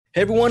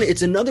Hey everyone,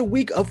 it's another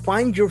week of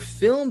Find Your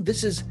Film.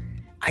 This is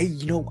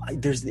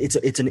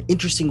it's an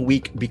interesting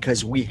week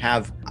because we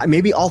have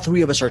maybe all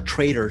three of us are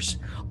traitors.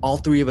 All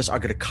three of us are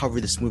going to cover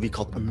this movie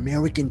called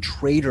American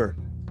Traitor,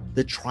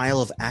 The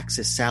Trial of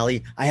Axis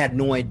Sally. I had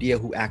no idea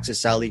who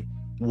Axis Sally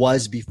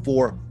was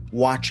before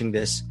watching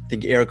this. I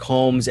think Eric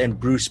Holmes and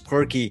Bruce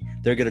Perky,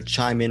 they're going to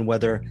chime in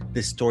whether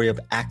this story of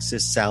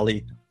Axis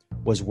Sally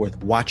was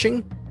worth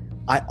watching.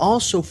 I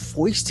also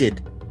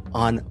foisted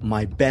on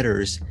my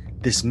betters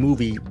this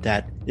movie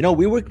that,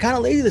 we were kind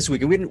of lazy this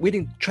week and we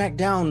didn't track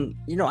down,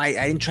 I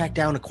didn't track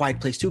down A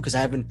Quiet Place too, because I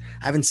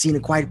haven't seen A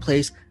Quiet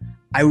Place.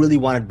 I really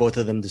wanted both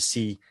of them to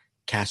see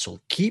Castle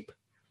Keep.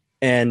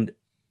 And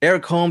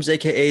Eric Holmes,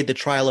 aka The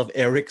Trial of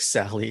Eric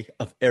Sally,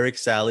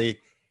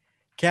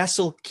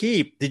 Castle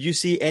Keep. Did you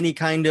see any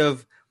kind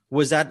of,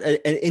 was that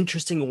an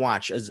interesting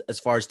watch as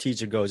far as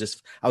teaser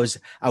goes? I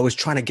was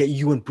trying to get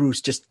you and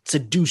Bruce, just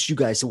seduce you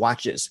guys to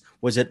watch this.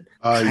 Was it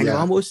kind of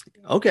almost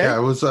okay? Yeah,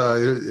 it was.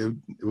 It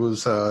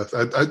was.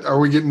 Are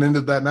we getting into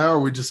that now? Or are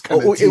we just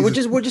kind of?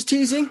 We're just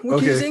teasing. We're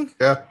teasing.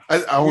 Yeah,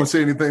 I won't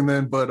say anything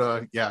then,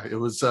 but yeah, it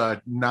was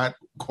not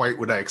quite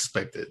what I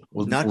expected.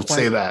 We'll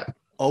say that.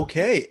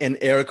 Okay, and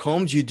Eric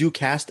Holmes, you do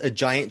cast a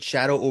giant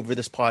shadow over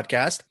this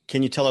podcast.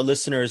 Can you tell our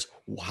listeners,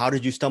 how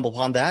did you stumble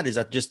upon that? Is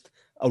that just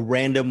a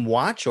random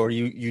watch, or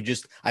you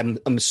just, I'm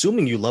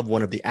assuming you love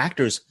one of the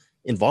actors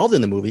involved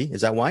in the movie.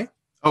 Is that why?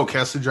 Oh,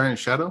 Cast a Giant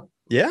Shadow?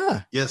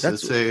 Yeah. Yes,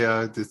 it's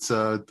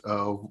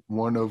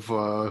one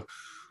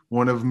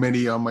of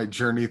many on my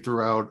journey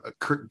throughout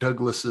Kirk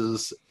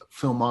Douglas's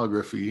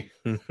filmography.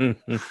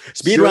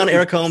 Speed round,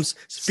 Eric Holmes.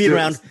 Speed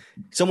round.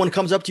 Someone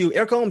comes up to you,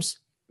 Eric Holmes,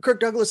 Kirk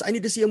Douglas, I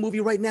need to see a movie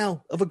right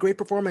now of a great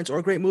performance or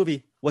a great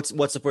movie. What's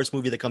the first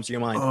movie that comes to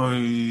your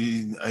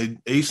mind?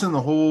 Ace in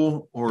the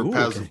Hole or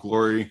Paths of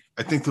Glory.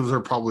 I think those are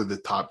probably the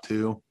top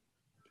two.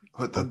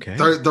 But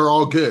they're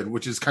all good,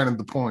 which is kind of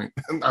the point.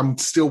 I'm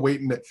still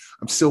waiting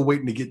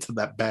to get to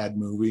that bad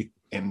movie,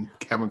 and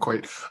haven't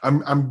quite.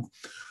 I'm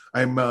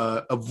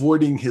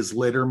avoiding his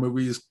later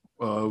movies.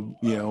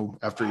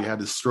 After he had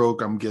his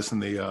stroke, I'm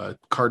guessing they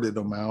carted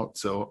him out.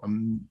 So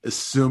I'm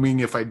assuming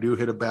if I do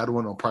hit a bad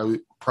one, I'll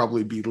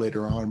probably be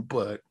later on,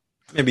 but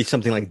maybe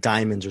something like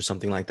Diamonds or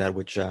something like that,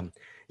 which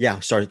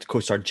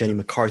co-star Jenny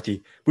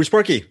McCarthy. Bruce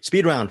Perky,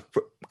 speed round,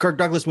 Kirk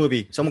Douglas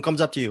movie. Someone comes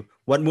up to you.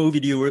 What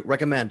movie do you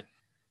recommend?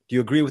 Do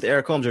you agree with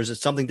Eric Holmes, or is it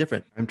something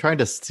different? I'm trying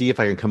to see if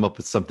I can come up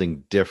with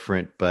something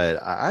different,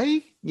 but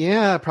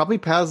probably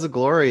Paths of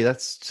Glory.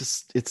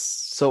 It's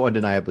so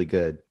undeniably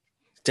good.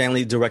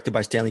 Directed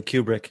by Stanley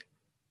Kubrick.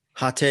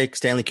 Hot take: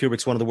 Stanley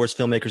Kubrick's one of the worst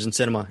filmmakers in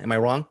cinema. Am I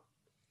wrong?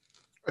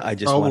 I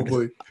just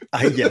probably.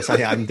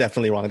 I'm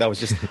definitely wrong. That was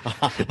just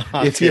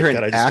if you're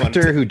an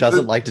actor who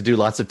doesn't like to do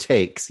lots of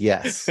takes,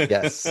 yes.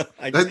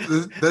 I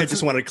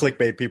just wanted to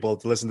clickbait people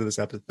to listen to this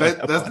episode.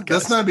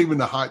 That's not even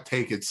a hot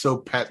take. It's so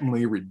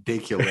patently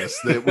ridiculous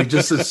that we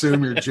just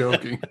assume you're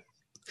joking.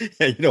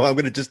 Yeah, I'm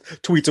going to just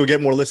tweet so we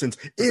get more listens.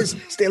 Is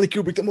Stanley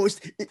Kubrick the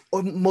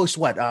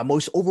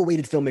most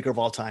overrated filmmaker of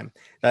all time?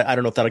 I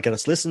don't know if that'll get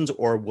us listens,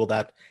 or will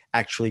that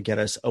actually get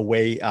us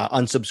away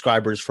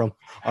unsubscribers from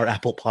our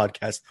Apple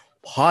podcast.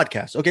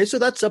 Okay, so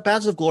that's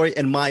Paths of Glory,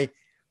 and my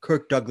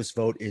Kirk Douglas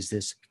vote is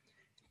this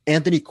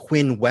Anthony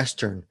Quinn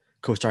Western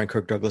co-starring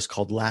Kirk Douglas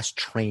called Last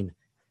Train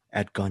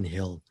at Gun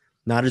Hill.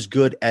 Not as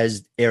good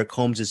as Eric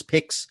Holmes's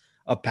picks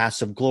of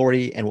Paths of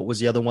Glory, and what was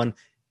the other one?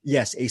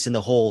 Yes, Ace in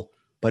the Hole.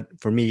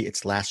 But for me,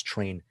 it's Last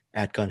Train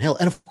at Gun Hill.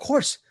 And of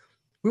course,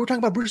 we were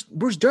talking about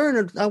Bruce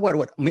Dern, a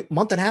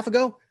month and a half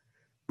ago?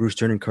 Bruce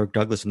Dern and Kirk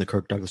Douglas in the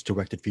Kirk Douglas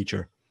directed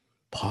feature,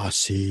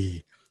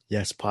 Posse.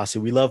 Yes, Posse.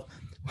 We love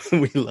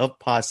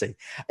Posse.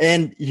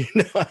 And,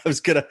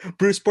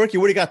 Bruce Perky,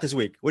 what do you got this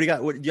week? What do you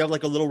got? Do you have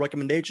like a little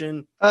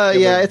recommendation?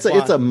 It's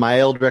a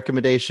mild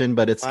recommendation,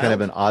 but it's kind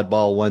of an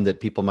oddball one that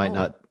people might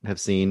not have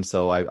seen.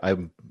 So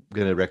I'm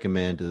going to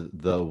recommend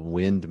The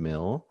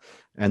Windmill.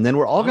 And then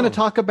we're all going to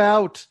talk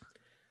about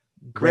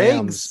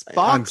Greg's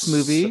Fox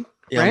movie.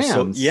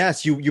 Rams.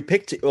 Yes, you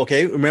picked.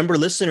 Okay, remember,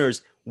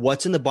 listeners,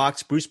 what's in the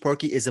box? Bruce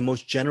Perky is the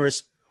most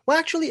generous. Well,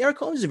 actually, Eric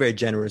Holmes is very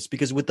generous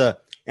because with the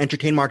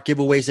Entertain Mart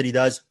giveaways that he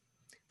does,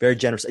 very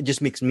generous. It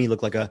just makes me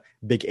look like a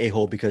big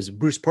a-hole because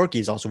Bruce Perky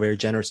is also very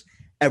generous.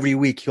 Every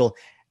week, he'll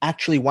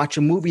actually watch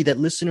a movie that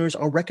listeners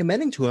are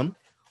recommending to him.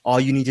 All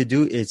you need to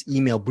do is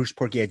email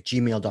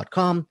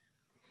bruceperky@gmail.com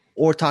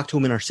or talk to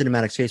him in our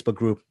Cinematics Facebook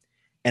group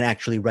and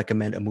actually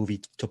recommend a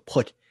movie to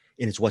put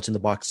in his What's in the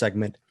Box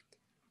segment.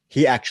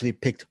 He actually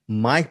picked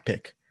my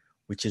pick,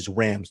 which is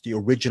Rams, the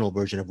original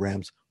version of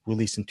Rams,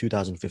 released in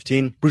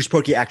 2015. Bruce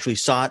Perky actually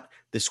saw it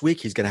this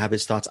week. He's going to have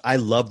his thoughts. I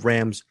love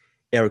Rams.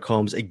 Eric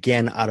Holmes,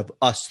 again, out of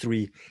us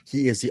three,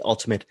 he is the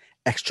ultimate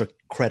extra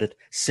credit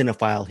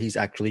cinephile.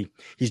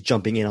 He's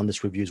jumping in on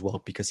this review as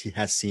well because he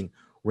has seen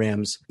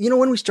Rams.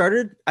 When we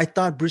started, I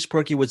thought Bruce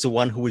Perky was the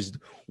one who was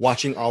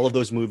watching all of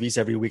those movies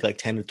every week, like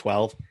 10 to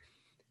 12.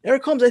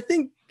 Eric Holmes, I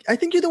think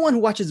you're the one who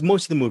watches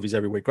most of the movies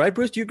every week, right,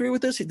 Bruce? Do you agree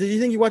with this? Do you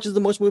think he watches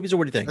the most movies, or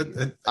what do you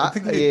think? I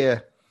think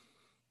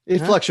It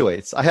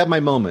fluctuates. I have my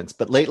moments,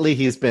 but lately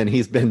he's been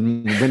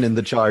winning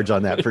the charge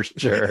on that for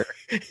sure.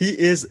 He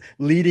is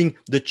leading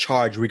the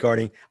charge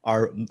regarding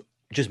our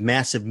just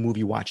massive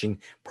movie watching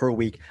per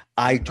week.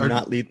 I do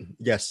not lead.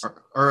 Yes,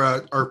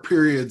 our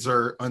periods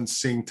are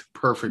unsynced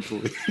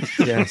perfectly.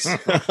 Yes,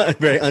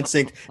 very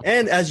unsynced.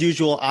 And as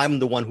usual, I'm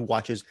the one who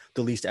watches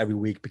the least every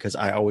week because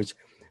I always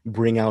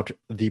bring out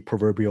the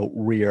proverbial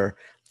rear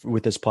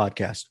with this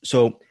podcast.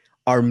 So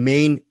our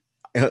main,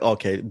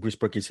 okay, Bruce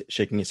Berkey's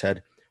shaking his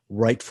head,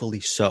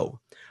 rightfully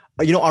so.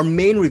 Our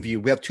main review,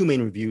 we have two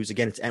main reviews.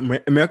 Again, it's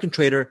American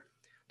Traitor,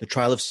 The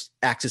Trial of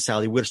Axis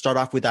Sally. We're going to start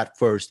off with that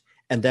first,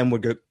 and then we're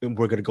going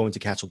to go into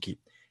Castle Keep.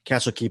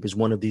 Castle Keep is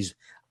one of these,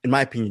 in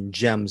my opinion,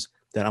 gems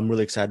that I'm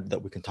really excited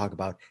that we can talk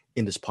about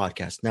in this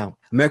podcast. Now,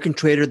 American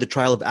Traitor, The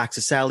Trial of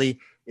Axis Sally,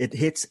 it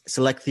hits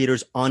select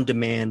theaters on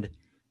demand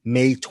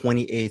May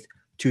 28th,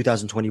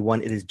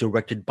 2021. It is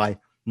directed by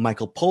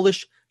Michael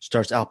Polish,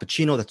 stars Al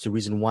Pacino. That's the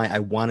reason why I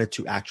wanted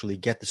to actually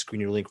get the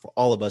screener link for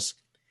all of us.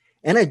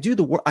 And I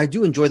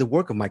do enjoy the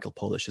work of Michael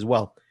Polish as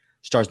well.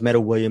 Stars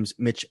Meadow Williams,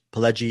 Mitch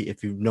Pileggi.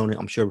 If you've known it,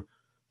 I'm sure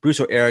Bruce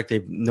or Eric,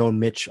 they've known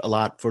Mitch a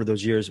lot for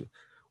those years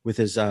with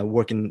his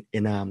work in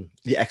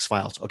The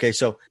X-Files. Okay,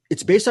 so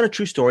it's based on a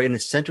true story, and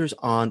it centers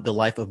on the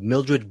life of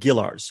Mildred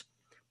Gillars,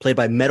 played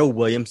by Meadow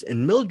Williams.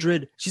 And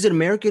Mildred, she's an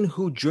American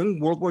who,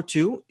 during World War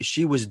II,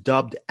 she was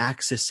dubbed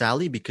Axis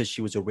Sally because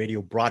she was a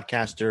radio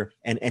broadcaster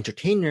and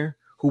entertainer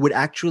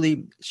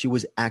she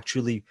was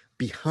actually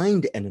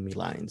behind enemy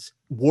lines,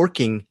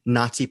 working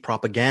Nazi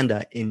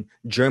propaganda in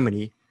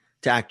Germany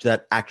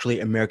that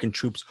actually American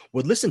troops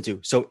would listen to.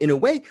 So in a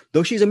way,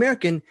 though she's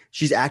American,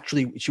 she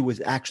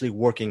was actually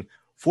working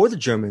for the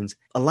Germans.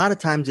 A lot of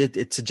times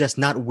it suggests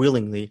not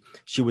willingly.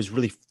 She was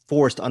really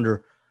forced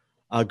under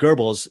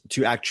Goebbels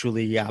to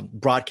actually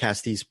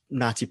broadcast these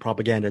Nazi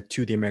propaganda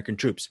to the American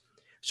troops.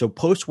 So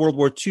post World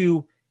War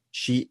II,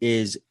 she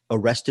is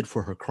arrested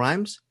for her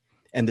crimes.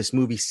 And this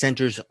movie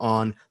centers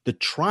on the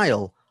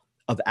trial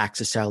of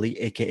Axis Sally,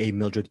 a.k.a.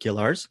 Mildred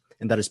Gillars,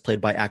 and that is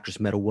played by actress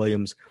Meadow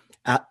Williams.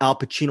 Al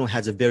Pacino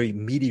has a very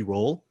meaty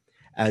role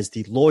as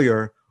the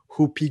lawyer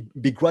who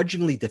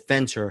begrudgingly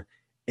defends her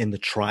in the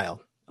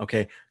trial.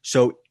 Okay,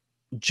 so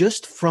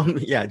just from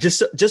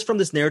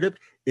this narrative,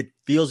 it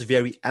feels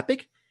very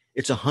epic.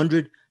 It's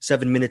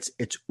 107 minutes.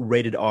 It's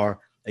rated R.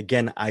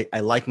 Again, I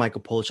like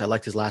Michael Polish. I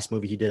liked his last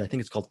movie he did. I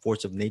think it's called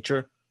Force of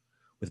Nature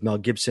with Mel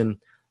Gibson.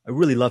 I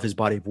really love his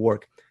body of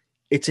work.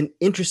 It's an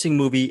interesting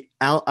movie.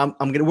 Al,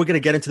 we're gonna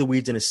get into the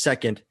weeds in a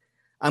second.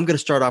 I'm gonna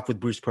start off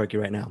with Bruce Perky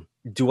right now.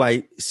 Do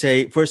I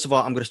say first of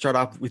all? I'm gonna start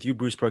off with you,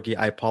 Bruce Perky.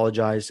 I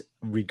apologize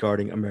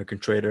regarding American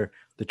Traitor,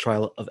 The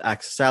Trial of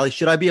Axis Sally.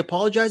 Should I be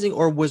apologizing,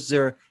 or was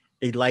there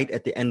a light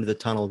at the end of the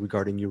tunnel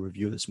regarding your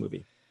review of this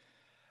movie?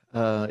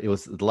 It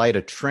was light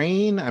a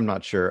train. I'm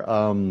not sure.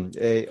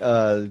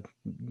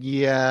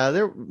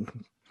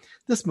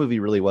 This movie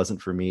really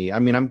wasn't for me. I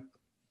mean,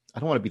 I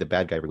don't want to be the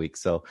bad guy every week.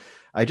 So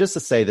I just to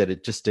say that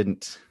it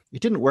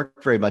didn't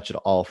work very much at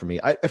all for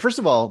me. First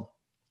of all,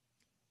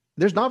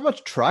 there's not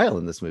much trial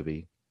in this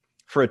movie.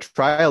 For a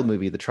trial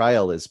movie, the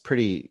trial is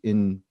pretty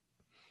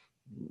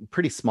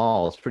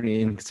small. It's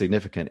pretty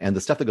insignificant. And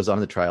the stuff that goes on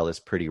in the trial is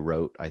pretty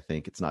rote. I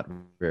think it's not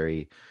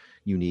very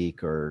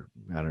unique or,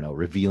 I don't know,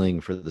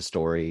 revealing for the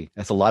story.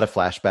 It's a lot of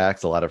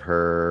flashbacks, a lot of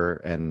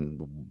her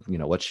and,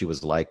 what she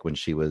was like when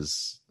she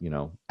was,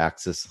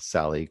 Axis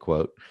Sally,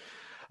 quote.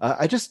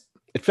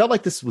 It felt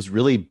like this was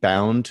really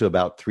bound to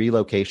about three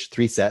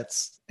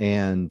sets,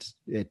 and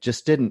it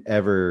just didn't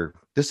ever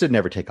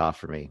take off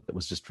for me. It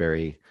was just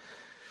very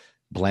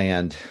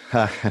bland.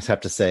 I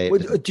have to say.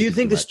 Do you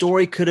think the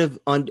story could have,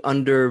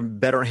 under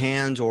better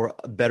hands or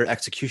better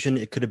execution,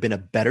 it could have been a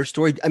better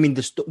story? I mean,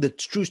 the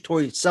true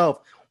story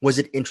itself, was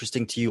it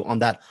interesting to you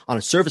on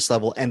a surface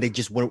level, and they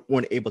just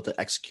weren't able to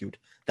execute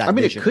that? I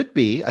mean, vision? It could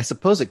be. I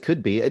suppose it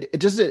could be.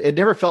 It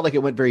never felt like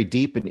it went very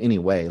deep in any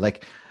way.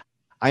 Like,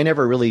 I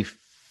never really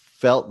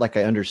felt like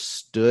I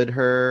understood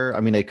her. I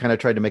mean, I kind of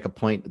tried to make a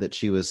point that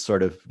she was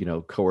sort of,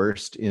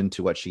 coerced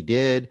into what she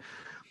did,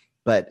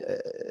 but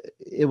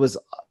it was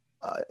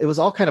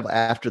all kind of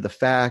after the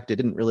fact. It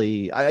didn't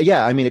really,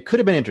 it could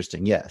have been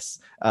interesting. Yes.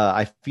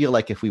 I feel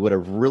like if we would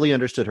have really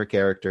understood her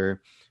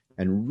character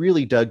and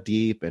really dug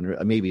deep, and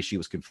maybe she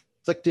was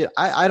conflicted.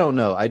 I don't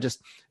know.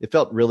 It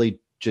felt really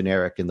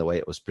generic in the way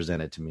it was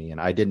presented to me, and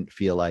I didn't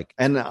feel like,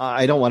 and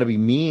I don't want to be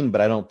mean,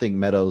 but I don't think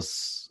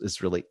Meadows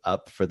is really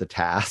up for the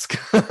task.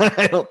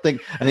 I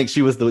think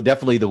she was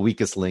definitely the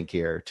weakest link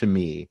here to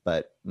me,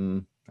 but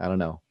I don't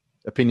know.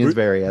 Opinions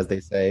vary, as they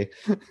say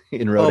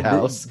in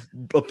Roadhouse.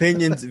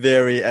 Opinions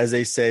vary, as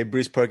they say.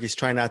 Bruce Perky's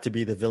trying not to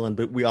be the villain,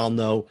 but we all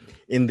know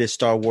in this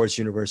Star Wars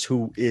universe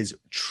who is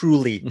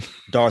truly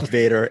Darth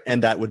Vader,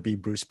 and that would be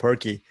Bruce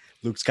Perky,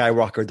 Luke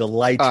Skywalker, the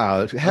light.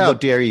 How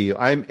dare you?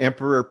 I'm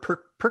Emperor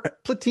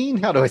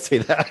Palpatine? How do I say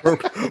that?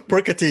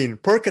 Perka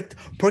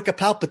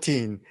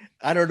Palpatine.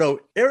 I don't know.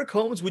 Eric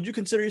Holmes, would you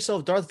consider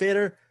yourself Darth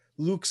Vader,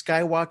 Luke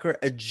Skywalker,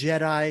 a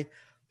Jedi?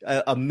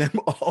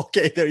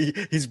 Okay, there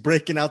he's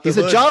breaking out the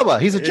hood. He's a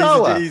Jawa. He's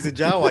a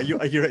Jawa.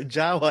 You're a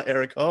Jawa,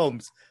 Eric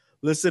Holmes.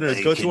 Listeners,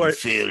 I go can to our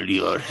feel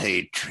your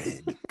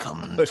hatred.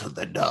 Come to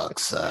the dark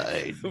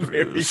side,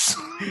 Bruce.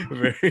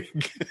 very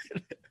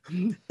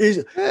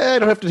good. I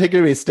don't have to take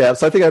any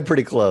steps. I think I'm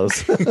pretty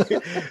close.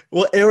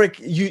 Well, Eric,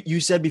 you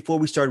said before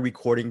we started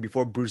recording,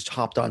 before Bruce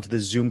hopped onto the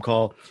Zoom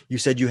call, you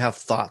said you have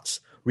thoughts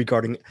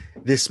regarding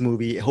this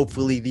movie.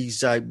 Hopefully,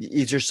 these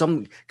is there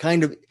something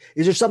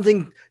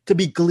to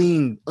be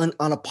gleaned on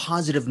a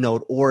positive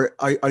note, or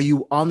are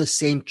you on the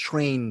same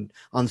train,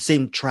 on the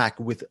same track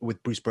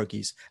with Bruce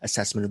Perky's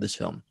assessment of this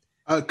film?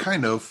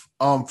 Kind of.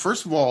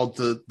 First of all,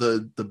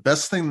 the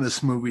best thing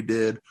this movie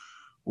did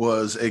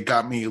was it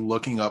got me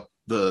looking up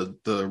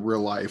the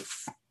real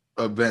life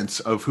events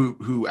of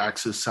who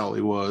Axis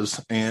Sally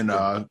was, and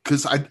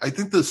because I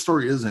think the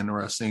story is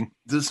interesting.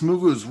 This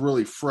movie was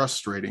really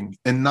frustrating,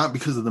 and not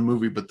because of the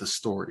movie, but the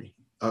story,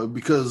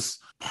 because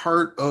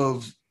part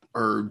of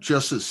our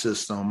justice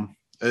system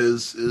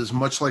is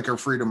much like our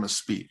freedom of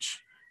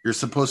speech. You're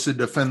supposed to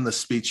defend the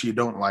speech you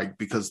don't like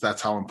because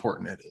that's how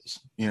important it is.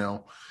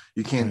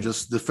 You can't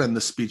just defend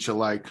the speech you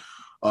like.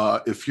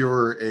 If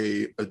you're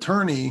a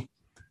attorney,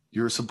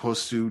 you're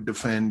supposed to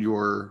defend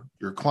your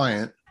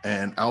client,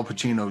 and Al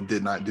Pacino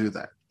did not do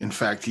that. In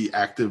fact, he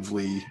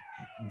actively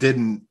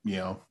didn't.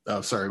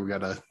 Sorry, we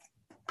got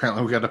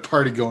a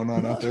party going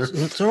on out there.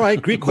 It's all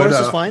right. Greek chorus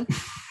is fine.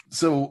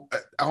 So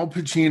Al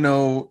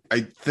Pacino,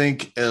 I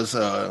think, as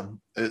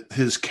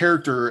his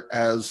character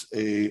as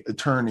a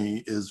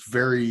attorney is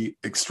very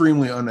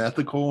extremely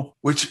unethical,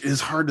 which is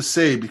hard to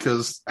say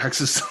because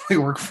Axis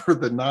only worked for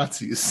the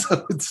Nazis.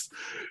 So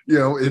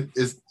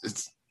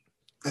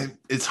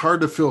it's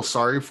hard to feel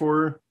sorry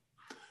for her,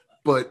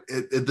 but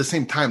at the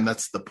same time,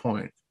 that's the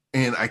point.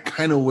 And I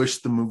kind of wish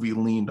the movie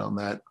leaned on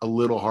that a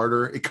little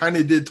harder. It kind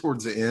of did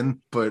towards the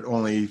end, but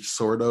only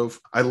sort of.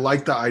 I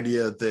like the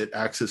idea that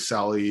Axis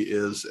Sally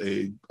is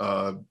a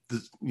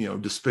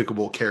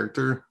despicable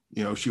character.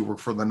 She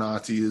worked for the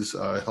Nazis,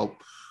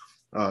 helped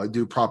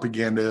do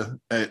propaganda,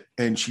 and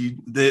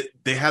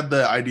they had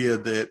the idea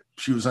that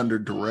she was under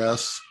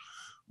duress,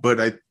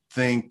 but I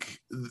think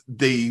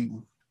they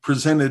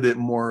presented it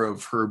more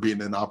of her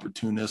being an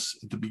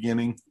opportunist at the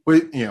beginning,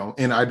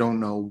 and I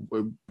don't know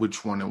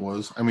which one it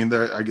was. I mean,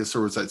 I guess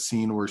there was that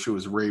scene where she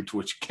was raped,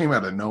 which came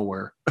out of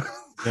nowhere.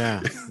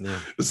 Yeah.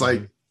 It's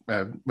like,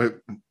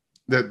 but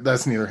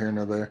that's neither here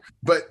nor there.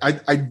 But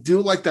I do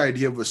like the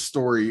idea of a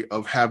story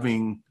of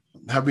having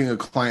a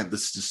client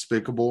that's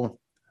despicable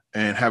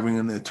and having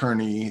an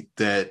attorney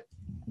that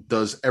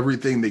does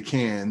everything they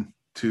can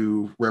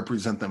to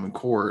represent them in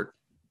court,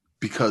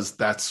 because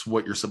that's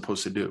what you're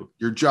supposed to do.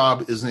 Your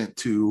job isn't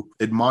to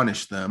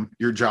admonish them.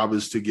 Your job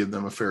is to give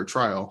them a fair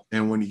trial.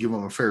 And when you give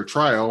them a fair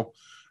trial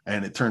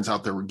and it turns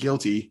out they were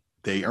guilty,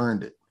 they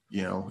earned it.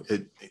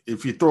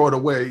 If you throw it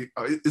away,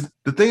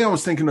 the thing I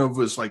was thinking of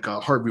was like a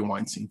Harvey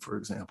Weinstein, for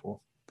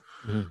example.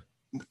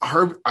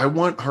 Mm-hmm. I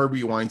want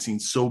Harvey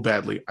Weinstein so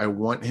badly. I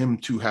want him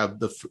to have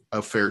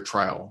a fair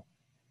trial.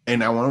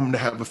 And I want him to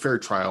have a fair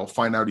trial,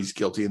 find out he's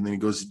guilty, and then he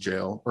goes to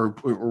jail or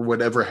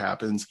whatever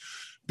happens.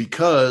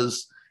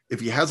 Because if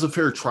he has a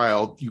fair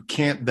trial, you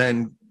can't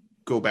then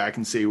go back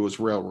and say it was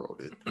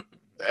railroaded.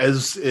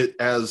 As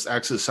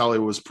Axis Sally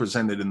was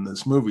presented in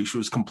this movie, she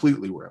was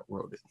completely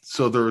railroaded.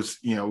 So there's,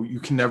 you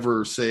can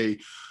never say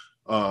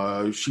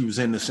she was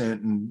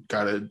innocent and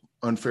got an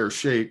unfair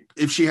shake.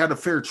 If she had a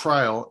fair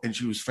trial and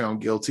she was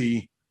found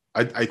guilty,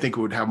 I think it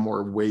would have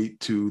more weight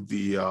to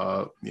the,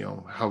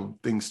 how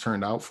things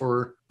turned out for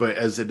her. But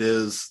as it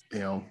is,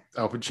 Al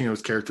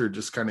Pacino's character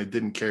just kind of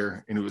didn't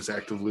care, and he was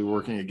actively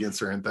working against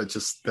her. And that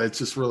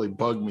just really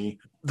bugged me.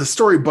 The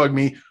story bugged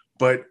me,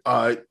 but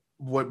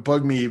what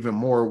bugged me even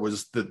more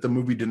was that the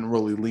movie didn't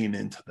really lean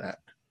into that.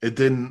 It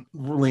didn't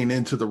lean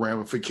into the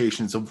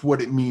ramifications of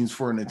what it means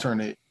for an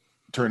attorney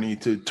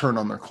to turn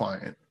on their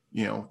client,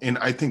 and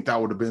I think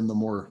that would have been the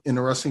more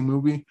interesting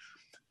movie.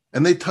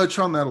 And they touch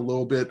on that a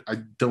little bit. I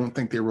don't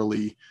think they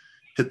really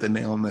hit the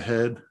nail on the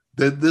head.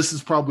 This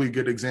is probably a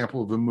good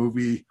example of a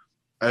movie.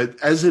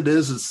 As it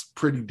is, it's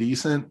pretty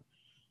decent,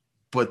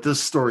 but this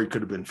story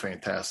could have been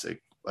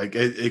fantastic. Like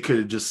it could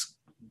have just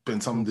been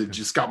something that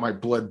just got my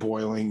blood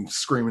boiling,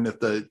 screaming at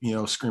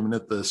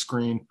the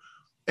screen.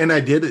 And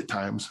I did at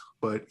times,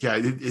 but yeah,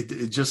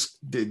 it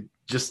just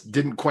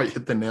didn't quite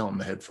hit the nail on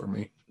the head for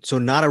me. So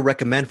not a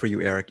recommend for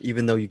you, Eric,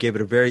 even though you gave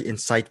it a very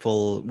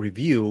insightful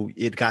review.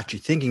 It got you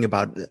thinking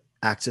about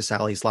Axis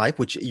Sally's life,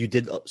 which you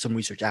did some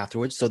research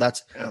afterwards. So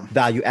that's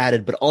value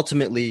added, but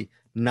ultimately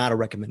not a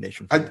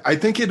recommendation. I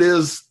think it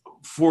is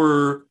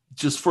for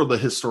the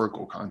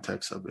historical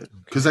context of it.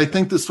 Because I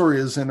think the story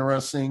is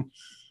interesting.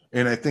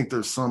 And I think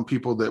there's some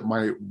people that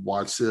might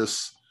watch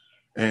this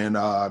and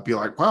be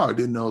like, wow, I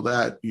didn't know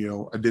that,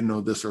 I didn't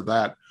know this or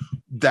that.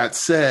 That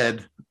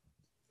said,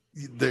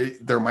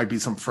 there might be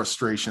some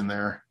frustration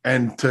there.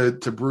 And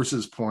to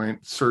Bruce's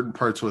point, certain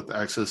parts with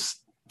Axis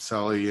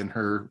Sally and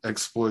her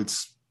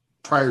exploits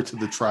prior to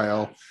the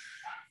trial,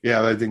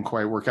 that didn't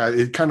quite work out.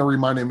 It kind of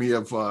reminded me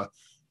of all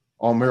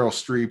Meryl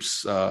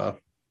Streep's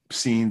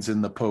scenes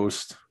in The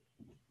Post,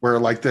 where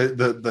like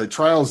the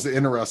trial is the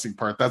interesting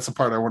part. That's the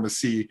part I want to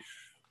see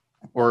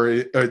or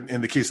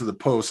in the case of the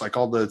Post, like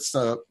all the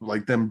stuff,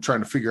 like them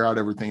trying to figure out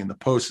everything in the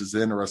Post is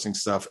the interesting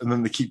stuff. And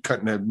then they keep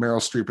cutting at Meryl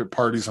Streep at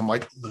parties. I'm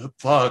like,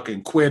 fuck,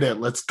 and quit it.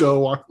 Let's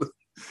go on.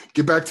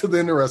 Get back to the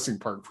interesting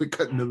part. Quit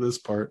cutting to this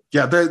part.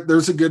 Yeah,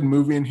 there's a good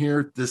movie in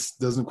here. This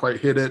doesn't quite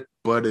hit it,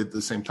 but at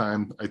the same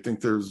time, I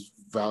think there's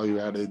value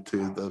added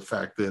to the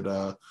fact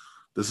that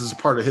this is a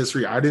part of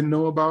history I didn't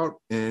know about,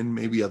 and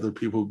maybe other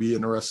people will be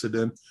interested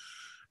in.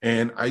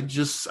 And I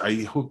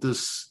hope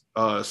this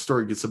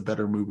story gets a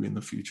better movie in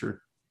the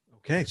future.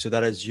 Okay, so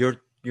that is your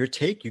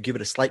take. You give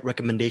it a slight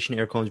recommendation.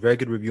 Eric Holmes, very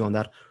good review on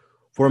that.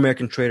 For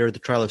American Traitor, The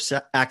Trial of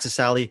Axis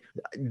Sally.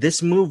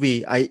 This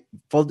movie,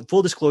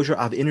 full disclosure,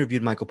 I've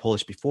interviewed Michael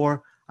Polish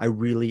before. I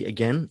really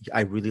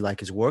like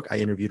his work. I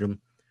interviewed him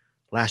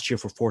last year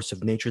for Force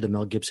of Nature, the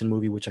Mel Gibson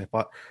movie, which I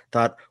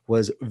thought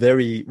was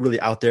really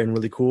out there and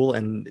really cool,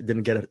 and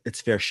didn't get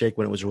its fair shake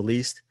when it was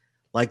released.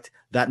 Liked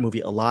that movie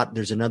a lot.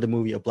 There's another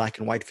movie, a black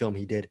and white film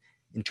he did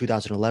in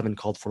 2011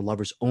 called For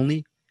Lovers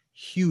Only.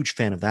 Huge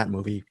fan of that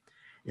movie.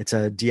 It's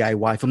a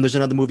DIY film. There's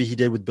another movie he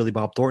did with Billy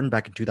Bob Thornton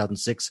back in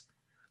 2006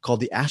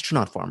 called The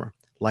Astronaut Farmer.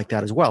 Like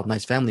that as well.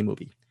 Nice family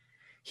movie.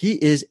 He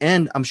is,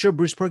 and I'm sure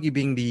Bruce Purkey,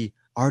 being the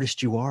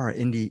artist you are,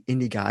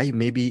 indie guy,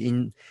 maybe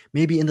in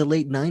the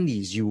late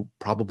 90s, you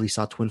probably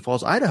saw Twin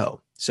Falls,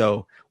 Idaho.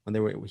 So when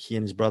he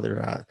and his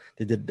brother,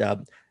 they did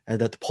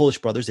the Polish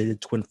brothers, they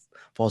did Twin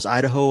Falls,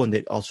 Idaho, and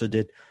they also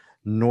did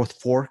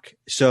North Fork.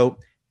 So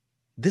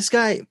this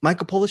guy,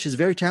 Michael Polish, is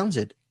very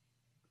talented.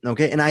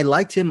 Okay, and I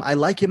liked him. I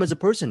like him as a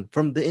person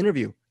from the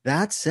interview.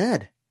 That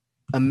said,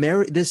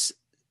 this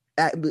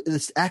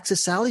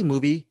Axis Sally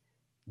movie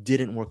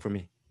didn't work for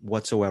me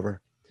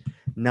whatsoever.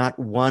 Not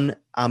one.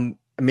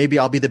 Maybe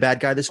I'll be the bad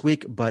guy this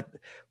week, but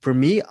for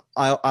me,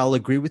 I'll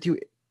agree with you,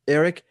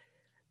 Eric.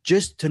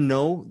 Just to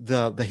know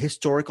the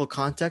historical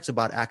context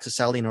about Axis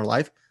Sally in her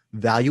life,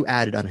 value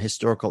added on a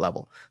historical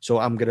level. So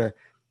I'm gonna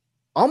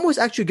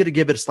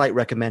give it a slight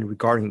recommend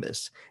regarding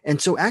this.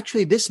 And so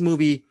actually, this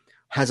movie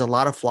has a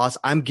lot of flaws.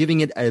 I'm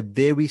giving it a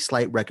very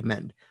slight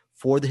recommend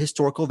for the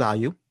historical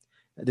value.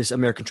 This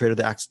American Traitor,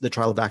 the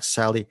Trial of Axis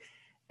Sally.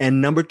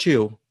 And number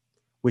 2,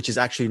 which is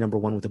actually number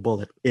 1 with a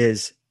bullet,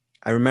 is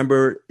I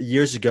remember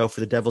years ago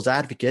for The Devil's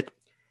Advocate,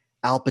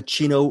 Al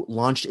Pacino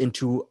launched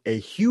into a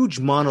huge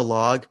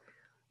monologue,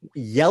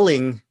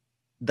 yelling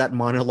that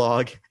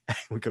monologue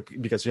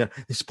because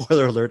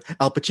spoiler alert,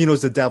 Al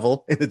Pacino's the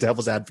devil in The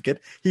Devil's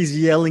Advocate. He's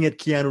yelling at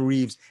Keanu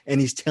Reeves, and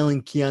he's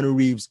telling Keanu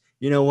Reeves,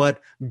 you know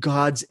what?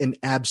 God's an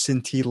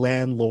absentee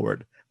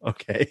landlord.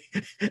 Okay.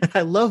 And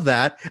I love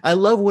that. I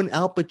love when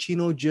Al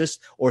Pacino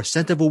or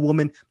Scent of a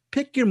Woman,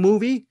 pick your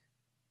movie.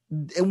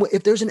 And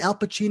if there's an Al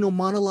Pacino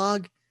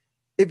monologue,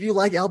 if you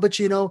like Al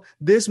Pacino,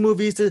 this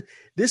movie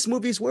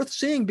is worth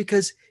seeing,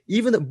 because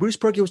even that Bruce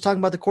Purkey was talking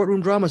about the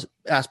courtroom drama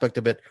aspect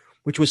of it,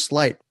 which was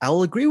slight.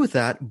 I'll agree with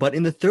that. But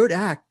in the third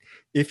act,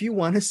 if you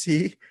want to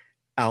see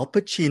Al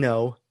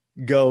Pacino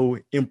go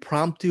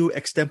impromptu,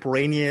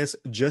 extemporaneous,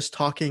 just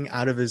talking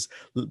out of the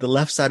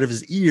left side of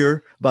his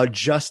ear about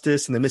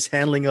justice and the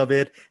mishandling of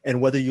it, and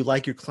whether you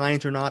like your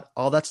client or not,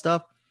 all that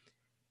stuff,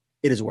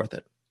 it is worth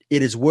it.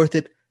 It is worth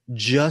it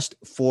just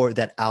for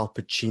that Al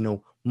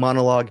Pacino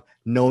monologue,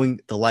 knowing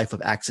the life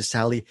of Axis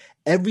Sally.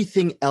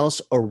 Everything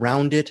else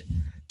around it,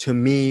 to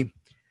me,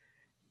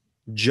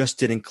 just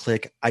didn't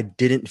click. I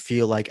didn't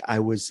feel like I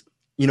was,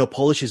 a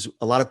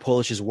lot of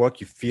Polish's work,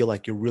 you feel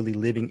like you're really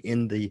living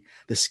in the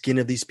skin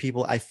of these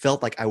people. I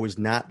felt like I was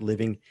not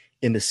living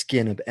in the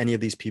skin of any of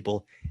these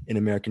people in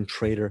American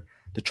Traitor,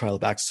 The Trial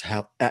of Axis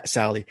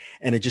Sally.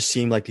 And it just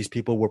seemed like these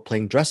people were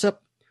playing dress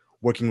up,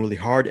 working really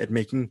hard at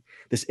making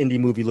this indie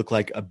movie look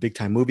like a big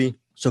time movie.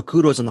 So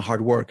kudos on the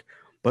hard work.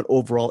 But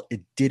overall,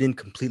 it didn't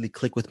completely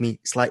click with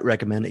me. Slight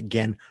recommend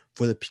again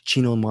for the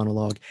Pacino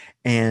monologue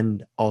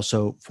and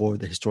also for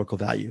the historical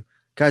value.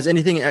 Guys,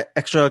 anything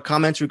extra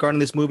comments regarding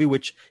this movie,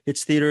 which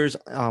hits theaters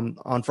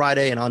on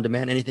Friday and on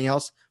demand? Anything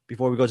else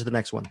before we go to the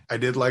next one? I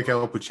did like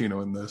Al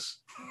Pacino in this.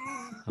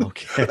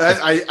 Okay.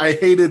 I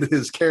hated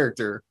his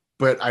character,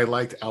 but I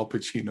liked Al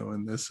Pacino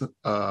in this.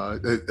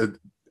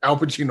 Al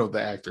Pacino,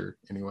 the actor,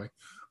 anyway.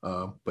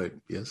 But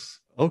yes.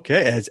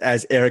 Okay,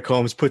 as Eric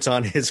Holmes puts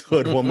on his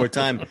hood one more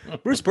time.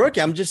 Bruce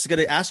Purkey, I'm just going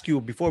to ask you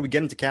before we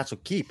get into Castle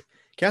Keep.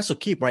 Castle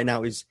Keep right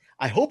now is,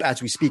 I hope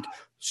as we speak,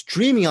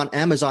 streaming on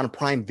Amazon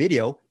Prime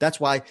Video. That's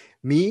why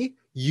me,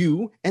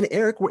 you, and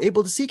Eric were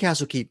able to see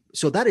Castle Keep.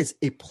 So that is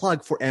a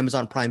plug for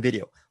Amazon Prime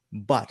Video.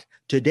 But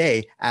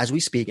today, as we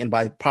speak, and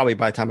probably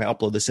by the time I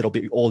upload this, it'll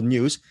be old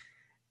news,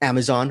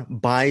 Amazon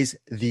buys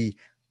the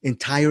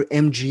entire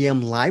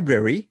MGM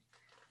library.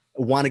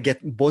 Want to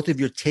get both of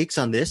your takes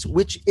on this,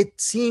 which it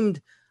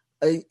seemed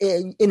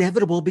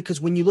inevitable,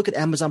 because when you look at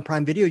Amazon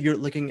Prime Video, you're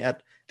looking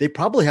at, they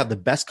probably have the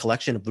best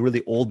collection of the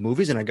really old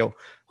movies. And I go,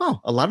 oh,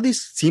 a lot of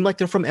these seem like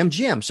they're from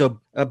MGM. So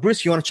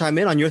Bruce, you want to chime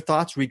in on your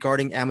thoughts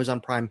regarding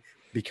Amazon Prime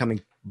becoming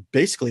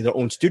basically their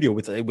own studio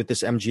with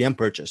this MGM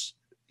purchase?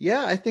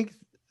 Yeah,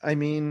 I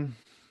mean,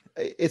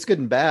 it's good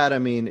and bad. I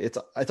mean, it's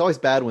always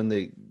bad when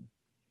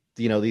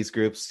these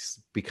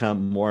groups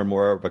become more and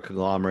more of a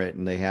conglomerate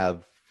and they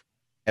have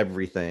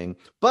everything.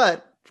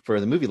 But for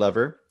the movie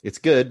lover, it's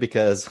good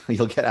because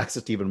you'll get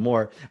access to even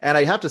more. And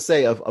I have to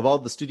say, of all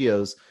the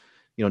studios,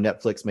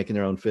 Netflix making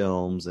their own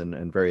films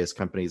and various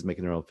companies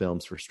making their own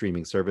films for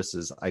streaming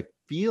services, I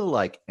feel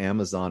like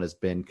Amazon has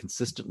been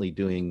consistently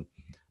doing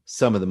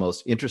some of the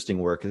most interesting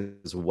work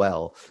as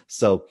well.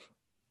 So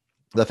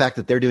the fact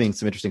that they're doing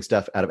some interesting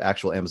stuff out of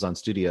actual Amazon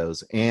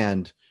studios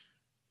and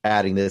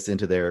adding this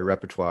into their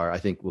repertoire, I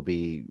think will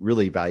be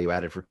really value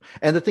added for.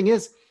 And the thing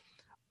is,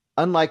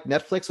 unlike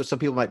Netflix, which some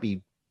people might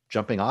be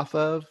jumping off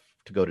of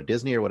to go to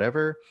Disney or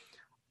whatever,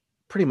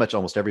 pretty much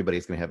almost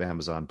everybody's going to have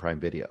Amazon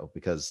Prime Video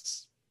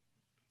because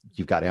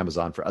you've got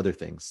Amazon for other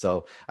things.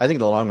 So I think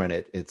in the long run,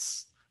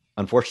 it's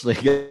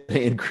unfortunately going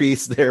to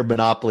increase their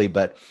monopoly,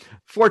 but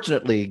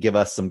fortunately give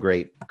us some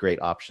great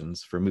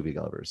options for movie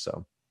lovers.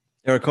 So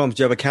Eric Holmes,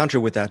 do you have a counter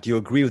with that? Do you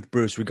agree with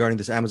Bruce regarding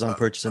this Amazon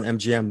purchase and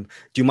MGM?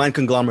 Do you mind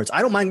conglomerates?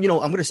 I don't mind. I'm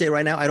going to say it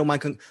right now. I don't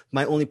mind.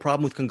 My only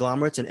problem with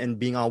conglomerates and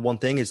being on one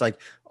thing is like,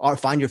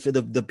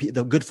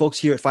 the good folks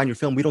here at Find Your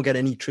Film. We don't get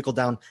any trickle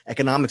down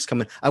economics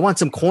coming. I want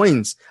some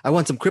coins. I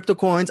want some crypto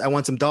coins. I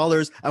want some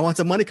dollars. I want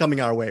some money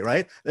coming our way,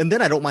 right? And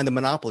then I don't mind the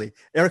monopoly.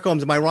 Eric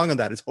Holmes, am I wrong on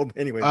that?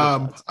 Anyway.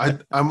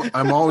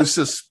 I'm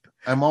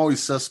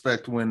always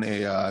suspect when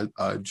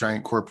a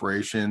giant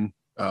corporation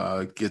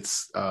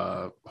gets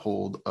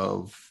hold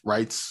of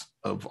rights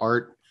of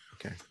art,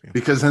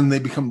 because then they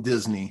become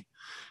Disney.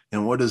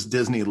 And what does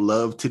Disney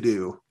love to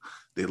do?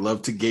 They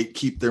love to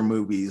gatekeep their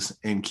movies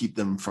and keep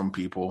them from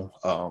people.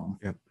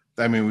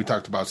 I mean, we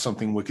talked about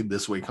Something Wicked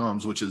This Way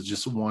Comes, which is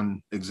just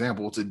one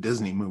example. It's a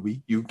Disney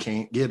movie. You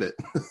can't get it.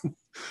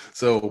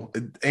 So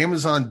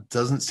Amazon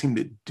doesn't seem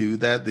to do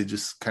that. They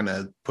just kind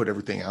of put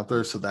everything out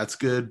there. So that's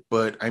good.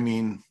 But I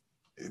mean,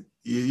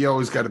 you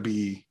always got to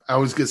be, I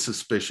always get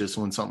suspicious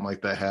when something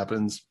like that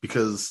happens,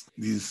 because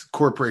these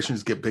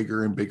corporations get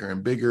bigger and bigger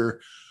and bigger.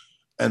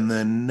 And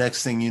then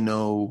next thing you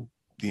know,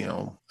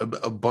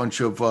 a bunch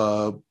of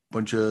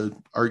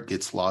art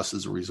gets lost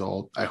as a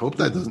result. I hope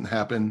that doesn't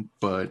happen,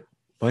 but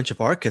bunch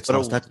of art gets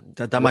lost.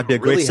 That might be a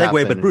great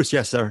segue, but Bruce,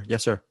 yes,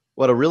 sir.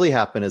 What'll really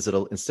happen is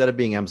it'll, instead of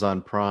being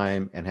Amazon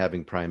Prime and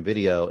having Prime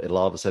Video, it'll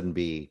all of a sudden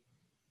be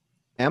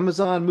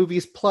Amazon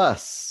Movies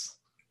Plus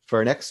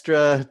for an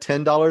extra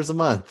 $10 a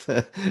month.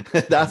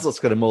 That's what's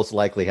going to most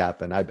likely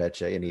happen. I bet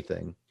you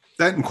anything.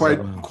 That, and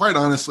quite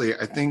honestly,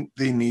 I think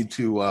they need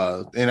to,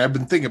 and I've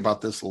been thinking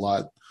about this a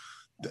lot.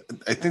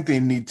 I think we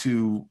need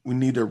to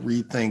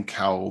rethink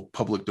how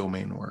public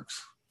domain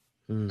works.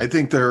 I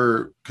think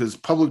because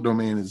public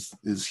domain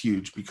is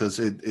huge, because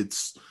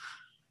it's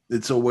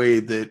a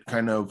way that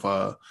kind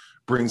of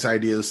brings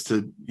ideas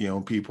to,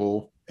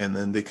 people, and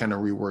then they kind of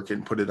rework it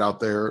and put it out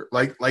there.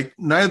 Like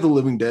Night of the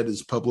Living Dead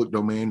is public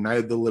domain. Night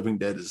of the Living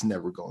Dead is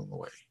never going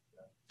away,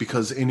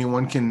 because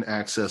anyone can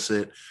access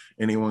it.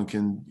 Anyone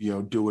can,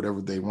 do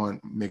whatever they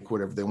want, make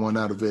whatever they want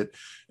out of it.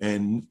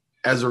 And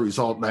as a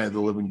result, Night of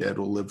the Living Dead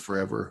will live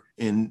forever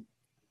in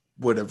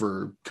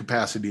whatever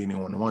capacity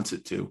anyone wants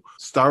it to.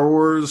 Star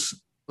Wars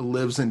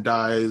lives and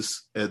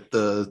dies at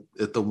the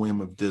whim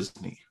of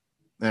Disney.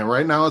 And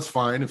right now it's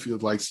fine if you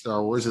like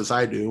Star Wars, as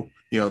I do.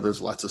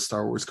 There's lots of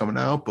Star Wars coming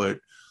out, but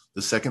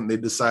the second they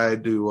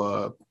decide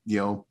to,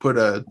 put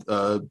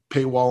a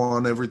paywall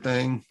on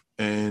everything,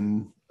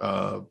 and,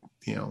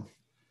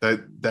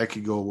 that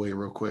could go away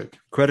real quick.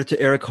 Credit to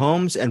Eric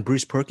Holmes and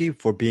Bruce Perky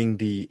for being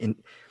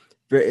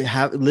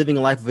living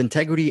a life of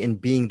integrity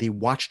and being the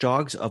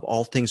watchdogs of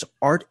all things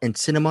art and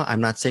cinema. I'm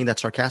not saying that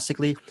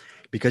sarcastically,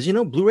 because,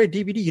 Blu-ray,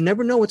 DVD, you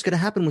never know what's going to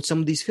happen with some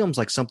of these films,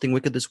 like Something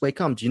Wicked This Way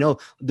Comes.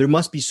 There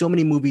must be so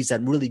many movies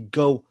that really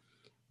go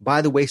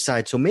by the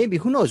wayside. So maybe,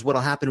 who knows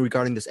what'll happen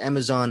regarding this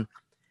Amazon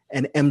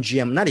and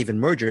MGM, not even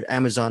merger,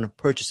 Amazon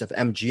purchase of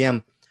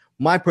MGM.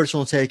 My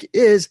personal take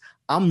is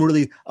I'm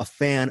really a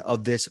fan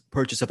of this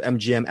purchase of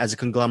MGM as a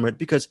conglomerate,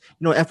 because,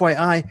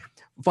 FYI,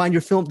 the Find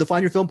Your Film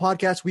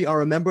podcast, we are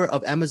a member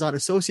of Amazon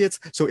Associates.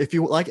 So if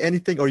you like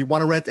anything or you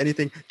want to rent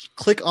anything,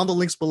 click on the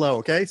links below.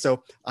 Okay.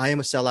 So I am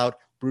a sellout.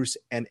 Bruce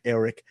and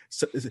Eric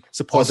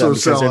support also them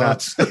because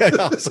sellouts. They're not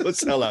also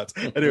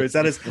sellouts. Anyways,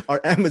 that is our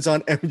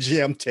Amazon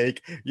MGM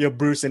take.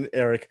 Bruce and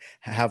Eric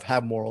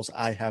have morals.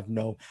 I have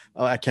no.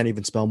 I can't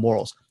even spell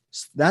morals.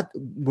 That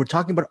we're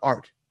talking about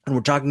art, and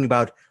we're talking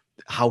about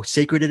how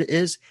sacred it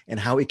is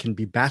and how it can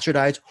be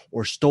bastardized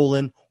or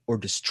stolen or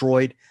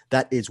destroyed.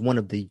 That is one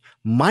of the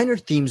minor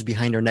themes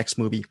behind our next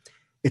movie.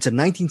 It's a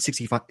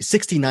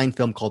 1969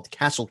 film called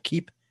Castle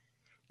Keep.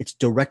 It's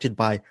directed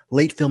by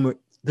late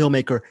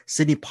filmmaker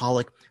Sidney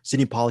Pollack.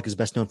 Sidney Pollack is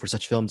best known for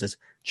such films as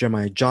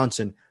Jeremiah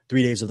Johnson,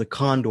 3 Days of the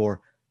Condor,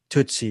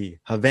 Tootsie,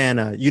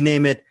 Havana, you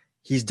name it.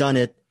 He's done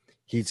it.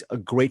 He's a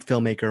great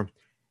filmmaker.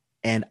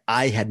 And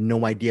I had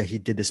no idea he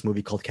did this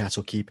movie called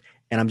Castle Keep.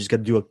 And I'm just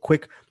going to do a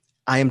quick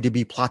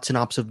IMDb plot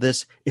synopsis of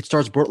this. It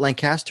stars Burt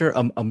Lancaster,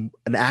 an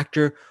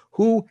actor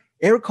who,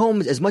 Eric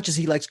Holmes, as much as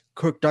he likes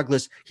Kirk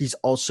Douglas, he's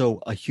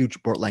also a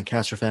huge Burt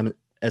Lancaster fan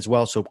as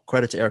well. So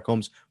credit to Eric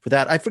Holmes for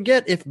that. I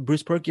forget if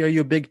Bruce Perky, are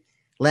you a big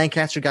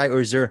Lancaster guy, or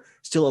is there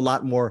still a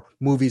lot more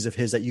movies of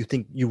his that you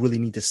think you really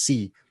need to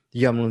see?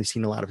 You haven't really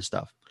seen a lot of his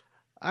stuff.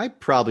 I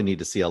probably need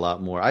to see a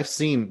lot more. Have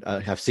seen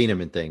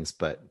him in things,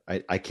 but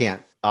I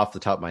can't off the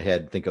top of my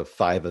head think of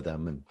 5 of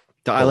them. And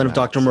The Island of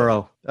Dr.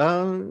 Moreau.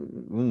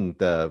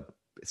 The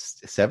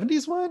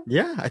 70s one?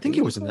 Yeah, I think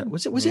he was in that.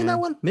 Was he in that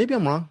one? Maybe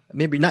I'm wrong.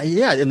 Maybe not.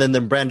 Yeah, and then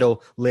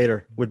Brando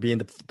later would be in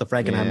the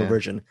Frankenheimer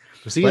version.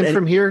 Was he in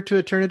From Here to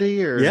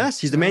Eternity? Or yes,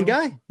 he's the main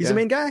guy. He's the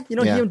main guy. You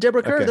know, he and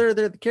Deborah Kerr.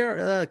 They're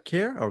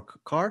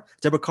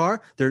Deborah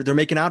Carr. They're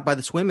making out by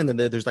the swim, and then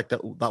there's like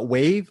that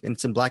wave, and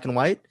it's in black and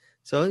white.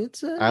 So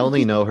it's. I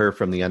only know her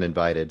from The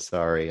Uninvited.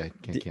 Sorry, I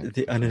can't.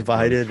 The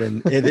Uninvited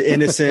and The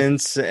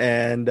Innocents,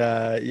 and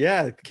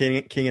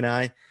King and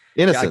I.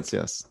 Innocence,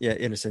 yes. Yeah,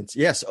 Innocence.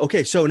 Yes.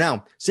 Okay, so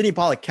now Sidney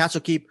Pollack,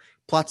 Castle Keep,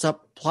 plots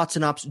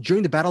synopsis.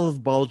 During the Battle of the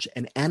Bulge,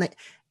 an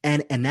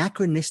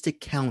anachronistic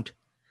count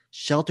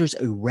shelters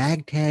a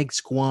ragtag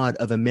squad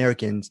of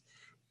Americans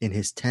in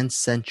his 10th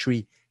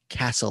century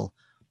castle,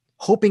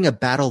 hoping a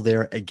battle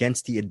there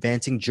against the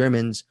advancing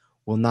Germans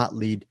will not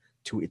lead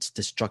to its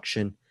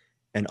destruction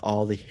and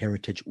all the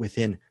heritage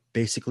within.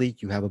 Basically,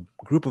 you have a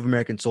group of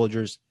American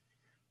soldiers.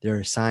 They're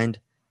assigned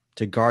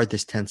to guard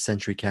this 10th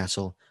century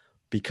castle,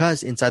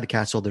 because inside the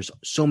castle, there's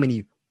so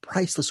many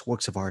priceless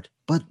works of art,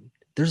 but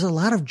there's a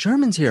lot of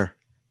Germans here.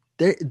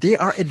 They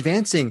are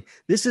advancing.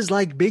 This is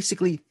like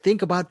basically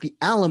think about the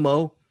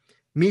Alamo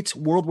meets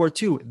World War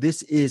II.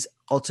 This is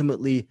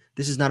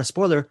not a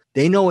spoiler.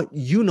 They know it.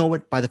 You know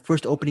it by the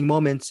first opening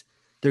moments.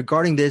 They're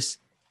guarding this.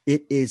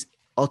 It is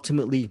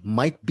ultimately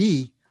might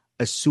be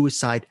a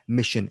suicide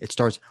mission. It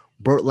stars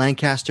Burt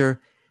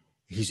Lancaster.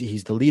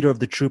 He's the leader of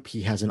the troop.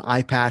 He has an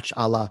eye patch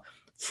a la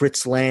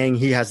Fritz Lang.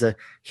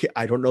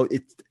 I don't know.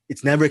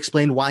 It's never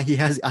explained why he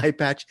has the eye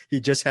patch. He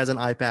just has an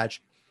eye patch.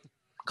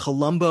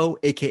 Columbo,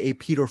 a.k.a.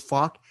 Peter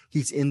Falk,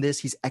 he's in this.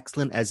 He's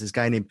excellent as this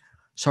guy named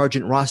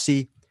Sergeant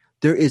Rossi.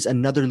 There is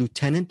another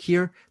lieutenant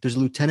here. There's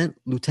Lieutenant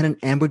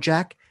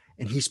Amberjack,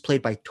 and he's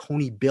played by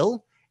Tony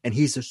Bill, and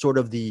he's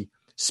the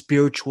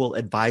spiritual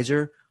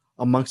advisor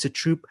amongst the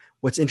troop.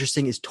 What's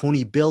interesting is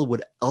Tony Bill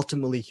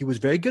he was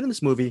very good in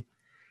this movie.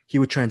 He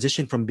would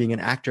transition from being an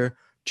actor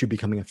to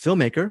becoming a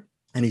filmmaker.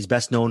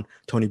 And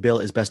Tony Bill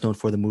is best known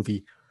for the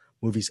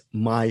movies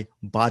My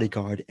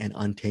Bodyguard and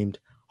Untamed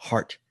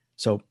Heart.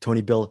 So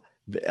Tony Bill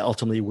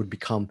ultimately would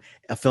become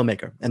a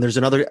filmmaker. And there's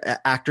another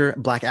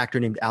black actor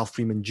named Al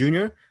Freeman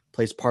Jr.,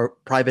 plays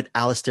Private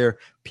Alistair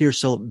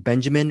Pearsall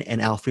Benjamin,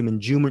 and Al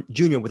Freeman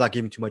Jr., without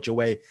giving too much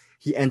away,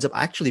 he ends up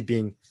actually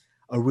being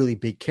a really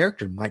big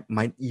character,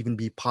 might even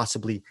be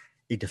possibly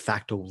a de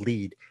facto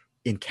lead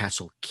in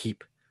Castle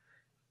Keep.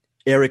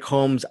 Eric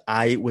Holmes,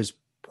 I was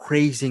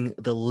praising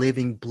the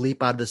living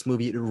bleep out of this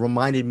movie. It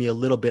reminded me a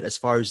little bit as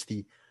far as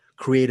the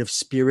creative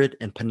spirit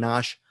and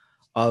panache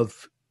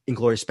of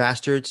Inglourious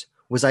Bastards.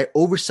 Was I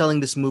overselling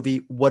this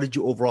movie? What did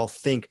you overall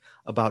think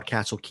about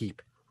Castle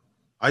Keep?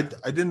 I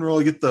didn't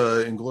really get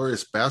the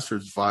Inglourious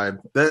Bastards vibe.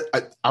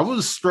 I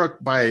was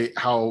struck by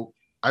how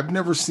I've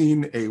never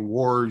seen a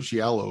war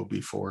giallo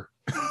before.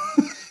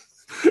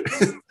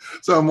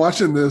 So I'm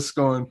watching this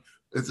going,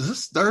 is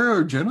this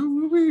Dario Argento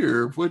movie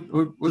or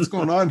what's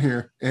going on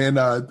here? And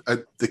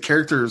the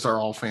characters are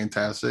all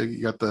fantastic.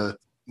 You got the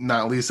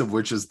not least of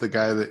which is the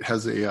guy that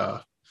has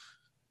a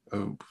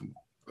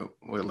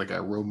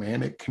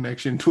romantic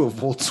connection to a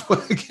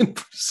Volkswagen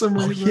for some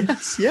reason.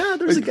 Yes, yeah,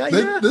 there's a guy.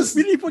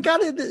 Really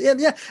forgot it.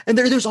 Yeah. And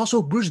there's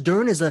also Bruce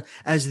Dern as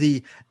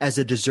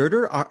a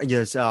deserter,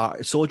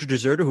 soldier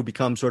deserter who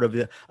becomes sort of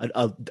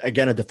a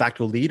de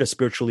facto lead, a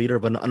spiritual leader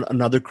of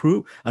another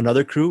crew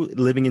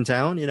living in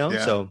town.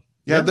 Yeah. So.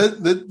 Yeah,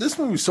 this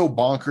movie's so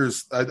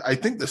bonkers. I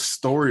think the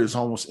story is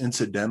almost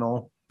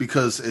incidental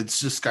because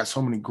it's just got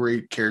so many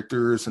great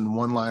characters and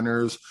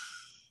one-liners,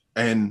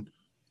 and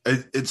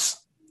it's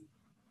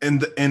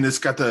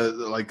got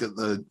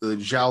the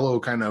giallo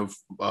kind of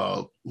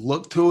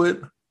look to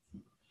it,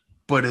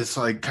 but it's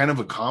like kind of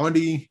a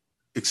comedy,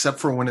 except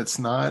for when it's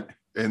not.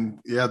 And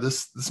yeah,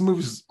 this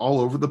movie's all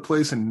over the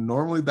place, and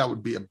normally that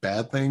would be a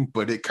bad thing,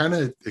 but it kind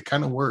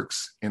of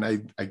works, and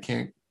I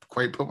can't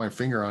quite put my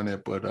finger on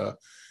it, but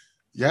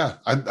yeah,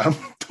 I'm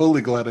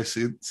totally glad I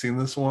seen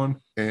this one,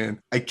 and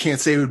I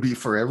can't say it would be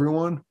for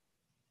everyone,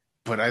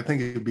 but I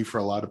think it would be for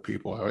a lot of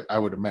people. I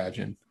would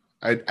imagine.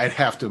 I'd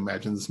have to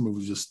imagine this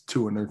movie is just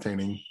too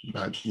entertaining,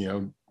 not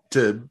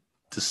to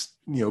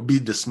be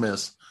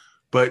dismissed.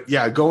 But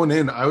yeah, going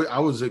in, I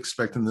was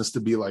expecting this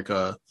to be like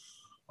a,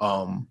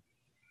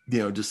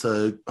 just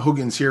a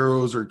Hogan's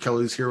Heroes or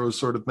Kelly's Heroes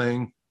sort of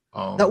thing.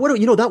 That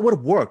would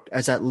have worked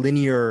as that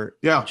linear,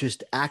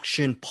 just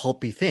action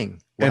pulpy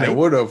thing. Right? And it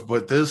would have,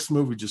 but this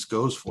movie just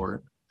goes for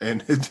it,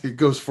 and it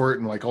goes for it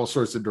in like all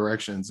sorts of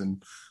directions.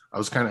 And I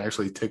was kind of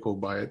actually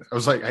tickled by it. I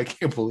was like, I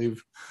can't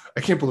believe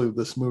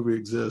this movie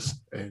exists.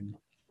 And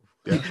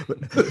yeah,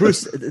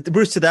 Bruce,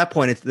 to that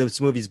point, this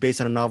movie is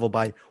based on a novel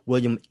by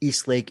William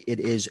Eastlake.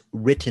 It is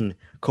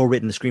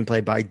co-written, the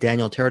screenplay by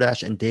Daniel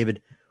Teradash and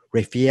David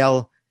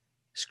Raphael.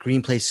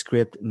 Screenplay,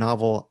 script,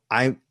 novel.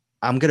 I'm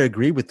gonna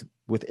agree with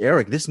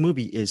Eric. This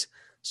movie is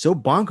so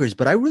bonkers.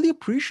 But I really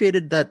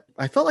appreciated that.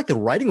 I felt like the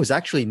writing was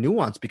actually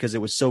nuanced because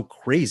it was so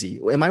crazy.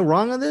 Am I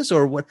wrong on this,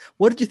 or what?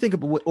 What did you think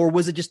of, or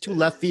was it just too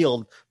left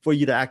field for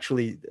you to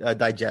actually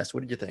digest?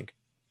 What did you think?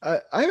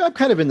 I'm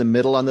kind of in the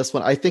middle on this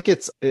one. I think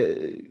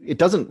it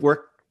doesn't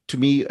work to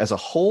me as a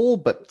whole,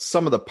 but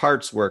some of the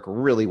parts work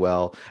really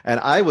well. And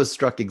I was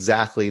struck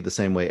exactly the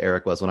same way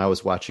Eric was when I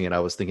was watching it.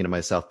 I was thinking to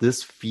myself,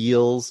 this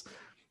feels,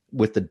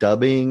 with the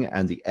dubbing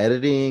and the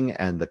editing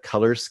and the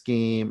color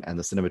scheme and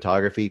the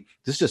cinematography,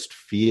 this just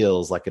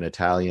feels like an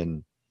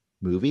Italian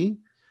movie,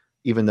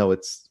 even though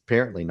it's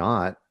apparently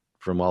not,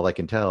 from all I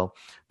can tell.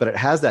 But it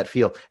has that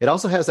feel. It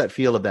also has that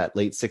feel of that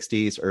late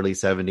 60s, early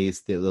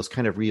 70s, those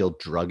kind of real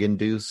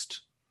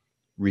drug-induced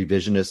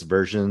revisionist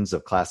versions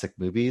of classic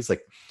movies.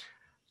 Like,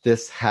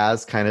 this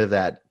has kind of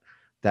that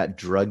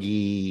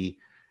druggy,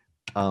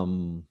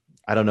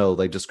 I don't know,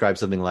 like describe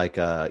something like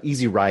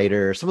Easy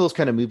Rider, some of those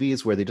kind of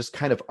movies where they just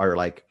kind of are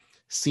like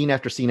scene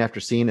after scene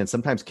after scene, and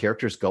sometimes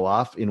characters go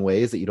off in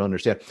ways that you don't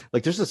understand.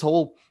 Like, there's this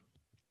whole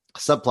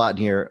subplot in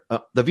here.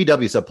 The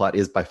VW subplot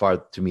is by far,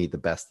 to me, the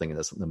best thing in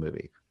the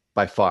movie,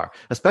 by far,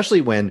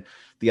 especially when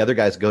the other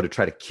guys go to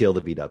try to kill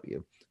the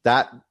VW.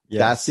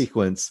 That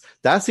sequence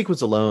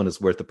alone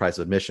is worth the price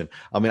of admission.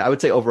 I mean, I would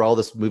say overall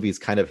this movie is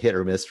kind of hit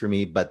or miss for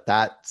me, but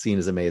that scene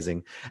is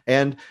amazing.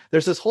 And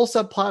there's this whole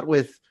subplot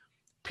with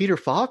Peter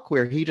Falk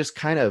where he just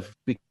kind of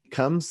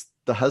becomes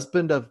the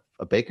husband of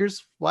a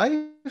baker's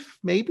wife,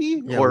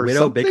 maybe, or widow,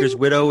 something. Baker's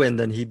widow, and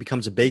then he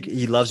becomes a baker.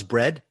 He loves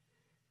bread.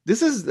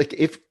 This is like,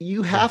 if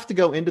you have to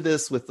go into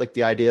this with like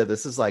the idea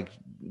this is like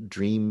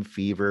dream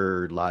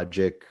fever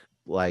logic,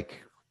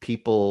 like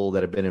people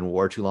that have been in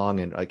war too long,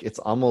 and like it's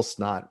almost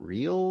not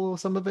real,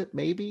 some of it,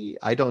 maybe,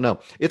 I don't know,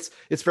 it's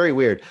very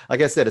weird.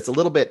 Like I said, it's a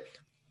little bit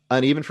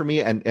uneven for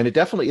me, and it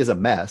definitely is a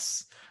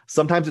mess.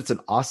 Sometimes it's an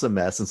awesome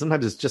mess, and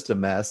sometimes it's just a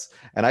mess,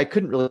 and I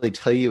couldn't really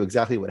tell you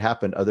exactly what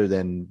happened other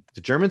than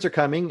the Germans are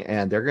coming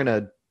and they're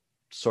gonna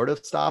sort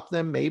of stop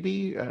them,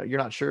 maybe. You're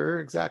not sure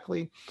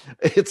exactly.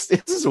 It's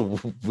a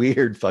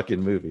weird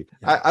fucking movie.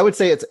 Yeah. I would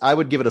say I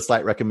would give it a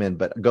slight recommend,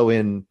 but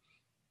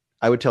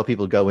I would tell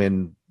people go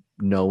in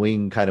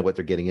knowing kind of what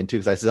they're getting into,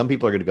 because some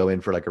people are going to go in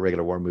for like a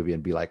regular war movie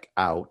and be like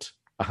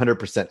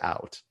 100%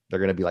 out. They're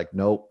going to be like,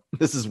 nope,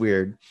 this is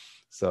weird.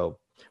 So,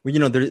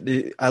 well,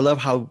 I love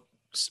how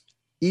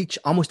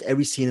almost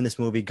every scene in this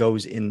movie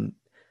goes in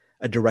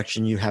a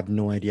direction you have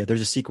no idea.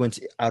 There's a sequence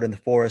out in the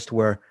forest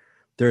where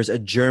there's a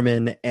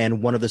German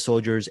and one of the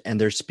soldiers,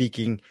 and they're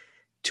speaking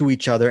to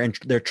each other and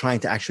they're trying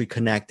to actually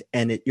connect.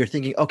 And you're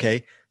thinking,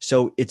 okay,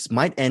 so it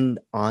might end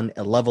on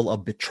a level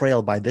of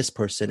betrayal by this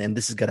person, and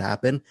this is going to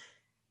happen.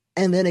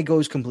 And then it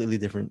goes completely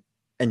different.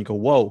 And you go,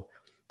 whoa,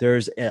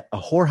 there's a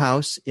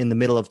whorehouse in the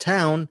middle of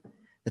town.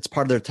 That's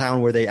part of their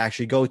town where they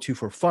actually go to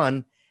for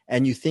fun.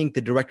 And you think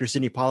the director,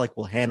 Sidney Pollack,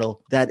 will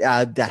handle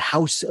that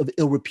house of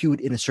ill repute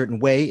in a certain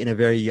way, in a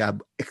very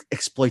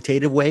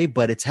exploitative way,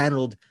 but it's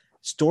handled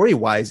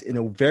story-wise in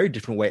a very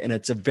different way. And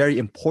it's a very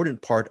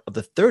important part of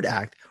the third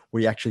act,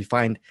 where you actually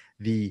find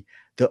the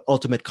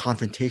ultimate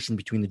confrontation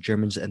between the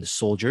Germans and the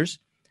soldiers.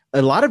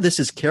 A lot of this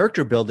is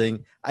character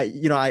building.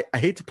 I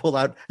hate to pull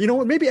out,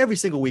 maybe every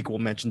single week we'll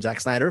mention Zack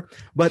Snyder,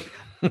 but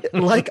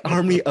like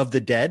Army of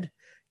the Dead,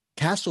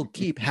 Castle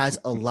Keep has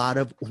a lot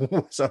of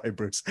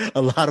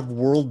a lot of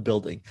world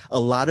building. A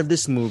lot of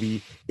this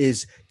movie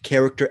is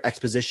character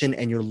exposition,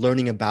 and you're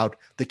learning about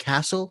the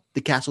castle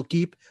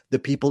keep, the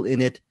people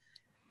in it,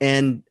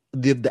 and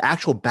the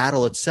actual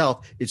battle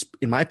itself is,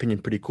 in my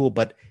opinion, pretty cool.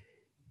 But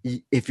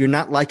if you're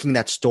not liking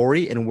that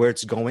story and where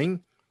it's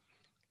going,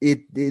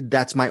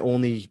 that's my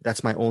only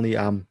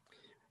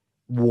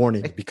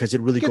warning, because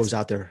it really goes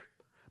out there.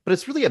 But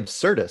it's really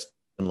absurdist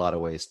in a lot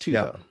of ways too,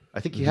 though. I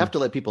think you have to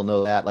let people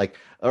know that, like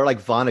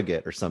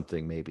Vonnegut or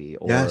something, maybe,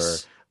 or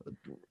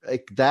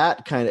like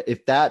that kind of,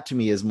 if that to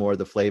me is more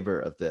the flavor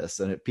of this.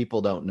 And if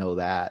people don't know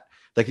that,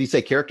 like you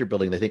say character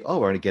building, they think, oh,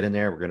 we're going to get in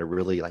there, we're going to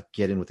really like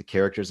get in with the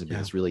characters and be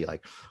this really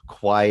like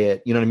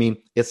quiet, you know what I mean?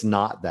 It's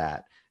not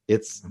that.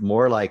 It's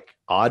more like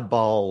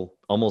oddball,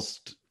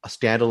 almost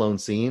standalone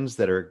scenes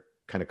that are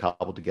kind of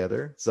cobbled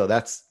together. So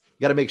that's,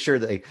 you got to make sure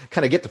that they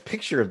kind of get the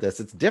picture of this.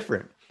 It's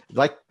different.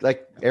 Like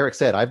Eric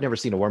said, I've never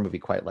seen a war movie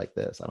quite like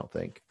this, I don't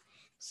think.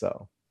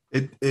 So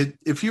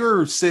if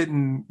you're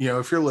sitting,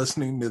 if you're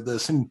listening to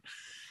this and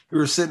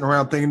you're sitting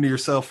around thinking to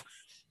yourself,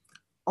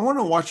 I want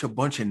to watch a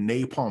bunch of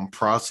napalm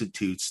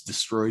prostitutes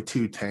destroy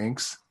 2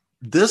 tanks,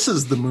 this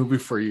is the movie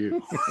for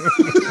you.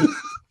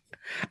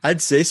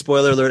 I'd say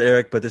spoiler alert,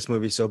 Eric, but this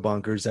movie's so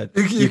bonkers that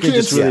you can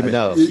just really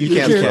you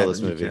can't spoil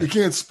this movie. You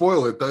can't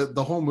spoil it.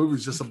 The whole movie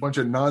is just a bunch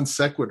of non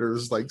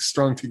sequiturs like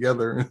strung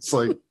together. It's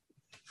like,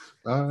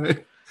 all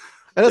right.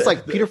 And it's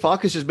like Peter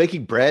Falk is just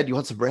making bread. You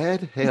want some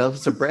bread? Hey, I want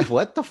some bread.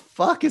 What the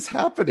fuck is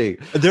happening?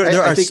 There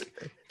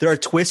are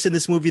twists in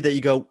this movie that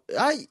you go,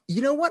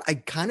 you know what? I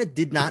kind of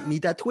did not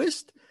need that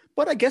twist,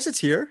 but I guess it's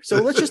here.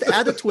 So let's just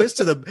add a twist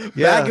to the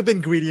bag of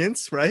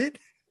ingredients, right?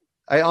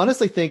 I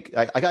honestly think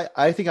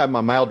I think I'm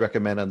a mild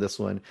recommend on this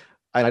one.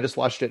 And I just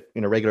watched it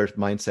in a regular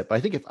mindset. But I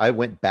think if I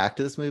went back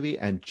to this movie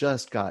and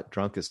just got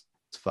drunk as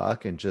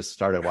fuck and just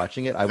started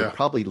watching it, I would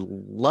probably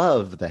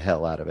love the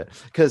hell out of it,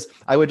 because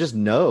I would just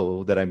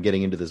know that I'm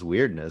getting into this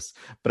weirdness.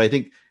 But I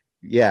think,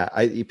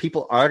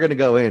 people are going to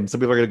go in. Some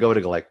people are going to go in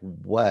and go like,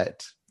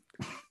 what?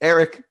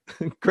 Eric,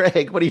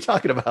 Greg, what are you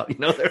talking about?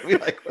 They're be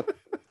like,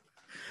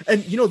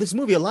 and this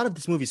movie, a lot of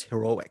this movie is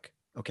heroic.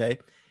 Okay.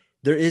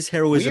 There is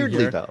heroism weirdly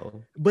here,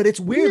 though, but it's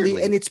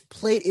weirdly, and it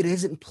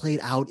isn't played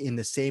out in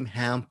the same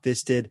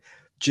ham-fisted,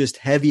 just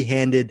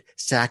heavy-handed,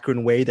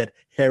 saccharine way that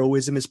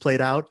heroism is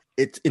played out.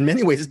 It's in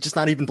many ways, it's just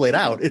not even played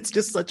out. It's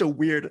just such a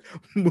weird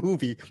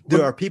movie.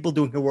 There are people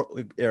doing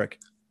heroic, Eric.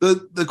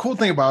 The cool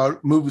thing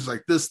about movies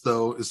like this,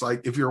 though, is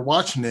like if you're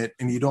watching it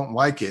and you don't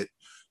like it,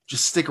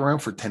 just stick around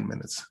for 10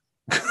 minutes.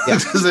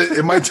 Because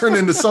it might turn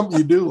into something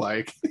you do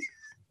like.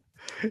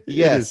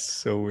 Yes. It is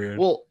so weird.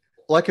 Well,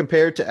 like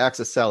compared to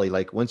Access Sally,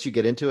 like once you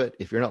get into it,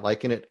 if you're not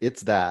liking it,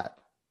 it's that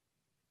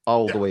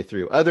all the way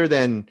through. Other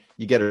than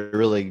you get a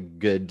really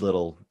good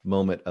little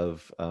moment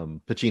of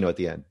Pacino at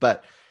the end.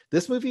 But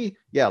this movie,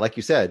 like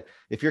you said,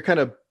 if you're kind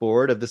of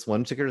bored of this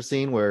one particular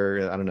scene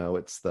where, I don't know,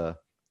 it's the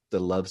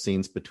love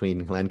scenes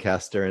between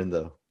Lancaster and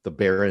the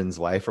Baron's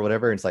wife or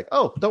whatever, and it's like,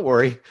 oh, don't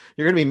worry,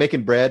 you're going to be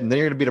making bread, and then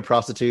you're going to be to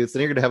prostitutes,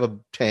 then you're going to have a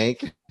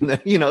tank, and then,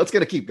 it's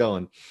going to keep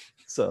going.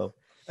 So,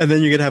 and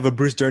then you're going to have a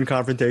Bruce Dern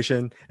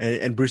confrontation,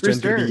 and Bruce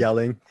Dern's going to be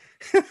yelling.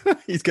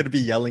 He's going to be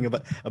yelling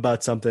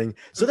about something.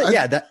 So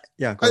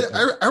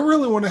I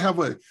really want to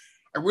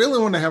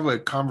have a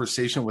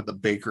conversation with the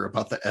baker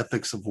about the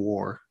ethics of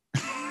war.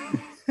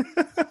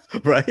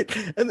 Right.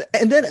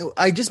 And then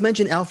I just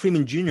mentioned Al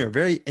Freeman Jr.,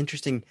 very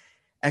interesting,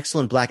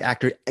 excellent black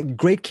actor, a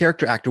great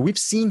character actor. We've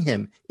seen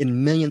him in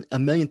a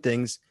million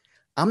things.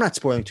 I'm not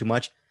spoiling too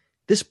much.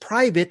 This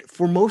private,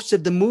 for most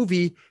of the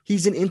movie,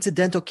 he's an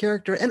incidental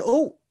character. And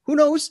who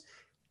knows?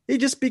 He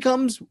just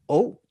becomes,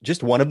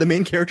 just one of the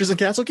main characters in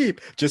Castle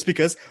Keep. Just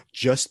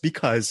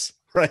because,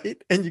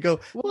 right? And you go,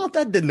 well,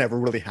 that never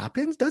really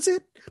happens, does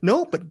it?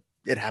 No, but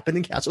it happened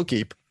in Castle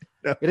Keep.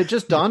 It had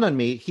just dawned on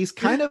me. He's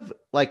kind of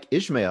like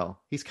Ishmael.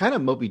 He's kind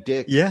of Moby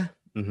Dick. Yeah.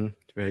 Mm-hmm.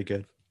 Very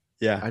good.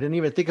 Yeah. I didn't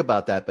even think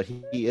about that, but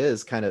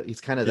he's kind of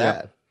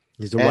that.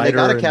 He's a and writer. They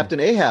got a Captain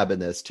Ahab in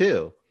this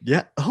too.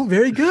 Yeah. Oh,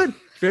 very good.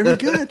 Very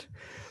good.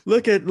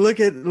 Look at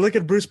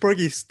Bruce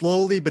Purkey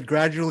slowly but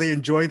gradually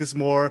enjoying this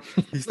more.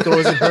 He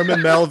throws in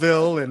Herman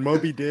Melville and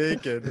Moby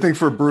Dick. And I think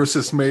for Bruce,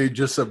 it's made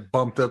just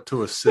bumped up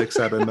to a 6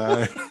 out of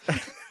 9.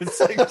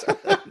 It's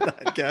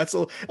like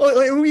Castle.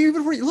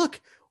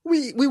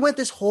 We went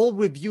this whole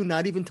review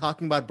not even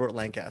talking about Burt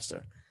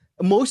Lancaster.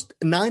 Most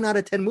 9 out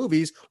of 10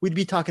 movies we'd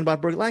be talking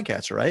about Burt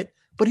Lancaster, right?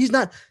 But he's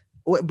not.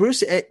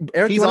 Bruce,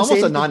 Eric, he's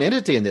almost a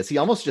non-entity in this. He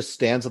almost just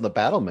stands on the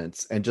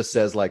battlements and just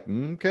says like,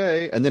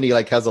 okay, and then he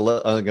like has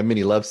a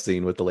mini love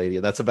scene with the lady,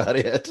 and that's about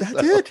it.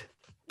 That's it.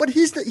 But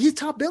he's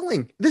top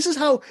billing. This is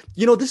how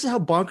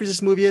bonkers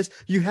this movie is.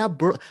 You have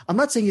Burt. I'm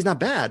not saying he's not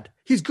bad.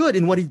 He's good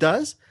in what he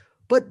does,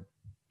 but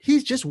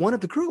he's just one of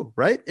the crew,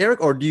 right,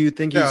 Eric? Or do you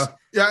think he's?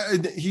 Yeah.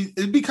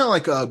 It'd be kind of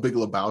like a Big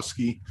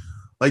Lebowski.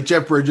 Like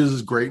Jeff Bridges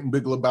is great in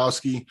Big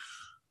Lebowski,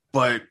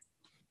 but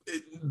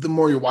the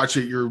more you watch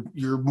it,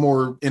 you're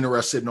more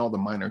interested in all the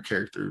minor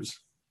characters.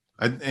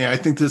 I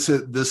think this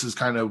is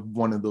kind of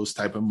one of those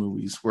type of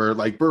movies where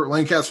like Burt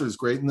Lancaster is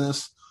great in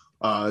this.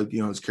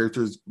 His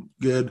character is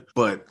good,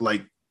 but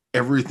like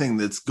everything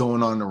that's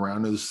going on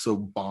around is so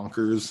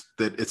bonkers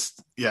that it's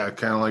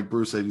kind of like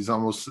Bruce said. He's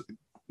almost,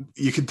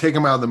 you could take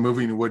him out of the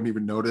movie and you wouldn't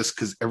even notice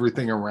because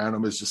everything around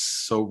him is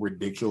just so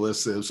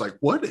ridiculous. It was like,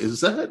 what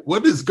is that?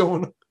 What is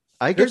going on?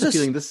 I get the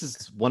feeling this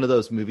is one of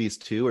those movies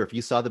too, or if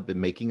you saw the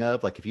making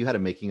of, like if you had a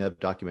making of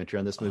documentary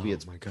on this movie,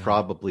 it's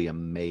probably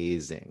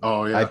amazing.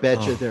 Oh yeah. I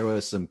bet you there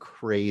was some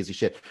crazy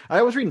shit.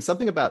 I was reading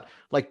something about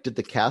like, did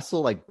the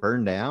castle like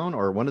burn down,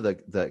 or one of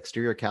the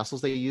exterior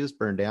castles they used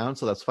burned down?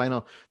 So that's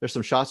final. There's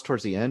some shots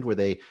towards the end where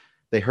they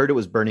heard it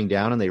was burning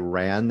down and they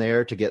ran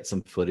there to get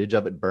some footage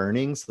of it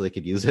burning so they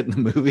could use it in the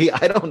movie.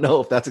 I don't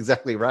know if that's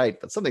exactly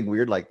right, but something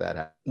weird like that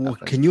happened. Well,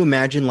 can you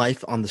imagine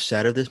life on the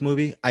set of this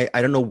movie? I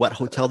don't know what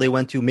hotel they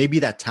went to. Maybe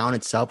that town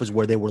itself is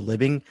where they were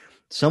living.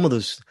 Some of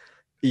those,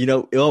 a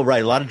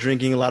lot of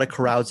drinking, a lot of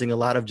carousing, a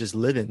lot of just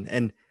living.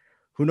 And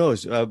who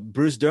knows?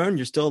 Bruce Dern,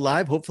 you're still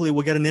alive. Hopefully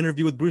we'll get an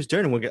interview with Bruce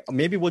Dern and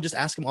maybe we'll just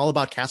ask him all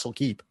about Castle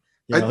Keep.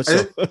 I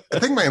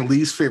think my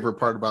least favorite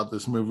part about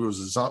this movie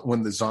was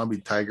when the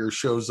zombie tiger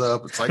shows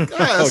up. It's like,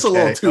 that's a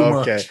little too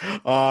much.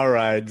 All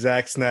right.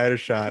 Zack Snyder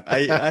shot.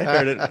 I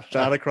heard it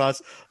shot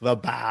across the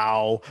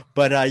bow.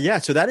 But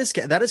so that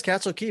is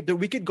Castle Keep.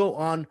 We could go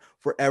on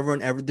forever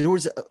and ever. There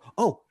was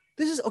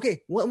this is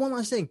okay. One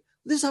last thing.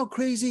 This is how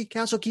crazy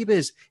Castle Keep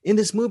is in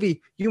this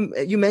movie.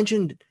 You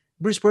mentioned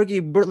Bruce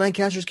Purkey, Burt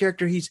Lancaster's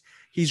character.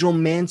 He's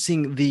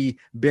romancing the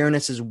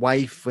Baroness's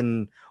wife,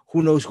 and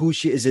who knows who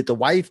she is? It the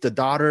wife, the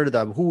daughter,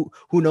 who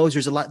knows?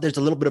 There's a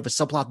little bit of a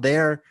subplot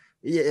there.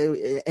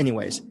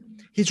 Anyways,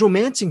 he's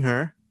romancing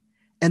her,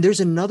 and there's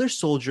another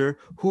soldier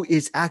who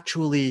is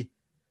actually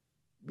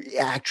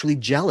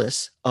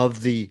jealous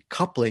of the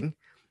coupling,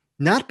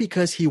 not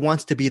because he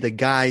wants to be the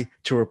guy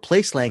to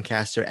replace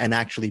Lancaster and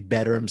actually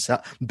bed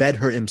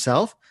her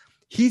himself.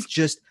 He's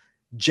just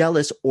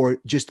jealous or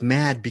just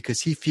mad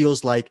because he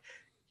feels like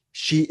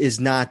she is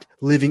not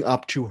living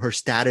up to her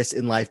status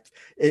in life,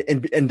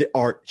 and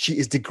or she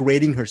is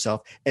degrading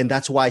herself, and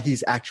that's why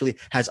he's actually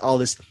has all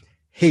this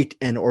hate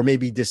and or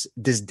maybe this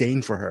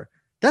disdain for her.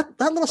 That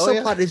little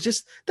subplot is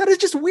just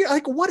weird.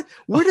 Like,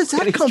 where does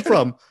that come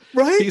from?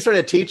 Right? He's trying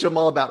to teach them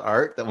all about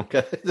art.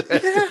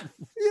 Yeah,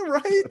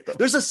 right.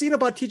 There's a scene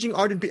about teaching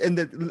art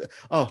and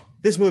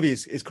this movie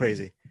is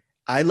crazy.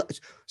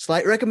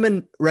 Slight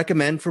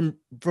recommend from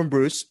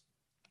Bruce.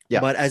 Yeah.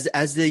 But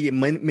as the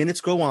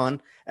minutes go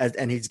on,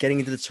 and he's getting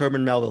into the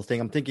Herman Melville thing,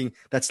 I'm thinking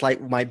that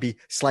slight might be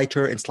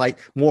slighter and slight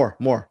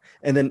more.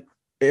 And then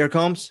here it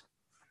comes.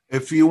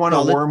 If you want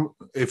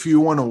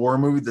a war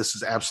movie, this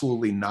is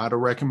absolutely not a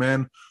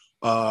recommend.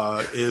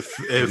 If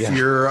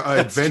you're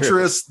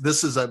adventurous,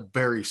 this is a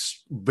very,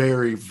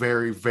 very,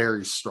 very,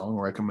 very strong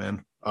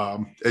recommend.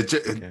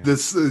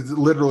 This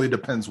literally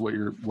depends what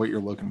you're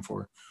looking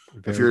for.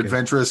 If you're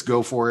adventurous,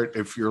 go for it.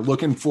 If you're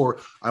looking for,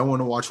 I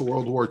want to watch a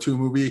World War II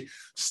movie,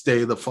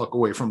 stay the fuck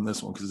away from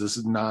this one, because this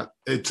is not.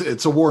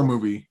 It's a war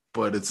movie,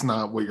 but it's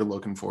not what you're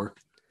looking for.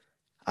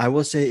 I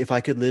will say, if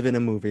I could live in a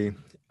movie,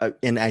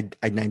 and I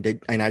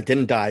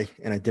didn't die,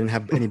 and I didn't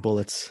have any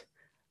bullets,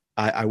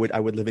 I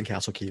would live in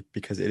Castle Keep,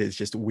 because it is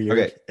just weird.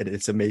 Okay. And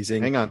it's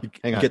amazing. Hang on.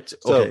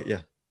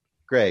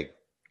 Greg.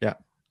 Yeah.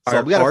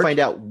 So we got to find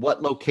out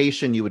what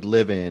location you would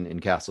live in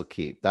Castle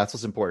Keep. That's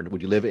what's important.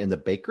 Would you live in the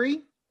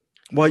bakery?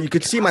 Well, you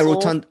could see my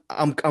rotund.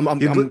 I'm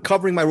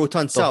covering my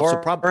rotund self. So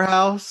probably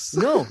house.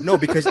 No,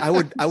 because I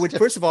would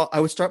first of all, I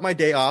would start my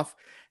day off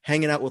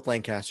hanging out with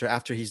Lancaster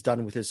after he's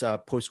done with his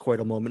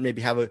post-coital moment.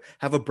 Maybe have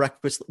a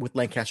breakfast with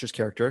Lancaster's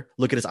character.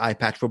 Look at his eye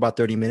patch for about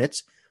 30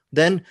 minutes.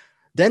 Then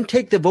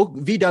take the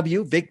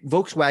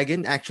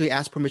Volkswagen. Actually,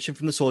 ask permission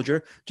from the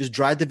soldier. Just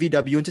drive the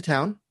VW into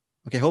town.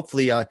 Okay,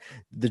 hopefully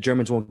the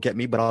Germans won't get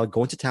me, but I'll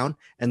go into town,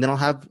 and then I'll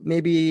have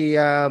maybe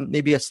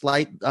a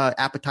slight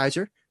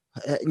appetizer.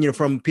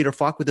 From Peter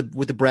Falk with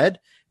the bread,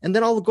 and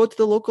then I'll go to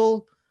the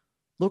local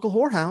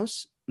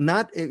whorehouse.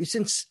 Not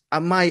since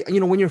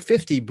when you're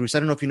 50, Bruce, I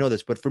don't know if you know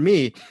this, but for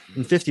me,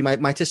 in 50, my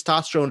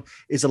testosterone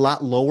is a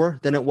lot lower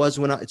than it was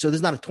so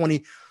there's not a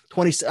 20.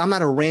 I'm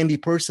not a randy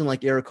person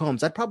like Eric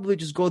Holmes. I'd probably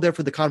just go there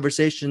for the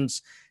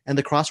conversations and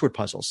the crossword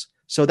puzzles.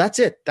 So that's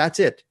it. That's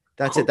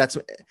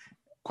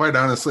quite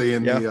honestly,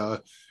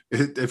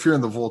 if you're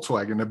in the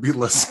Volkswagen, I'd be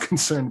less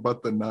concerned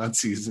about the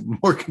Nazis and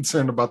more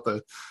concerned about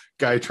the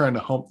guy trying to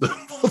hump the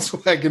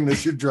Volkswagen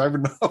as you're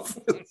driving off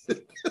with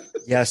it.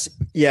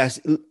 Yes.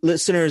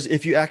 Listeners,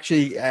 if you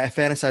actually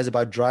fantasize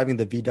about driving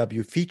the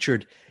VW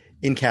featured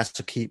in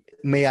Castle Keep,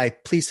 may I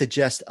please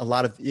suggest a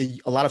lot of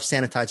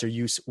sanitizer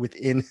use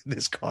within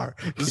this car.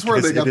 This is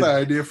where they got the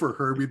idea for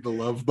Herbie the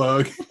Love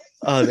Bug.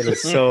 Oh, that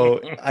is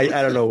so. I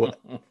don't know.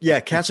 Yeah,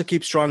 Castle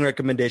Keep, strong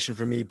recommendation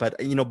for me. But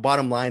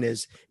bottom line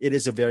is, it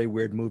is a very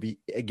weird movie.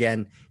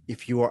 Again,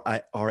 if you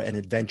are an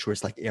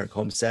adventurous, like Eric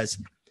Holmes says,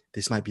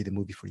 this might be the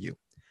movie for you.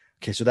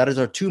 Okay, so that is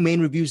our two main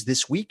reviews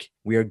this week.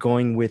 We are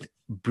going with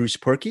Bruce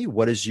Perky.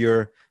 What is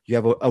you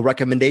have a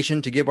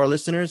recommendation to give our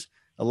listeners?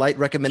 A light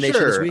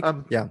recommendation this week?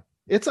 Yeah.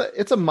 It's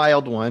a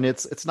mild one.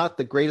 It's not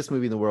the greatest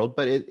movie in the world,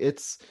 but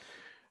it's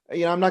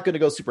I'm not going to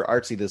go super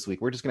artsy this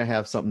week. We're just going to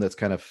have something that's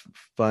kind of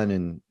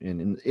fun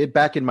and it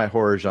back in my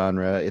horror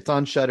genre. It's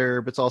on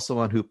Shudder, but it's also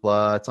on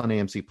Hoopla. It's on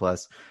AMC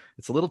Plus.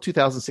 It's a little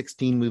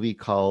 2016 movie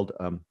called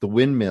The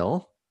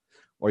Windmill,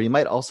 or you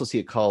might also see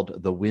it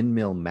called The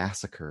Windmill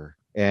Massacre.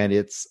 And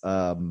it's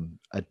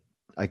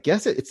I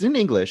guess it's in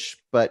English,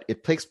 but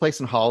it takes place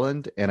in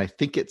Holland, and I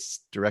think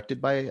it's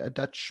directed by a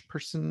Dutch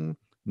person,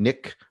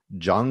 Nick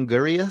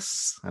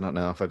Jongerius. I don't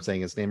know if I'm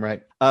saying his name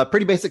right.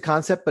 Pretty basic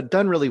concept, but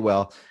done really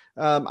well.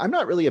 I'm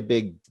not really a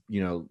big,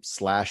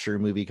 slasher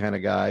movie kind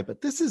of guy,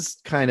 but this is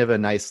kind of a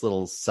nice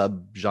little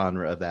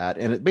subgenre of that.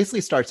 And it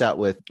basically starts out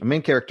with a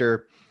main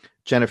character,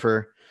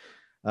 Jennifer.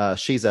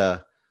 She's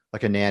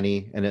like a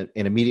nanny, and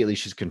immediately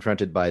she's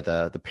confronted by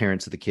the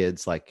parents of the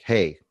kids, like,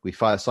 hey, we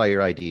saw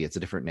your ID. It's a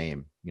different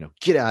name,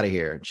 get out of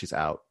here. And she's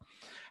out.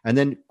 And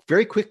then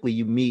very quickly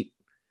you meet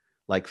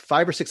like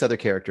 5 or 6 other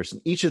characters,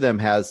 and each of them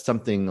has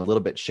something a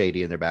little bit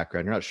shady in their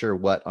background. You're not sure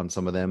what on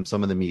some of them.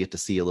 Some of them you get to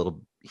see a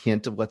little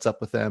hint of what's up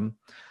with them.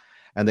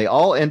 And they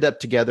all end up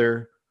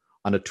together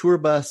on a tour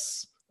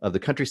bus of the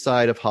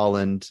countryside of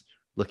Holland,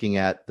 looking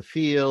at the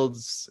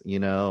fields,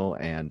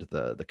 and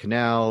the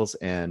canals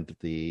and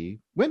the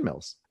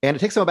windmills. And it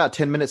takes them about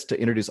 10 minutes to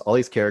introduce all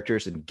these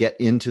characters and get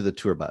into the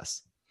tour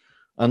bus.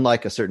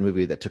 Unlike a certain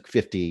movie that took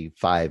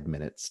 55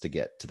 minutes to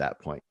get to that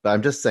point. But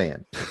I'm just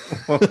saying.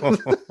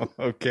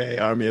 Okay,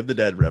 Army of the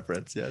Dead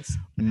reference, yes.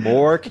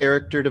 More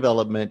character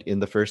development in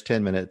the first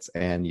 10 minutes,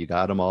 and you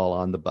got them all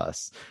on the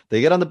bus.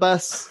 They get on the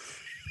bus.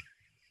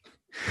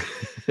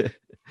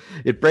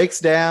 It breaks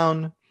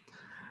down.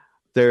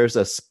 There's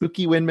a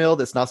spooky windmill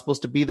that's not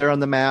supposed to be there on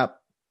the map.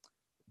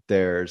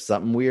 There's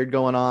something weird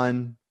going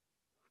on.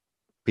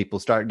 People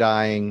start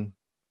dying.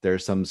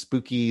 There's some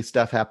spooky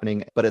stuff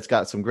happening, but it's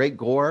got some great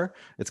gore.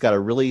 It's got a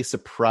really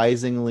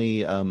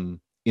surprisingly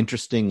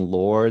interesting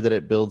lore that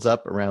it builds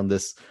up around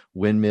this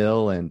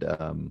windmill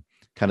and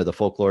kind of the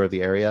folklore of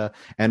the area,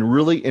 and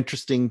really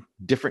interesting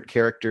different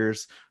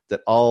characters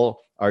that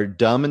all are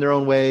dumb in their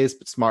own ways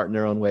but smart in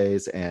their own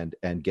ways, and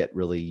get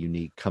really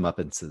unique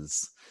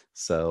comeuppances.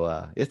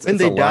 So it's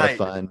a lot of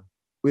fun.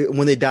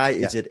 When they die,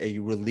 is it a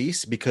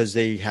release because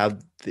they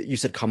have, you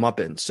said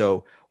comeuppance,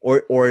 so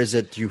or is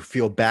it, do you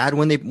feel bad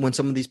when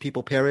some of these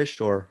people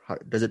perished, or how,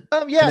 does it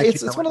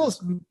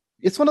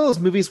it's one of those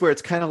movies where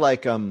it's kind of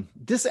like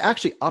this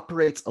actually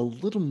operates a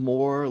little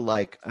more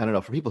like, I don't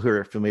know, for people who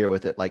are familiar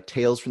with it, like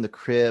Tales from the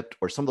Crypt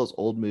or some of those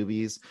old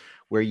movies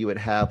where you would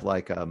have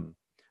like a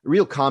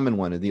real common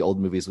one in the old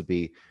movies would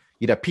be,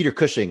 you'd have Peter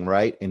Cushing,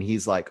 right? And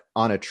he's like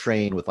on a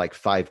train with like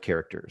 5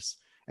 characters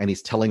and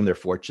he's telling their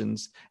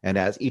fortunes. And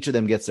as each of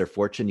them gets their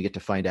fortune, you get to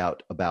find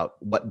out about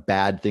what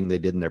bad thing they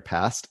did in their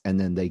past. And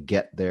then they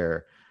get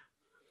their,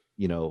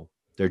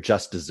 their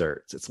just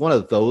desserts. It's one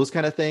of those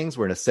kind of things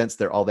where in a sense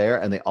they're all there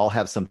and they all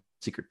have some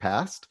secret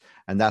past.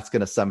 And that's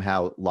going to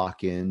somehow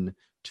lock in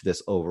to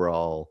this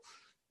overall,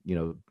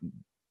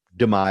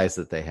 demise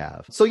that they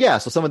have. So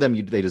some of them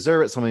they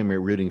deserve it. Some of them are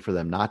rooting for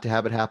them not to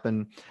have it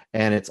happen.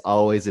 And it's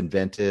always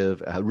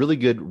inventive, really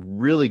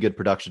good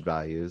production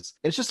values.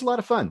 It's just a lot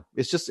of fun.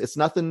 It's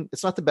not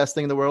the best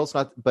thing in the world.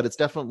 But it's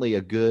definitely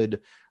a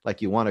good,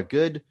 like, you want a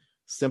good,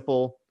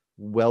 simple,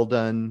 well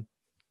done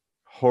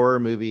horror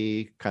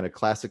movie, kind of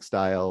classic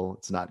style.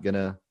 It's not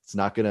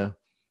gonna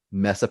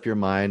mess up your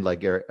mind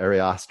like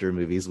Ari Aster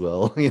movies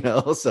will,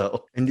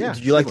 So, and did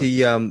you like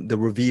the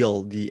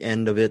reveal, the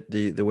end of it,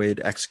 the way it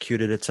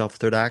executed itself?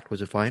 Third act,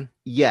 was it fine?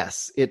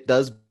 Yes, it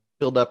does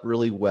build up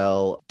really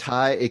well.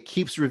 It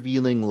keeps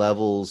revealing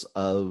levels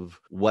of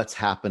what's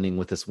happening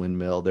with this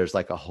windmill. There's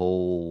like a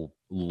whole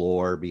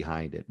lore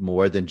behind it,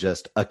 more than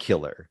just a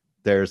killer.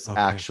 There's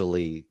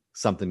actually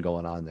something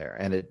going on there,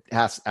 and it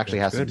has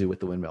to do with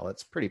the windmill.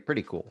 It's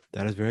pretty cool.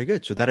 That is very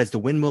good. So that is the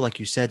windmill, like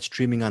you said,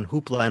 streaming on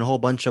Hoopla and a whole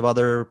bunch of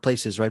other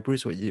places, right,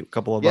 Bruce? A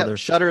couple of other.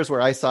 Shudder is where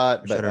I saw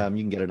it, but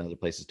you can get it in other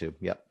places too.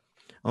 Yep.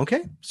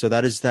 Okay, so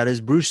that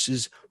is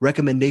Bruce's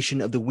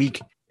recommendation of the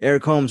week.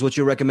 Eric Holmes, what's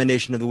your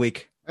recommendation of the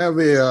week? I have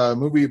a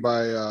movie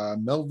by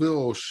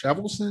Melville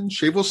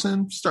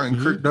Shavelson, starring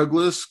Kirk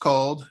Douglas,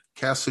 called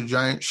Cast a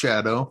Giant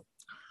Shadow.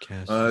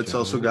 It's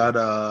also got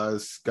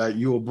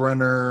Yul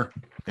Brynner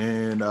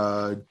and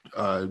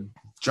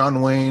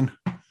John Wayne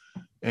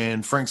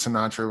and Frank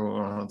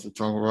Sinatra. I don't have to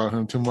talk about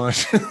him too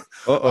much.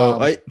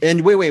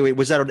 And wait,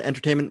 was that an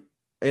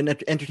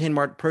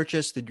Entertainment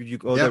purchase? Did you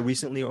go there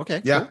recently?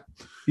 Okay, yeah.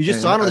 Cool. You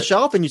just saw it on the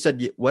shelf and you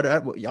said, "What?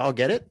 Y'all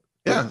get it?"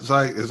 Yeah, it's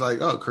like,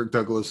 oh, Kirk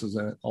Douglas is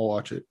in it. I'll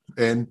watch it.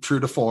 And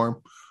true to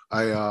form,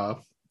 I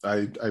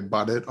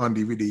bought it on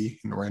DVD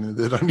and rented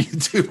it on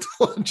YouTube to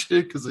watch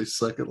it because I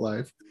suck at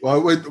life.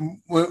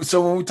 Well,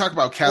 so when we talk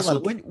about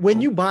Castle,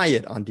 when you buy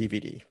it on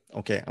DVD,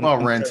 okay,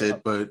 I'll rent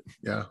it, but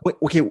yeah,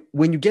 okay.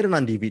 When you get it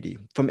on DVD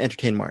from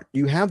Entertainment,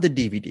 you have the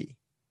DVD.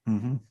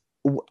 Mm-hmm.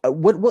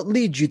 What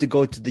leads you to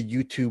go to the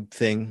YouTube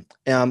thing?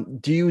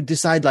 Do you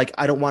decide like,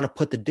 I don't want to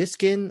put the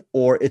disc in,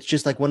 or it's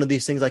just like one of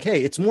these things like,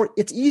 hey, it's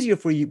easier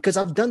for you because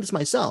I've done this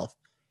myself.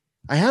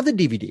 I have the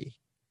DVD.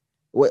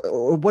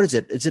 What is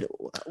it? Is it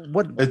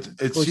what?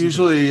 It's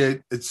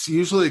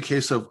usually a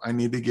case of I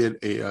need to get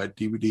a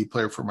DVD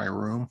player for my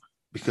room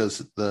because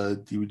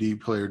the DVD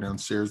player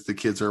downstairs, the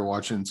kids are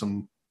watching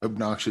some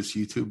obnoxious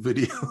YouTube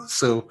video.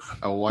 So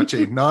I'll watch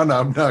a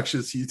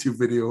non-obnoxious YouTube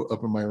video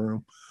up in my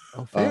room.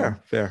 Oh,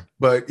 fair.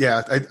 But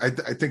yeah,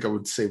 I think I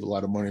would save a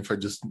lot of money if I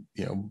just,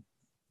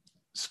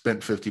 spent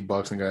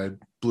 $50 and got a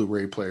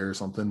Blu-ray player or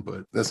something,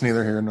 but that's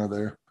neither here nor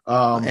there.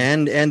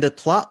 And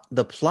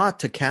the plot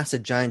to Cast a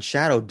Giant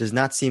Shadow does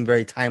not seem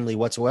very timely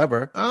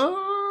whatsoever.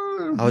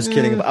 I was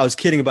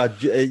kidding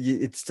about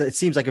it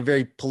seems like a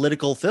very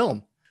political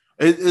film.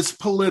 It's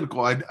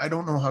political. I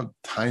don't know how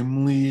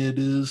timely it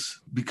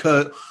is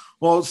because,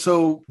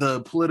 so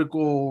the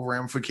political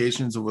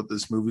ramifications of what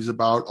this movie's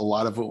about, a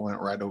lot of it went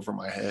right over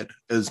my head,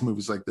 as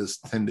movies like this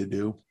tend to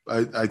do.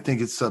 I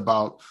think it's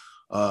about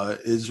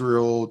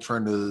Israel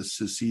trying to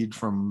secede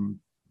from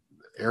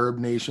Arab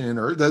nation,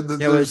 or I'm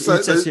going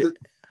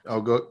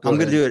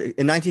to do it.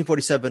 In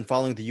 1947,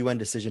 following the UN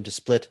decision to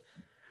split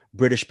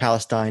British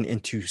Palestine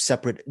into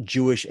separate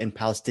Jewish and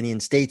Palestinian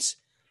states,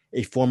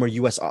 a former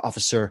U.S.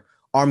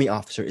 Army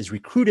officer is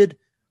recruited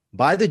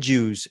by the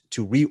Jews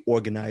to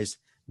reorganize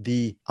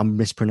I'm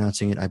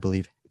mispronouncing it, I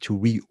believe, to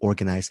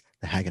reorganize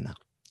the Haganah.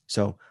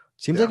 So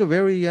seems like a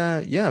very,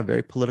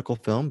 very political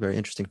film, very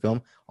interesting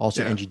film.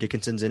 Also, Angie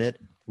Dickinson's in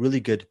it. Really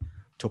good.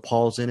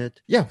 Topal's in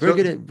it. Yeah,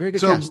 very good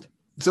cast.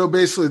 So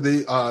basically,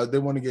 they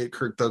want to get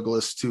Kirk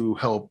Douglas to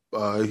help.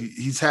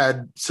 He's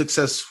had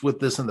success with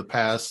this in the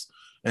past,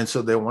 and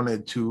so they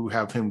wanted to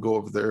have him go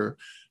over there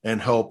and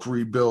help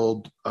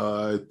rebuild.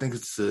 I think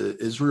it's the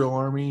Israel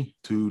army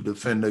to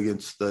defend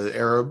against the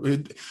Arab.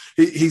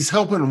 He's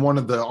helping one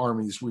of the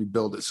armies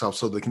rebuild itself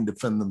so they can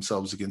defend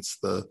themselves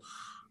against the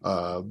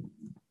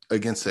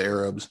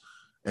Arabs,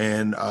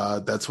 and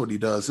that's what he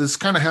does. This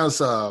kind of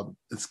has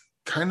it's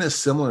kind of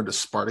similar to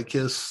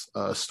Spartacus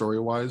story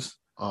wise.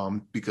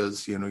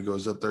 because he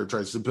goes up there,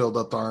 tries to build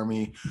up the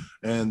army,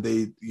 and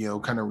they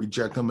kind of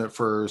reject him at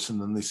first,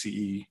 and then they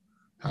see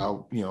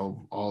how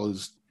all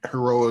his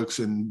heroics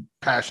and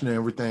passion and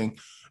everything,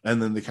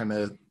 and then they're kind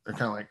of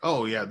like,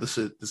 oh yeah, this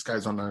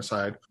guy's on our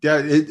side.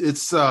 Yeah,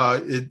 it's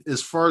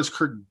as far as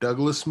Kirk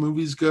Douglas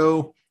movies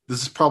go,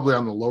 this is probably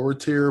on the lower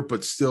tier,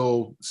 but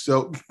still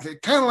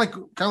kind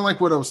of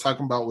like what I was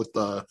talking about with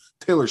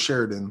Taylor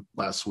Sheridan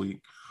last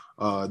week,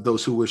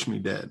 Those Who Wish Me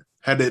Dead.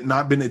 Had it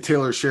not been a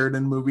Taylor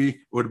Sheridan movie, it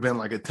would have been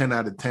like a 10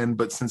 out of 10.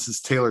 But since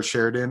it's Taylor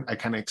Sheridan, I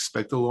kind of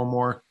expect a little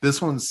more.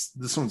 This one's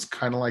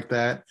kind of like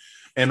that.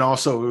 And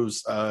also, it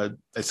was I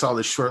saw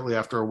this shortly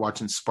after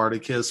watching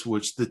Spartacus,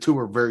 which the two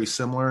are very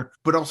similar.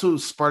 But also,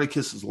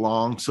 Spartacus is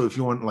long, so if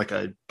you want like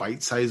a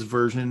bite-sized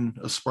version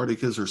of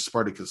Spartacus or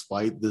Spartacus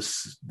Light,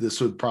 this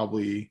would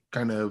probably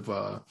kind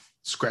of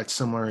scratch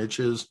similar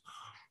itches.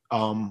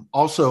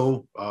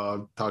 Also,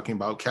 talking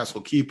about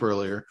Castle Keep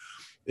earlier.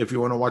 If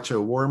you want to watch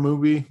a war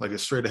movie, like a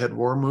straight ahead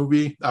war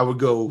movie, I would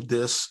go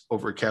this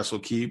over Castle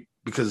Keep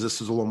because this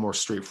is a little more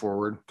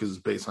straightforward because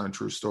it's based on a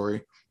true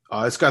story.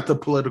 It's got the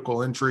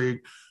political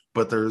intrigue,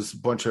 but there's a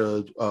bunch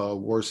of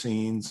war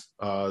scenes.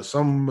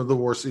 Some of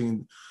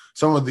the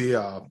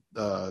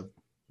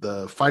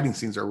fighting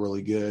scenes are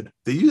really good.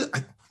 They use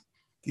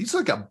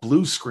like a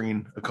blue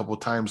screen a couple of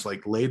times,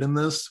 like late in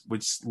this,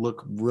 which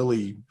look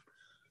really.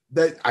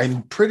 That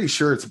I'm pretty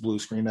sure it's a blue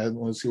screen. I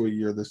want to see what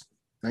year this.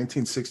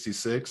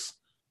 1966.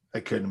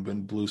 That couldn't have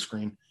been blue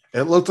screen.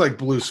 It looked like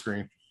blue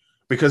screen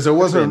because it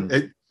wasn't.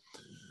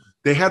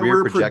 They had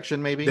rear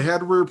projection, maybe. They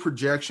had rear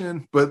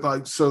projection, but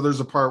like so. There's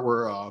a part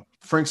where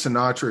Frank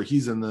Sinatra,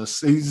 he's in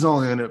this. He's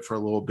only in it for a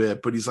little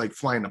bit, but he's like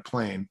flying a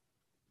plane,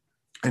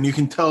 and you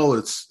can tell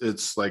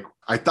it's like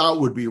I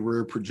thought would be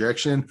rear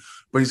projection,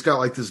 but he's got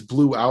like this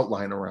blue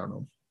outline around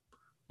him.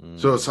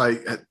 So it's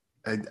like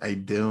I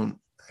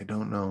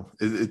don't know.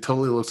 It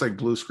totally looks like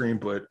blue screen,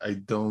 but I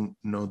don't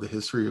know the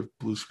history of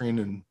blue screen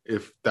and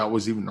if that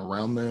was even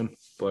around then.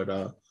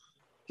 But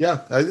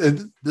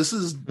this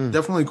is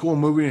definitely a cool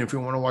movie. And if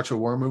you want to watch a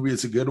war movie,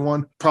 it's a good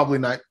one. Probably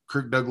not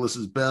Kirk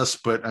Douglas's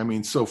best, but I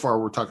mean, so far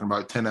we're talking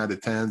about 10 out of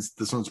 10s.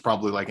 This one's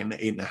probably like an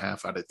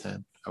 8.5 out of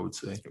 10, I would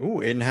say. Ooh,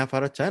 8.5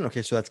 out of 10.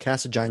 Okay, so that's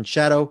Cast a Giant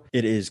Shadow.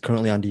 It is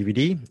currently on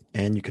DVD,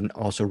 and you can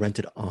also rent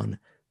it on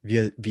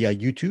via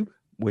YouTube,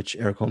 which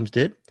Eric Holmes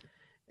did.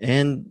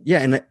 And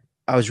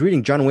I was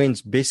reading John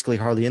Wayne's basically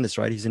hardly in this,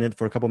 right? He's in it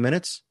for a couple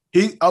minutes.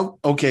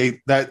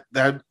 Okay.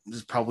 That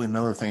is probably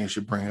another thing I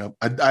should bring up.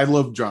 I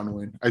love John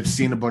Wayne. I've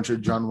seen a bunch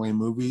of John Wayne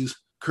movies.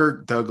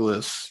 Kirk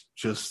Douglas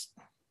just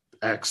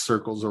acts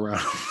circles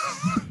around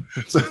him.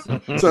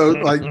 so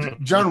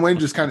like John Wayne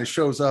just kind of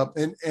shows up,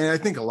 and I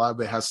think a lot of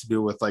it has to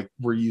do with like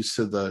we're used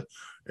to the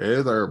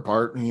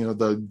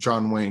the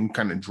John Wayne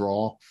kind of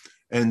drawl,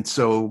 and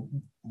so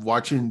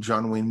watching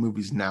John Wayne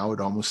movies now, it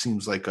almost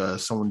seems like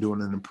someone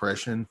doing an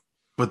impression.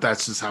 But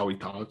that's just how he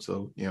talks.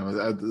 So,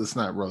 that's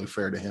not really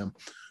fair to him.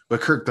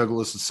 But Kirk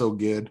Douglas is so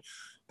good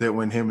that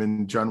when him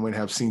and John Wayne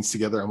have scenes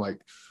together, I'm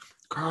like,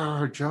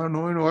 God,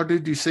 John Wayne, why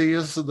did you say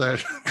yes to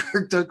that?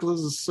 Kirk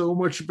Douglas is so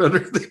much better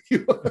than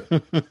you are.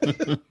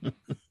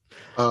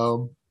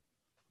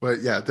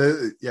 But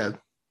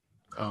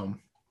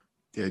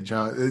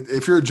John,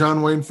 if you're a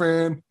John Wayne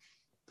fan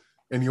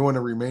and you want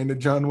to remain a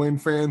John Wayne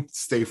fan,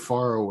 stay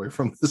far away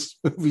from this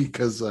movie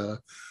because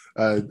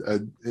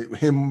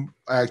him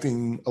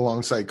acting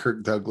alongside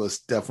Kirk Douglas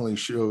definitely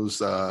shows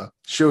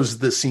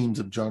the seams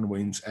of John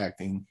Wayne's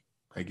acting,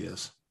 I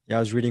guess. Yeah, I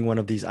was reading one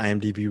of these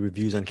IMDb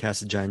reviews on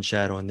Cast a Giant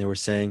Shadow, and they were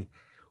saying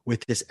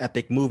with this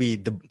epic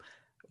movie,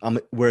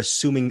 we're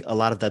assuming a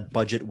lot of that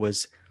budget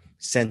was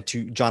sent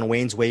to John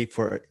Wayne's way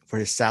for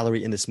his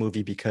salary in this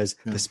movie because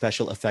the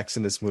special effects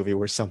in this movie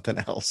were something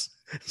else.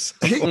 So.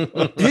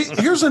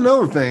 Here's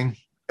another thing.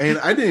 And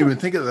I didn't even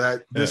think of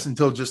that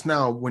until just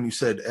now when you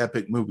said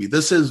epic movie.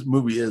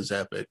 Movie is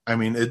epic. I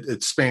mean,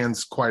 it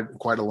spans quite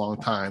a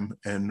long time,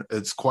 and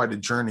it's quite a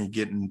journey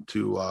getting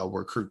to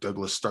where Kirk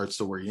Douglas starts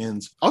to where he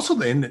ends. Also,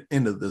 the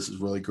end of this is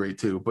really great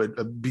too.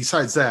 But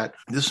besides that,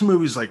 this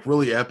movie is like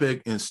really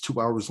epic, and it's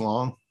 2 hours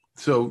long.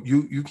 So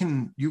you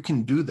can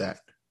do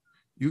that.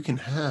 You can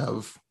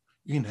have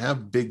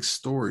big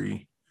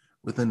story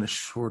within a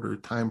shorter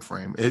time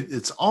frame.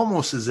 It's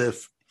almost as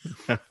if,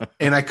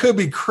 and I could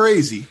be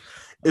crazy.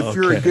 If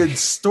you're a good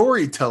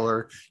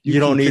storyteller,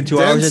 you don't need 2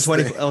 hours and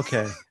 20.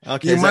 Okay.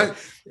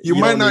 You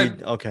might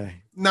not. Okay.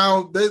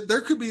 Now there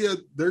could be a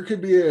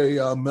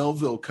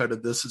Melville cut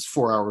of this. It's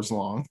 4 hours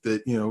long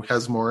that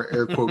has more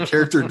air quote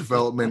character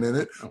development in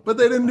it, but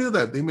they didn't do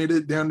that. They made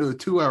it down to a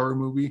 2 hour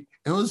movie.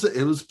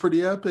 It was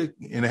pretty epic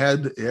and it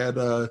had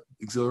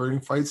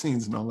exhilarating fight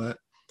scenes and all that.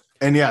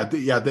 And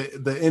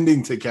the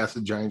ending to Cast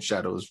a Giant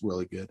Shadow is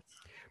really good.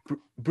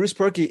 Bruce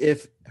Perky,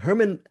 if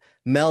Herman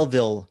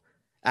Melville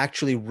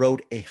actually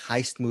wrote a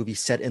heist movie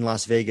set in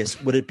Las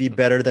Vegas, would it be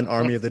better than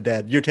Army of the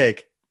Dead? Your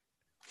take?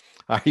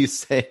 Are you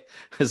saying,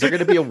 is there going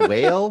to be a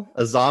whale?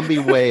 A zombie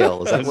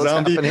whale? Is that what's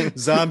happening?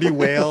 Zombie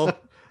whale?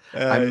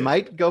 I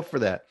might go for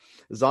that.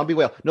 zombie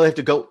whale. No, they have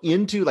to go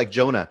into, like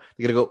Jonah.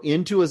 They got to go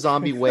into a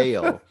zombie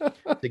whale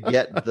to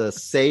get the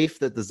safe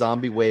that the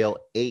zombie whale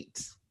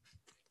ate.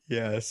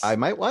 Yes. I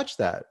might watch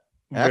that.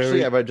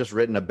 Actually, I've just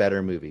written a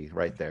better movie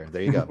right there.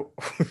 There you go.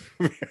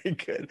 Very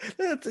good.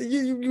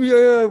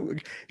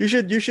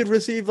 You should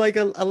receive like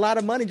a lot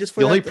of money just for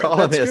the only that,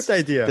 problem that is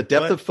script idea. The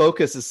depth of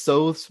focus is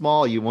so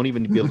small, you won't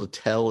even be able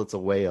to tell it's a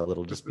whale.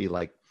 It'll just be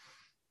like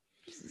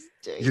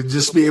you'll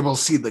just be able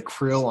to see the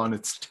krill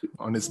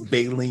on its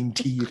baleen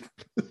teeth.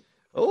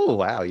 Oh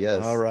wow,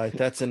 yes. All right,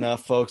 that's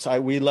enough, folks. I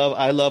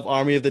love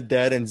Army of the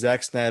Dead and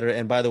Zack Snyder.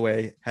 And by the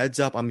way,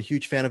 heads up, I'm a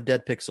huge fan of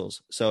Dead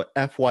Pixels. So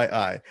FYI,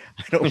 I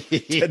don't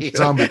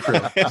zombie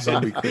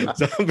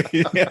krill.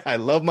 Zombie. Yeah, I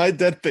love my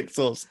Dead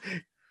Pixels.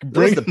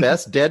 Bring the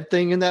best dead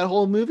thing in that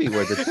whole movie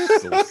were the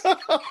pixels.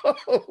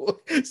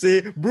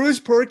 See, Bruce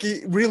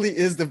Perky really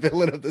is the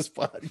villain of this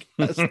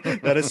podcast.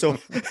 That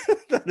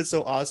is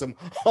so awesome.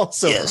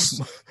 Also,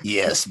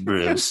 yes,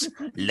 Bruce,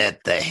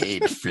 let the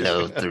hate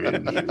flow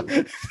through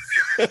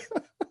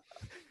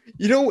you.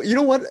 You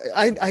know what?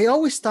 I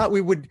always thought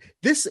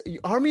this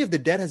Army of the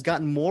Dead has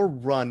gotten more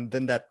run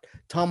than that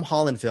Tom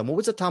Holland film. What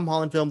was the Tom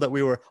Holland film that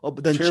we were? Oh,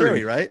 then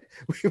Cherry, right?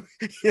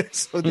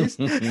 So these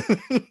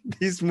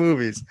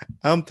movies,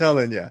 I'm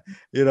telling you,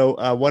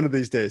 one of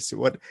these days.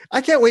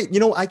 I can't wait.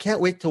 I can't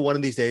wait till one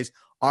of these days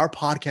our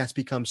podcast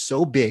becomes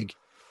so big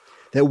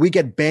that we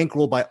get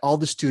bankrolled by all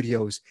the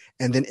studios,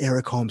 and then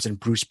Eric Holmes and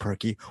Bruce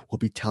Perky will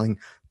be telling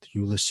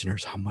you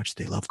listeners how much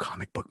they love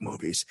comic book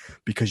movies,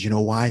 because you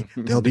know why?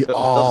 They'll be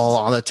all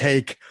on the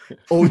take.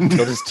 Oh,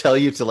 they'll just tell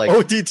you to like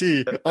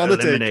OTT on the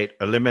take.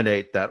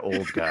 Eliminate that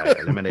old guy.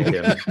 Eliminate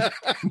him.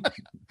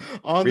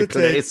 On the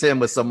Replace take. him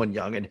with someone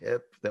young and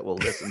hip that will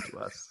listen to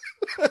us.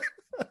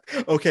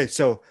 Okay,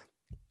 so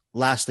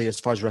lastly,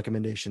 as far as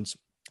recommendations,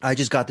 I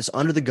just got this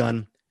under the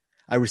gun.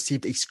 I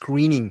received a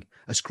screener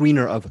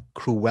of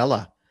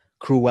Cruella.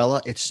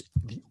 It's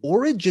the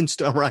origin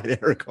story, right,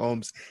 Eric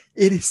Holmes?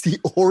 It is the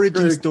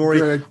origin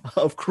story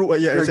of Cruella.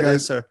 Yeah, Greg,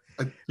 sir.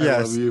 I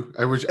love you.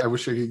 I wish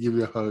I could give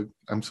you a hug.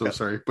 I'm so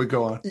sorry, but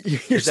go on.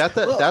 Is that's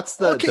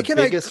the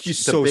biggest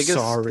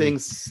sorry. thing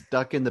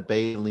stuck in the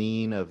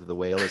baleen of the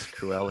whale is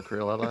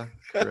Cruella.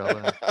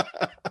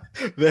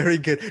 Very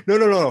good.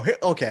 No.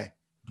 Okay.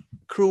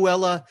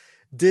 Cruella,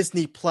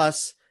 Disney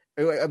Plus.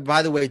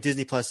 By the way,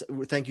 Disney Plus,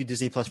 thank you,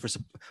 Disney Plus, for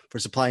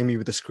supplying me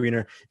with a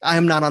screener. I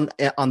am not on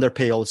their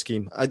payola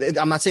scheme.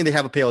 I'm not saying they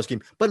have a payola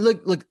scheme, but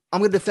look, I'm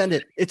going to defend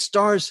it. It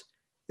stars,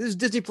 this is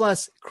Disney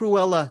Plus,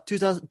 Cruella,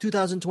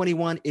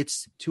 2021.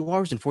 It's 2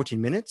 hours and 14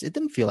 minutes. It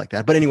didn't feel like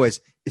that. But anyways,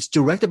 it's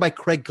directed by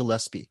Craig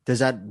Gillespie. Does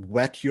that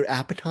whet your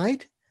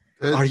appetite?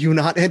 Are you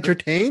not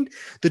entertained?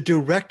 The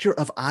director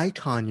of I,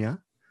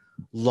 Tonya,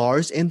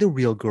 Lars and the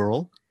Real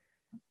Girl,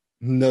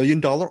 $1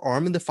 Million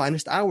Arm, in the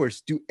Finest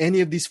Hours. Do any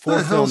of these four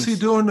films? What the hell's he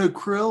doing a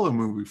Cruella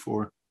movie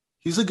for?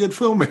 He's a good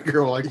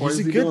filmmaker. Why is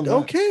he doing that?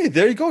 Okay,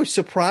 there you go.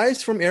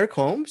 Surprise from Eric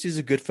Holmes. He's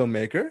a good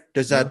filmmaker.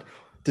 Does that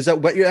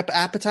whet your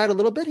appetite a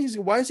little bit?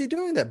 Why is he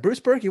doing that? Bruce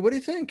Perky, what do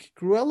you think?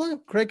 Cruella,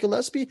 Craig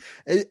Gillespie?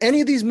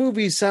 Any of these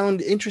movies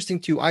sound interesting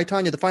to you? I,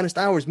 Tonya, The Finest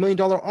Hours, $1 Million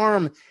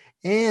Arm,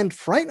 and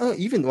Fright Night.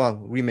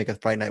 Remake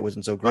of Fright Night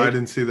wasn't so great. I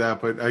didn't see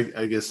that, but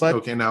I guess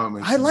okay, now it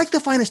makes sense. I like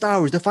The Finest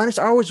Hours. The Finest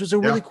Hours was a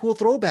really cool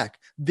throwback.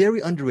 Very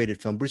underrated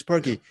film. Bruce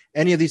Perky,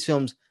 any of these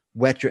films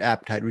whet your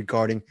appetite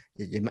regarding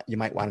you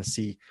might want to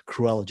see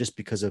Cruella just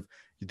because of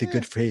the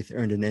good faith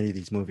earned in any of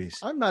these movies?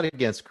 I'm not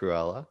against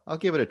Cruella. I'll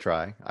give it a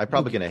try. I'm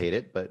probably going to hate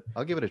it, but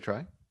I'll give it a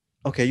try.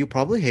 Okay, you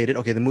probably hate it.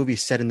 Okay, the movie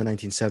is set in the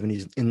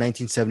 1970s. In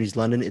 1970s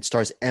London, it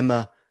stars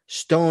Emma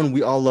Stone.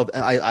 We all love.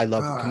 I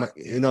love.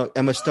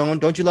 Emma Stone.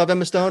 Don't you love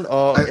Emma Stone?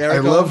 Oh, I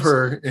love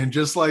her, and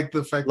just like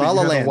the fact that you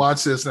had to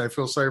watch this, and I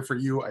feel sorry for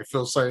you. I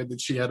feel sorry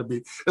that she had to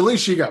be. At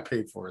least she got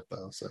paid for it,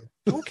 though. So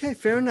okay,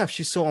 fair enough.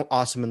 She's so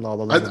awesome in La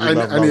La Land.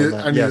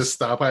 I need to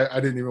stop. I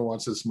didn't even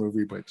watch this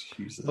movie, but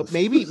Jesus. But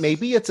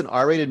maybe it's an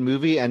R-rated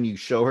movie, and you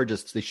show her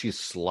just that she's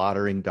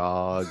slaughtering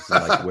dogs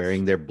and like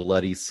wearing their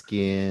bloody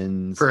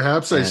skins.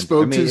 Perhaps I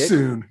spoke too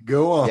soon.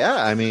 Go on. Yeah,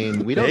 I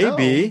mean, we don't know.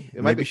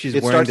 Maybe she's.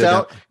 It starts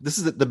out. This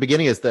is the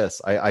beginning. Is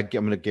this? I'm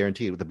going to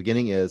guarantee you. The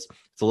beginning is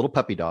it's a little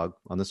puppy dog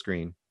on the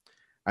screen,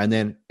 and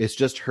then it's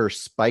just her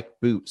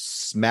spiked boot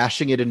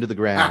smashing it into the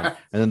ground,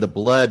 and then the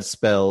blood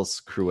spells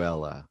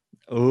Cruella.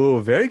 Oh,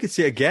 very good.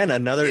 See, again,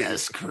 another.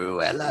 Yes,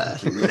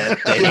 Cruella.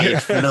 Let the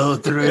hate flow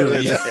through.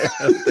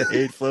 The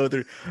hate flow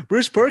through.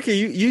 Bruce Perky,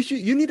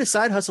 you need a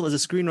side hustle as a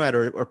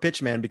screenwriter or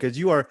pitchman, because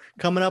you are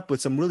coming up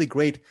with some really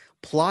great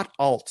plot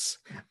alts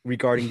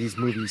regarding these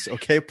movies.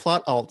 Okay,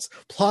 plot alt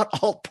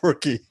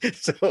Perky.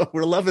 So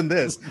we're loving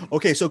this.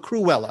 Okay, so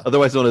Cruella,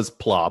 otherwise known as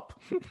Plop.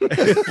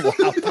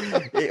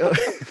 Yeah,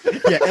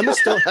 Emma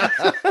Stone.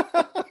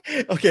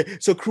 Okay,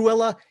 so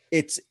Cruella,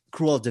 it's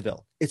Cruella de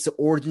Vil. It's the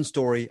origin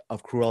story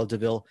of Cruella de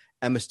Vil.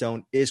 Emma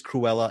Stone is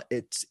Cruella.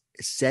 It's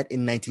set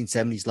in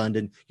 1970s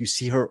London. You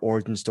see her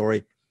origin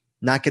story.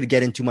 Not going to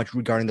get into much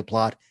regarding the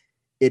plot.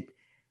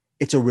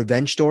 It's a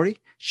revenge story.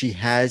 She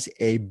has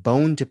a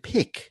bone to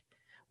pick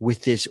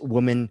with this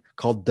woman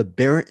called the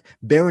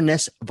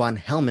Baroness von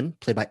Hellman,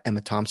 played by Emma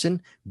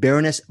Thompson.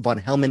 Baroness von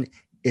Hellman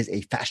is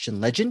a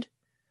fashion legend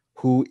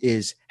who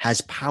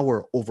has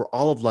power over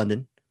all of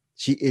London.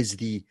 She is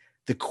the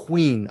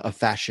queen of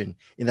fashion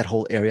in that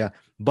whole area.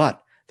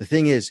 But the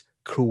thing is,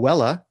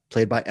 Cruella,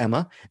 played by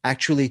Emma,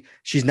 actually,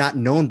 she's not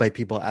known by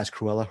people as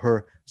Cruella.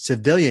 Her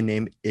civilian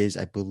name is,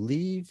 I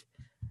believe,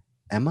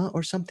 Emma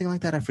or something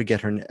like that. I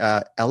forget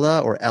her,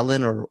 Ella or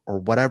Ellen or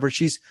whatever.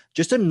 She's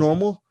just a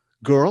normal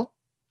girl.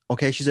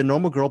 Okay, she's a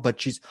normal girl,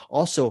 but she's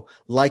also,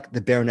 like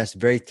the Baroness,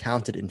 very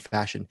talented in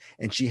fashion.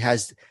 And she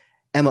has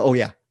Emma. Oh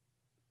yeah,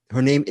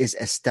 her name is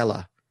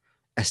Estella.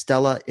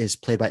 Estella is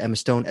played by Emma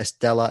Stone.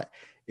 Estella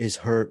is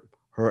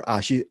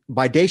she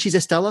by day she's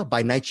Estella,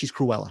 by night she's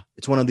Cruella.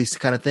 It's one of these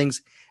kind of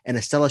things. And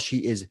Estella, she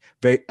is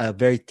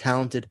very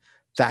talented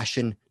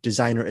fashion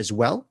designer as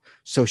well.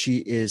 So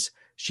she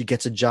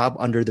gets a job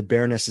under the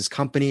Baroness's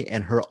company,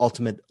 and her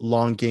ultimate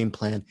long game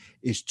plan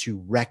is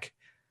to wreak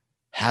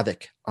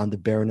havoc on the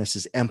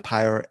Baroness's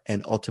empire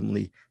and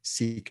ultimately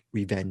seek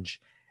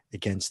revenge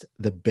against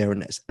the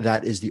Baroness.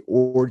 That is the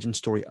origin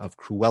story of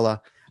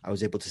Cruella. I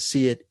was able to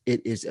see it.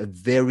 It is a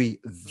very,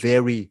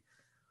 very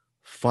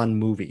fun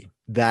movie.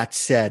 That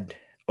said,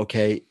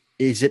 okay,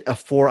 is it a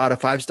 4 out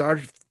of 5 star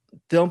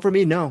film for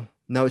me? No,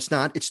 it's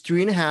not. It's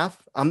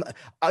 3.5.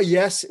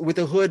 Yes, with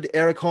the hood,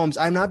 Eric Holmes.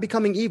 I'm not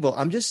becoming evil.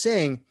 I'm just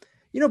saying,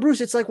 Bruce,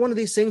 it's like one of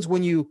these things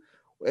when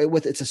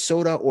it's a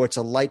soda or it's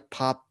a light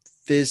pop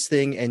fizz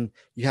thing, and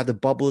you have the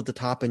bubble at the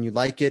top and you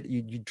like it.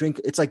 You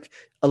drink. It's like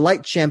a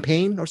light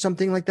champagne or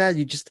something like that.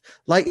 You just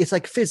like, it's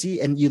like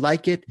fizzy and you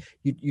like it.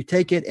 You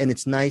take it and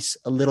it's nice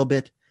a little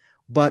bit,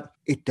 but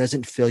it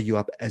doesn't fill you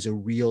up as a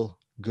real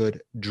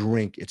good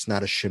drink. It's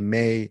not a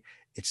Chimay.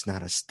 It's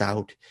not a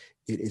stout.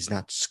 It is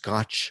not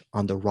Scotch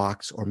on the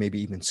rocks or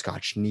maybe even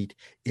Scotch neat.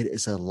 It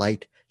is a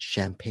light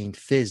champagne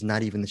fizz,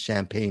 not even the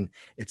champagne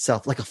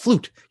itself, like a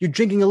flute. You're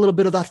drinking a little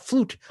bit of that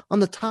flute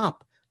on the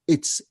top.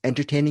 It's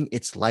entertaining.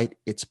 It's light.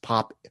 It's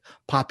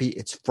poppy.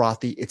 It's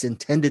frothy. It's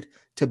intended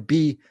to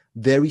be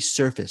very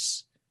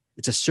surface.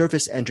 It's a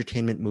surface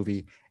entertainment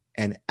movie.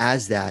 And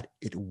as that,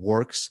 it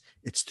works.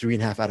 It's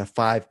 3.5 out of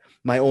 5.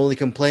 My only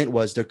complaint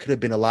was there could have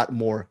been a lot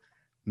more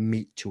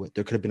meat to it.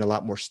 There could have been a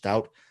lot more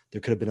stout.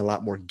 There could have been a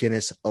lot more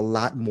Guinness, a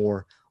lot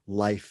more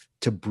life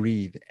to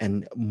breathe,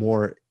 and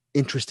more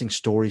interesting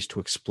stories to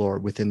explore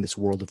within this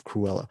world of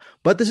Cruella.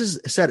 But this is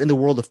set in the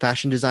world of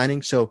fashion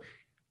designing, so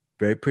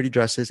very pretty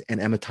dresses, and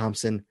Emma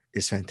Thompson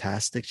is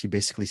fantastic. She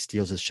basically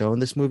steals the show in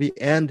this movie.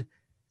 And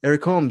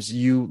Eric Holmes,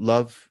 you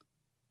love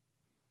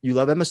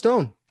Emma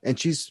Stone, and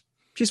she's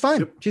fine.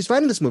 Yep. She's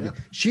fine in this movie.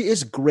 Yeah. She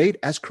is great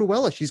as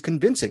Cruella. She's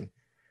convincing.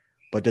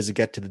 But does it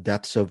get to the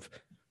depths of,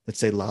 let's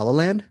say, La La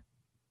Land?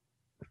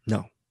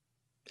 No.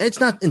 It's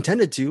not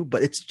intended to,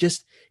 but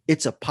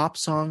it's a pop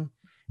song,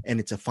 and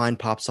it's a fine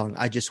pop song.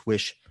 I just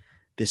wish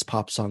this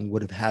pop song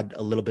would have had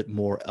a little bit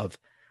more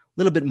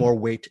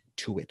weight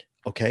to it.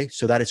 Okay,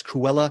 so that is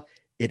Cruella.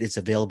 It is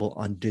available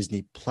on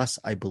Disney Plus,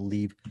 I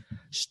believe,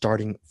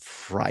 starting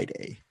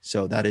Friday.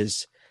 So that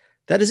is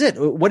it.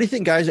 What do you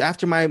think, guys?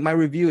 After my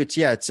review, it's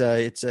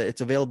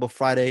available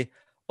Friday.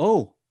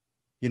 Oh,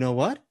 you know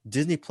what?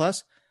 Disney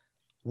Plus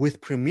with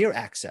premiere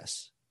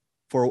access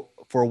for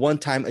a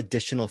one-time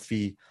additional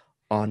fee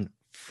on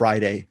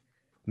Friday,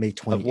 May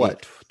 28th. Of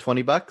what?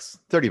 $20?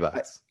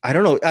 $30? I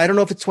don't know. I don't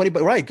know if it's 20,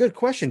 but right. Good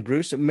question,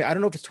 Bruce. I don't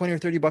know if it's 20 or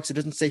 $30. It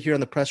doesn't say here on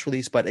the press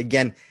release, but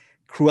again,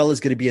 Cruella is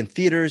going to be in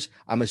theaters.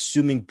 I'm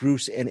assuming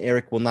Bruce and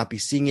Eric will not be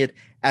seeing it.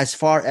 As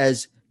far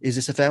as, is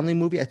this a family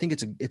movie? I think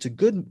it's a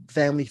good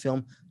family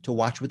film to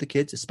watch with the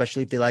kids,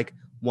 especially if they like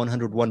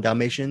 101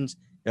 Dalmatians.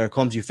 Eric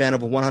Holmes, you a fan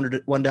of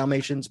 101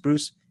 Dalmatians,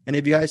 Bruce? Any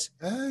of you guys?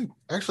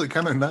 Actually,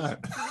 kind of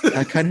not.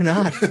 Kind of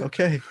not.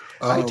 Okay.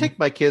 I take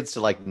my kids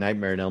to like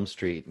Nightmare on Elm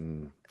Street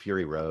and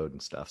Fury Road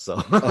and stuff.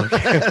 So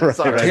okay.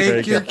 Right,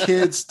 take your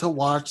kids to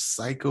watch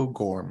Psycho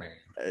Gourmet.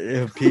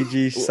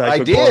 PG Psycho. I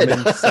did.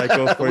 Gorman,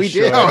 Psycho for we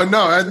sure. did.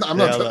 No, I'm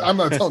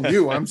not telling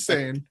you. I'm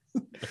saying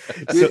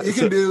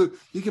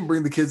you can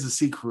bring the kids to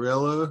see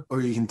Cruella, or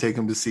you can take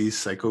them to see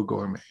Psycho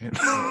Gourmet.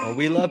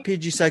 We love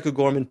PG Psycho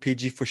Gorman,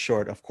 PG for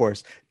short, of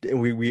course.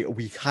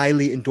 We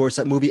highly endorse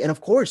that movie, and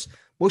of course,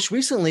 most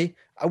recently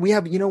we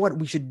have. You know what?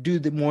 We should do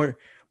the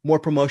more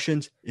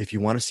promotions. If you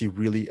want to see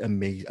really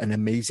an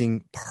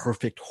amazing,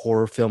 perfect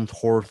horror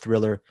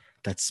thriller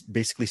that's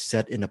basically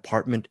set in an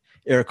apartment.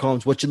 Eric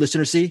Holmes, what should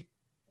listeners see?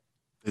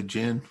 The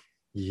Djinn.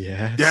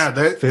 Yes. Yeah,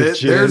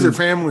 there's your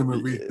family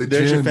movie.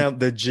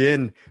 The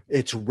Djinn.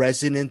 It's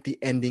resonant. The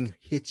ending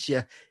hits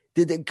you.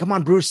 Come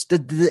on, Bruce.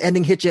 The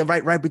ending hits you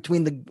right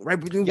between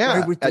the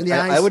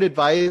eyes. I would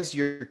advise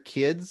your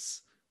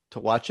kids to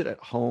watch it at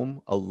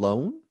home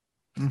alone.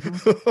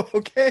 Mm-hmm.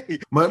 Okay.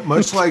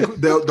 Much like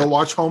they'll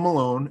watch Home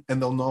Alone,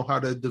 and they'll know how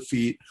to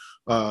defeat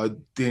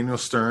Daniel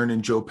Stern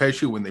and Joe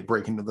Pesci when they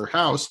break into their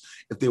house.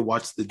 If they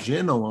watch The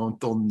Djinn alone,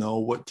 they'll know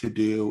what to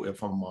do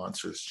if a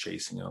monster is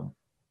chasing them.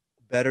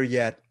 Better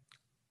yet,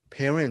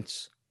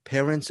 parents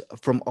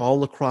from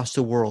all across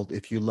the world,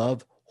 if you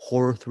love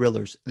horror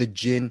thrillers, The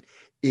Djinn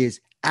is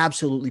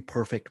absolutely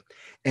perfect.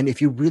 And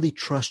if you really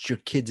trust your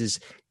kids'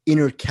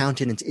 inner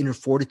countenance, inner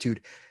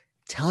fortitude,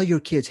 tell your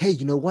kids, hey,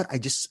 you know what? I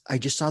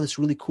just saw this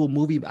really cool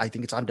movie. I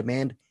think it's on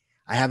demand.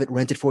 I have it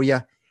rented for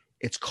you.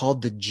 It's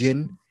called The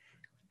Djinn.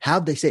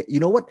 They say, you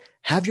know what?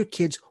 Have your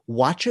kids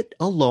watch it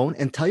alone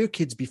and tell your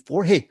kids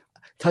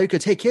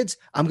hey kids,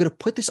 I'm going to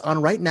put this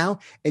on right now.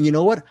 And you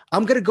know what?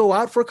 I'm going to go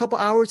out for a couple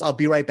hours. I'll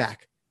be right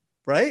back.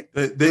 Right?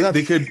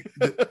 They could,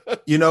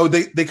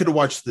 they could have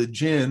watched The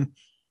Djinn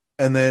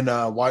and then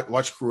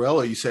watch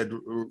Cruella. You said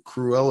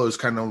Cruella is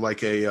kind of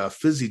like a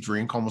fizzy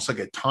drink, almost like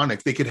a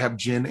tonic. They could have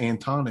gin and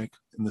tonic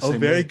in the same.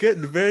 Very good,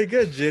 very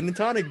good. Gin and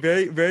tonic,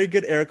 very, very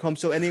good, Eric Holmes.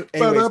 So anyways,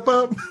 Cruella,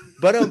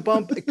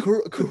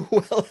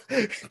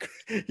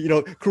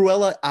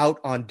 Cruella out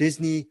on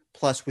Disney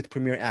Plus with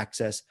Premier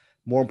Access.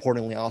 More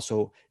importantly,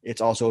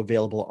 it's also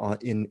available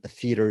in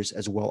theaters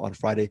as well on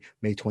Friday,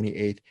 May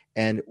 28th.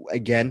 And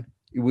again,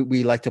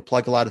 we like to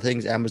plug a lot of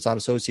things, Amazon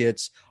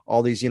Associates,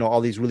 all these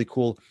really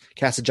cool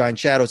Cast of Giant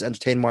Shadows,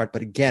 Entertainment.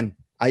 But again,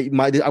 I'm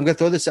going to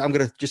throw this. I'm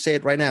going to just say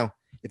it right now.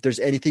 If there's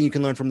anything you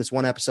can learn from this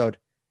one episode,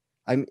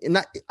 I'm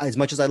not as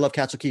much as I love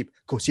Castle Keep.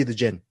 Go see The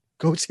Djinn.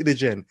 Go see The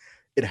Djinn.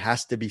 It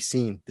has to be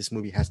seen. This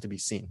movie has to be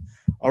seen.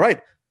 All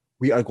right,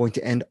 we are going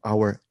to end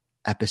our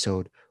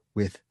episode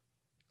with,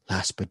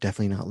 last but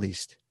definitely not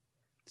least,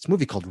 this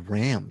movie called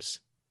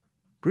Rams.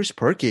 Bruce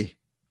Perky,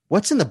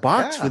 what's in the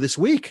box for this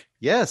week?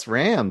 Yes,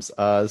 Rams.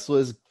 This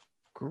was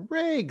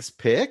Greg's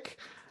pick.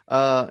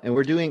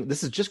 And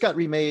this has just got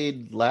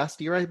remade last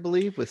year, I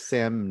believe, with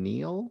Sam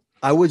Neill.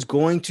 I was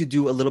going to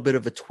do a little bit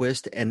of a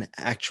twist. And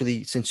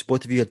actually, since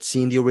both of you had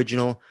seen the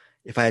original,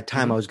 if I had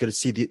time, I was going to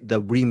see the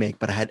remake,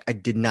 but I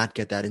did not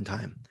get that in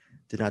time.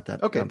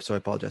 Okay. So I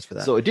apologize for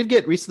that. So it did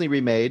get recently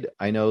remade.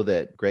 I know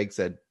that Greg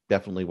said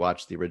definitely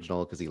watch the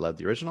original because he loved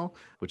the original,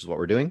 which is what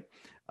we're doing.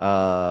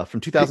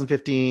 From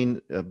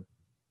 2015,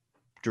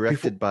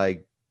 directed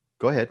by...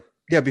 Go ahead.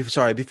 Yeah,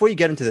 before you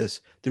get into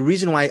this, the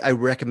reason why I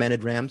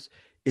recommended Rams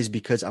is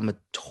because I'm a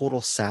total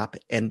sap.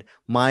 And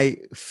my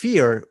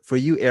fear for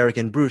you, Eric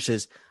and Bruce,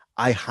 is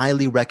I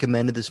highly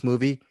recommended this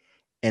movie.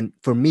 And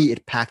for me,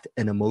 it packed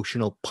an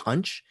emotional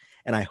punch.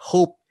 And I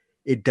hope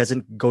it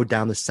doesn't go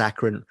down the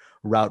saccharine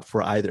route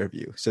for either of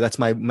you. So that's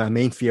my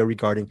main fear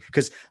regarding,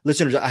 because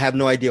listeners, I have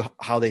no idea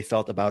how they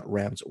felt about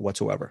Rams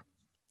whatsoever.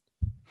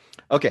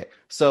 Okay,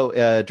 so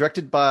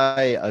directed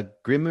by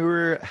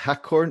Grimur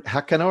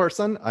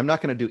Hakanorsson. I'm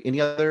not going to do any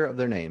other of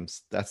their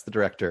names. That's the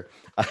director.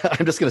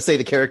 I'm just going to say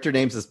the character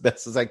names as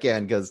best as I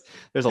can because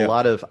there's a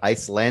lot of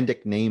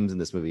Icelandic names in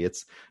this movie. It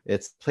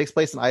takes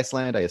place in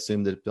Iceland. I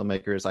assume the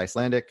filmmaker is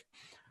Icelandic.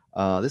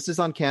 This is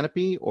on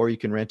Canopy, or you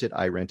can rent it.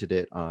 I rented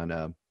it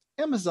on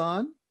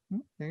Amazon.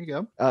 There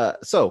you go.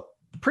 So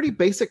pretty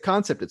basic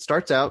concept. It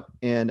starts out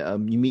and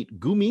you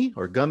meet Gummy.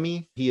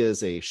 He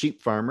is a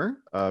sheep farmer.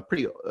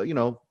 Pretty,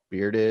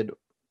 bearded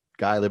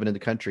guy living in the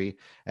country,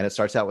 and it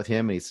starts out with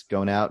him, and he's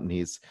going out and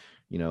he's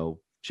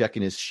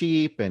checking his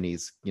sheep, and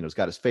he's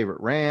got his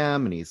favorite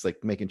ram, and he's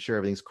like making sure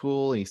everything's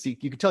cool, and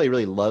you can tell he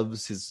really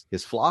loves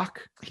his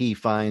flock. He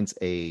finds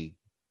a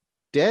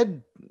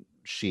dead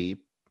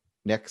sheep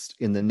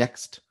in the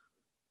next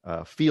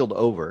field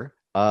over,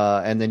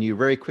 and then you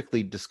very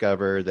quickly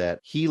discover that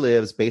he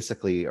lives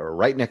basically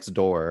right next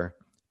door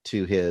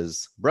to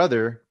his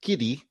brother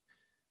Kiddy,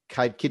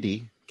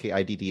 Kiddi,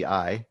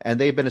 and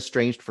they've been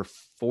estranged for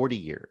 40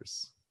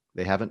 years.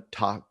 They haven't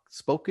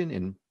spoken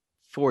in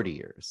 40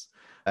 years.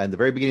 And the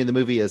very beginning of the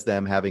movie is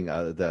them having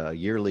the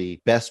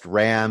yearly best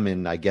ram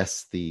in, I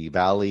guess, the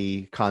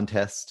Valley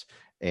contest.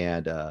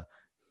 And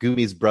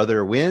Gumi's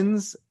brother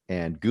wins,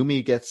 and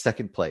Gumi gets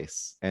second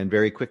place. And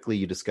very quickly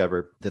you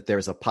discover that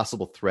there's a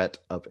possible threat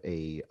of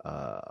a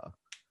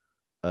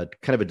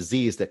kind of a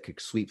disease that could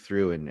sweep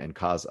through and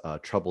cause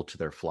trouble to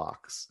their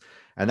flocks.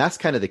 And that's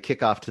kind of the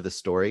kickoff to the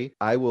story.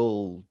 I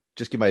will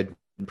just give my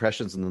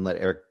impressions and then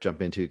let Eric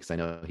jump into, because I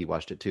know he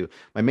watched it too.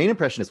 My main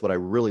impression is what I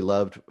really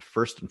loved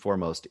first and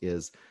foremost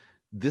is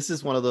this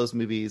is one of those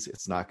movies. It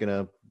doesn't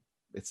have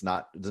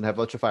a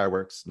bunch of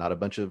fireworks, not a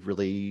bunch of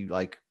really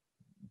like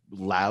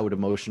loud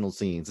emotional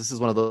scenes. This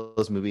is one of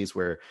those movies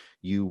where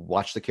you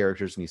watch the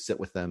characters and you sit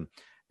with them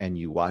and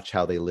you watch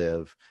how they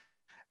live.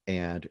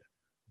 And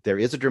there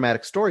is a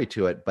dramatic story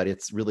to it, but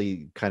it's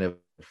really kind of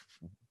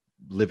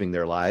living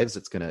their lives.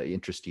 It's going to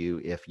interest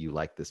you if you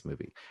like this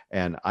movie.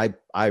 And I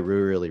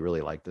really,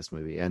 really like this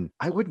movie. And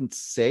I wouldn't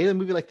say a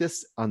movie like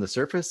this on the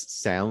surface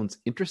sounds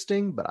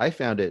interesting, but I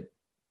found it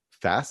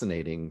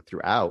fascinating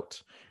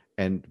throughout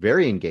and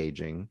very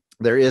engaging.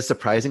 There is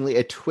surprisingly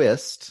a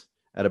twist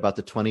at about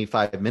the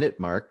 25-minute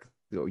mark.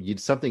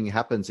 Something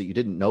happens that you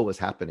didn't know was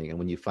happening. And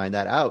when you find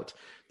that out,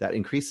 that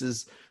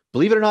increases,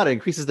 believe it or not, it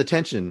increases the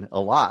tension a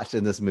lot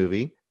in this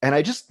movie. And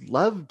I just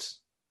loved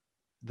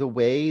the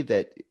way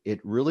that it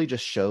really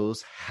just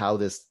shows how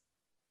this,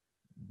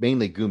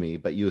 mainly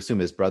Gumi, but you assume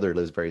his brother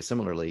lives very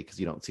similarly because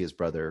you don't see his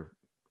brother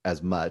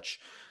as much,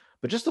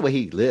 but just the way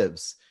he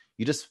lives,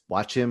 you just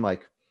watch him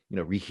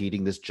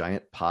reheating this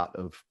giant pot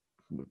of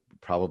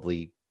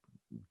probably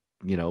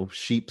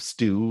sheep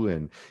stew,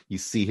 and you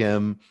see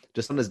him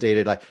just on his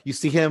day-to-day life. You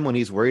see him when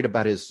he's worried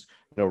about his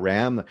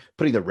ram,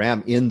 putting the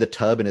ram in the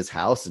tub in his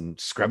house and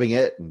scrubbing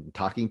it and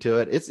talking to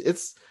it.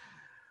 It's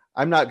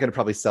I'm not going to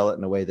probably sell it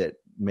in a way that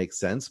makes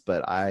sense,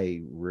 but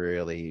I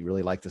really,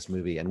 really like this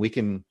movie, and we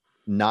can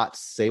not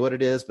say what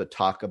it is, but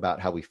talk about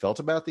how we felt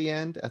about the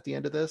end at the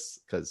end of this,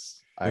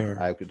 because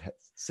I could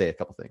say a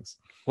couple things.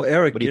 Well,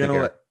 Eric, what do you think,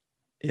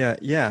 Eric?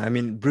 Yeah. I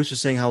mean, Bruce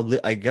was saying how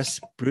I guess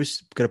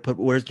Bruce could have put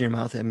words in your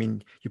mouth. I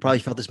mean, you probably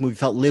felt this movie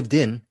felt lived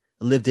in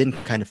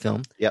kind of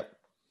film. Yep.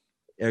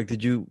 Eric,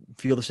 did you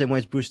feel the same way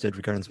as Bruce did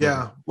regarding this movie?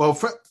 Yeah. Well,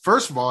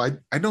 first of all,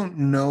 I don't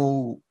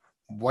know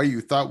why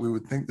you thought we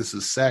would think this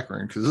is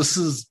saccharine, because this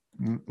is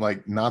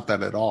like not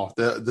that at all.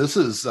 This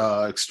is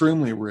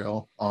extremely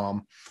real.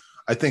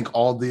 I think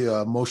all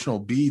the emotional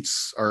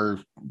beats are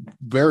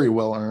very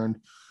well earned.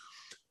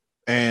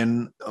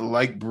 And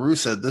like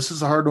Bruce said, this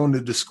is a hard one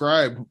to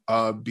describe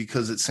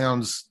because it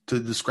sounds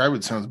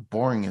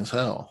boring as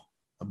hell,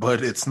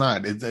 but it's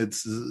not.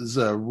 It's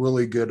a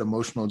really good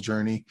emotional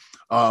journey.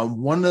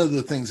 One of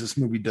the things this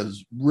movie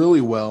does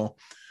really well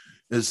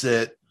is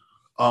that,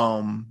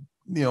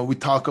 we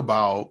talk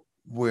about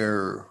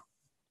where,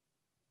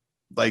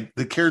 like,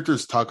 the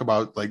characters talk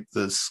about like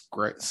the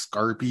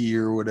scarpy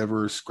or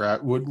whatever,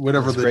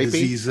 whatever the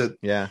disease that,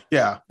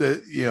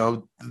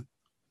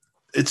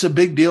 it's a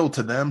big deal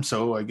to them.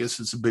 So I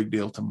guess it's a big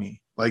deal to me.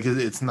 Like,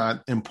 it's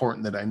not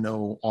important that I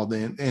know all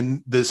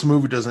and this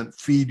movie doesn't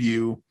feed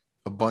you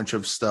a bunch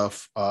of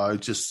stuff. You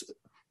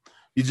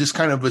just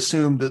kind of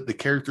assume that the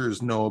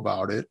characters know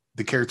about it.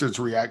 The characters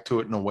react to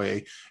it in a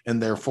way. And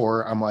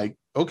therefore I'm like,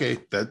 okay,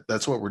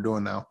 that's what we're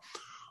doing now.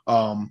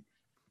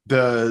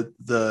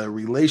 The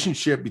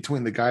relationship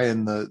between the guy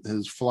and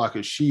his flock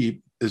of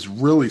sheep is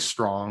really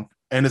strong,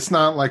 and it's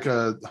not like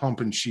a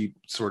humping sheep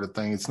sort of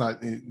thing. It's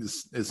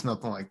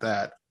nothing like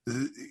that.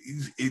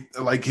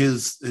 Like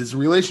his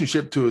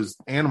relationship to his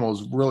animal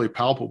is really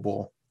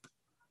palpable,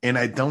 and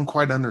I don't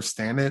quite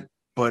understand it,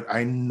 but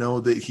I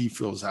know that he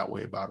feels that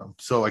way about him.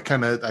 So I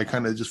kind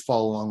of just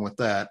follow along with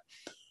that.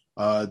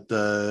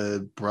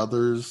 The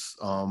brothers,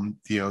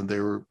 they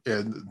were,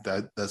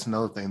 that's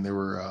another thing. They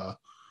were,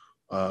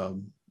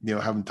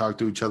 haven't talked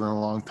to each other in a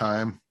long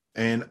time,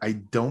 and I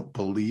don't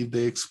believe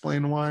they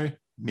explain why.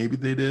 Maybe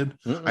they did.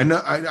 Mm-mm.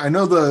 I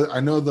know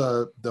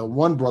the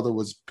one brother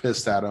was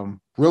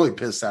really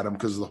pissed at him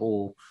because the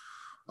whole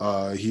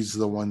he's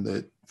the one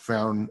that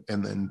found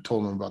and then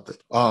told him about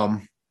that.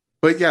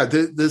 But yeah,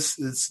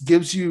 this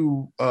gives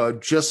you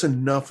just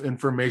enough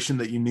information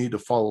that you need to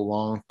follow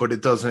along, but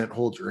it doesn't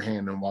hold your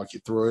hand and walk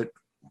you through it.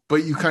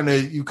 But you kind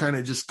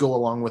of just go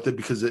along with it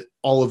because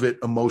all of it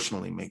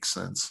emotionally makes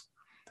sense.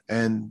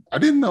 And I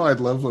didn't know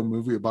I'd love a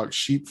movie about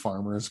sheep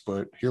farmers,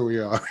 but here we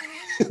are.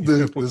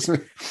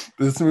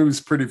 This movie's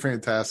pretty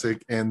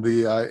fantastic. And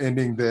the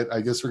ending that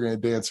I guess we're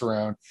going to dance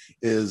around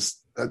is,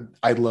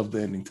 I love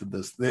the ending to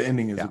this. The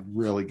ending is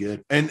really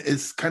good. And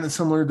it's kind of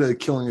similar to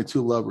Killing of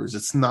Two Lovers.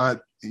 It's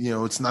not,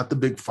 it's not the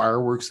big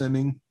fireworks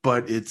ending,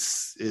 but I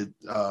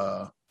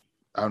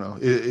don't know.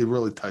 It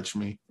really touched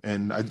me.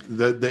 And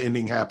the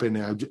ending happened,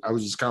 and I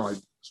was just kind of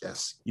like,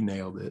 yes, you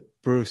nailed it.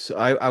 Bruce,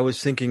 I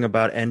was thinking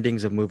about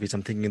endings of movies.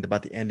 I'm thinking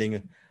about the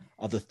ending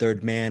of The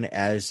Third Man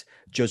as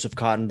Joseph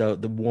Cotton, the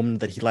woman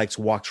that he likes,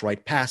 walks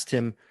right past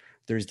him.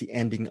 There's the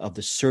ending of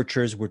The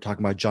Searchers. We're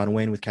talking about John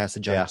Wayne with Cast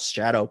of Giant's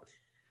Shadow.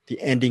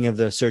 The ending of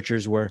The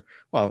Searchers where,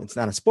 well, it's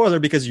not a spoiler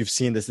because you've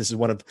seen this. This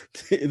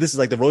is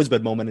like the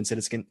Rosebud moment in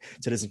Citizen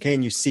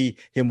Kane. You see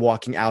him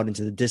walking out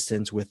into the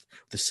distance with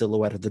the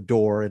silhouette of the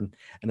door and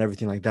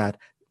everything like that.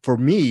 For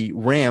me,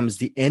 Rams,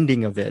 the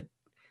ending of it,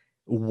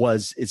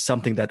 it's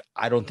something that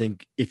I don't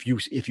think if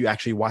you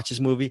actually watch this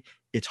movie,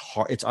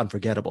 it's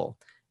unforgettable,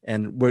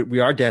 and we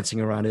are dancing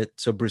around it.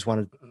 So Bruce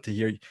wanted to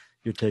hear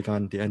your take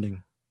on the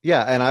ending.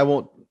 Yeah, and I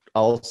won't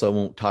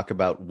talk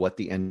about what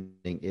the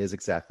ending is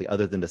exactly,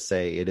 other than to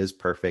say it is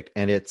perfect,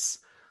 and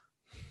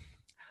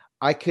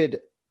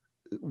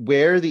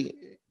where the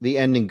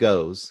ending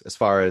goes as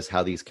far as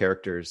how these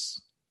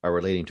characters are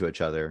relating to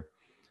each other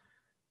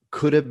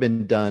could have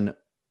been done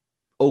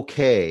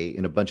okay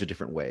in a bunch of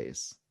different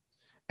ways.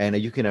 And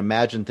you can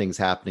imagine things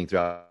happening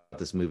throughout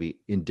this movie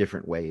in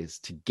different ways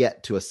to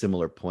get to a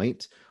similar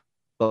point.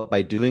 But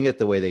by doing it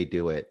the way they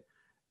do it,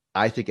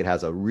 I think it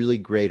has a really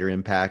greater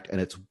impact. And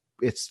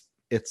it's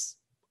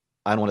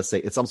I don't want to say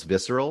it's almost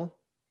visceral,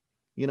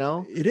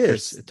 It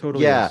is. It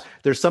totally is.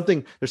 There's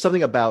something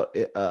about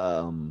it.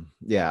 I'm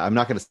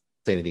not going to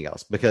say anything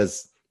else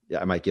because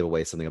I might give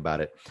away something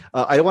about it.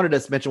 I wanted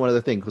to mention one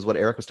other thing, because what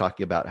Eric was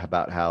talking about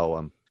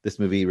how this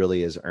movie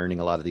really is earning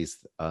a lot of these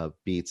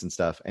beats and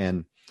stuff.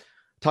 And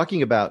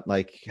talking about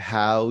like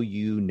how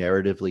you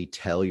narratively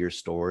tell your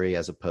story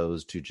as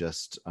opposed to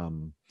just,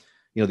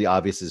 the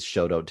obvious is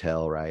show, don't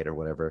tell, right? Or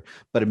whatever.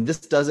 But I mean, this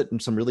does it in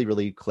some really,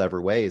 really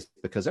clever ways,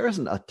 because there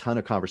isn't a ton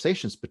of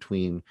conversations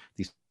between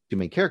these two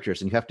main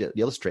characters. And you have to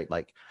illustrate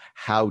like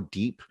how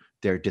deep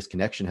their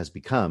disconnection has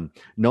become,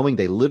 knowing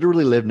they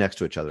literally live next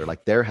to each other.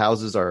 Like their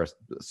houses are a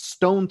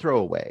stone throw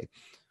away.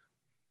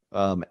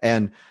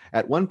 And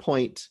at one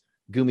point,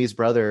 Gumi's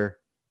brother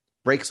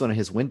breaks one of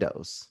his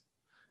windows,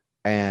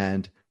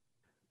 and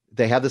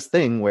they have this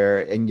thing where,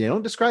 and you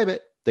don't describe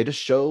it, they just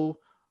show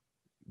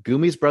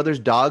Gumi's brother's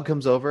dog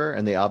comes over,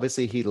 and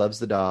he loves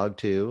the dog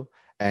too,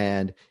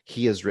 and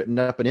he has written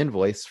up an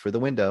invoice for the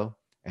window,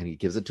 and he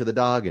gives it to the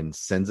dog and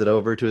sends it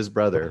over to his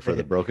brother for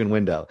the broken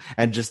window.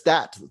 And just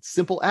that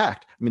simple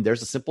act, I mean,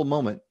 there's a simple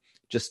moment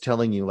just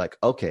telling you, like,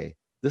 okay,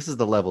 this is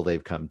the level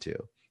they've come to,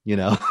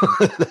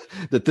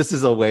 that this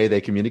is a way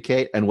they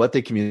communicate, and what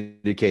they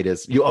communicate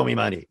is, you owe me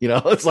money.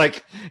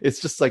 It's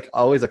just like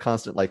always a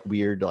constant, like,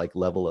 weird, like,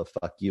 level of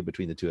fuck you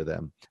between the two of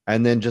them.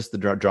 And then just the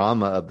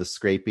drama of the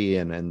scrapey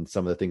and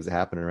some of the things that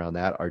happen around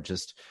that are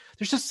just,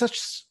 there's just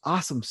such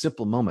awesome,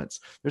 simple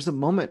moments. There's a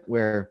moment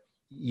where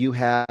you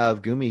have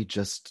Gumi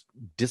just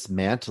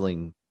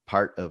dismantling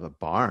part of a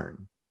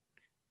barn,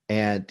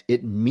 and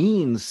it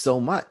means so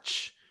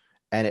much,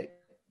 and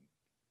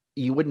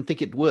you wouldn't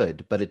think it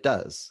would, but it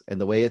does. And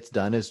the way it's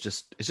done is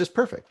it's just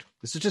perfect.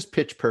 This is just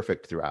pitch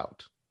perfect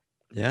throughout.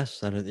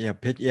 Yes.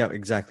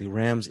 Exactly.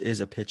 Rams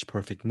is a pitch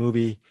perfect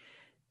movie,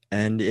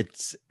 and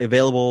it's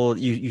available.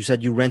 You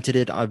said you rented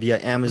it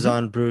via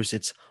Amazon, Bruce.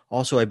 It's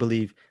also, I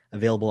believe,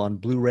 available on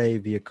Blu-ray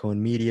via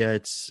Cohen Media.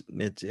 It's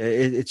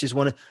just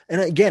one of, and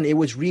again, it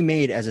was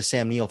remade as a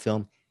Sam Neill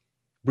film.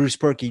 Bruce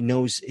Perky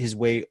knows his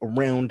way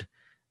around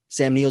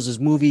Sam Neill's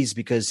movies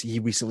because he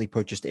recently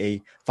purchased a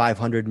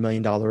 $500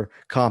 million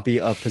copy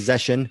of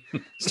Possession,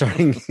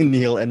 starring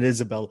Neil and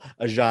Isabel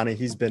Ajani.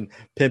 He's been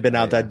pimping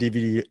out that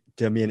DVD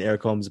to me and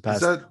Eric Holmes the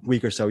past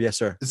week or so. Yes,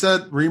 sir. Is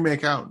that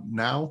remake out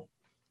now?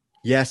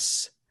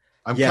 Yes.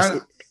 I'm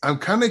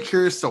kind of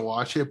curious to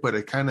watch it, but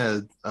it kind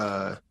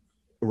of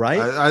right.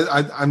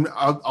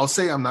 I'll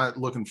say I'm not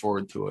looking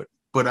forward to it,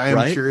 but I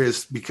am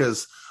curious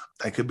because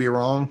I could be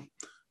wrong.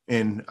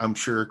 And I'm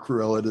sure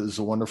Cruella is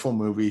a wonderful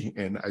movie,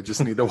 and I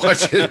just need to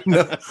watch it.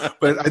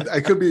 But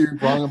I could be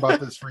wrong about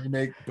this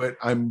remake. But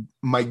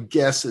my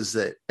guess is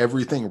that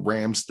everything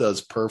Rams does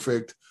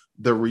perfect.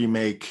 The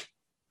remake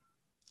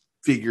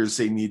figures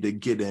they need to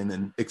get in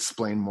and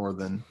explain more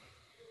than.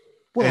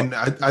 Well, and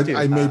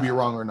I may be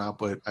wrong or not,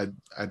 but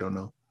I don't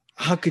know.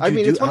 How could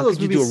you do? How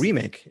could you do a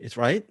remake? It's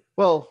right.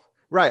 Well.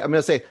 Right. I'm going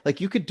to say, like,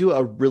 you could do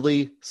a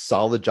really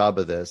solid job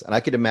of this. And I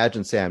could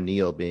imagine Sam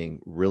Neill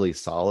being really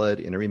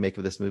solid in a remake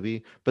of this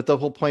movie. But the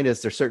whole point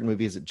is there's certain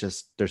movies that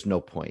just, there's no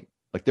point.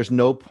 Like, there's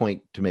no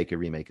point to make a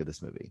remake of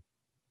this movie.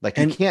 Like,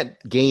 you can't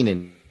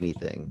gain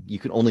anything. You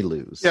can only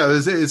lose. Yeah.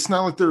 It's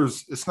not like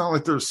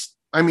there's,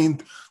 I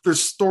mean, there's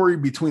story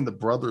between the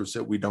brothers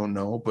that we don't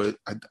know, but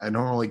I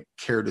don't really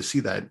care to see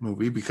that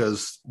movie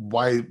because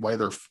why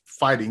they're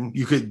fighting.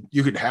 You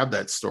could have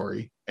that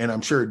story and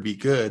I'm sure it'd be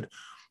good,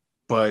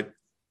 but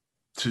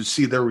to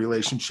see their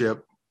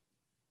relationship,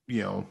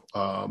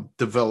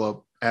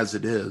 develop as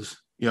it is,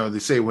 they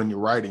say when you're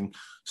writing,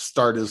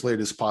 start as late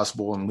as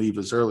possible and leave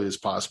as early as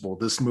possible.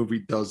 This movie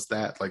does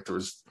that. Like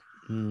there's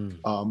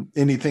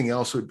anything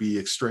else would be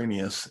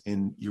extraneous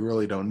and you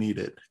really don't need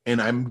it.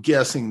 And I'm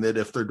guessing that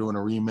if they're doing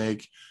a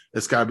remake,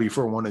 it's got to be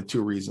for one of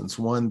two reasons.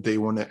 One, they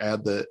want to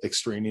add the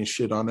extraneous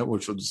shit on it,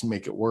 which will just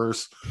make it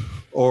worse.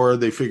 Or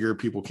they figure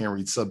people can't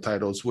read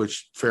subtitles,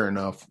 which fair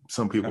enough.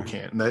 Some people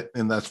can't.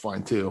 And that's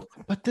fine too.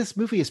 But this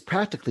movie is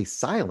practically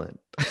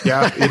silent.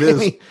 Yeah, it is. I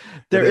mean,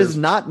 there is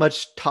not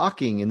much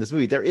talking in this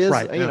movie. There is,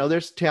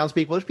 there's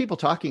townspeople, there's people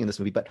talking in this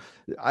movie, but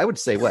I would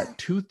say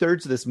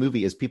 2/3 of this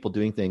movie is people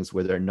doing things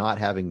where they're not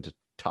having to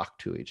talk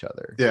to each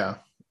other. Yeah.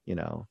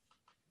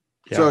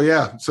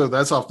 Yeah. So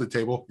that's off the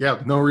table.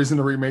 Yeah, no reason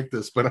to remake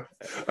this, but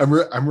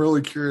I'm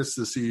really curious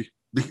to see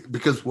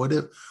because what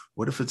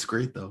if it's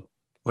great though?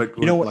 What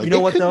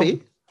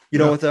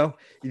though?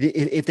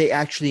 If they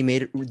actually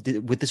made it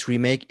with this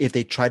remake, if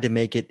they tried to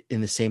make it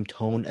in the same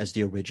tone as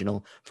the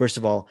original, first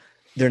of all,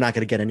 they're not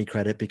going to get any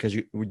credit because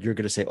you're going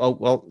to say, oh,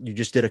 well, you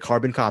just did a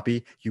carbon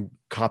copy. You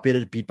copied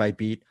it beat by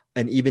beat.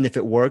 And even if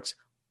it works,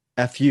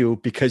 F you,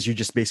 because you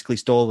just basically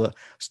stole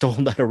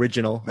that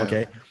original. Yeah.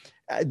 Okay.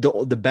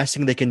 The best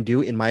thing they can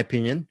do, in my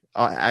opinion,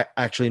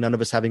 actually none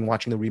of us having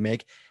watching the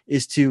remake,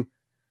 is to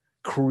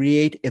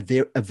create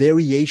a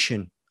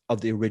variation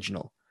of the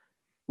original.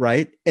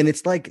 Right. And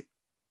it's like,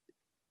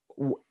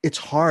 it's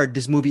hard.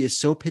 This movie is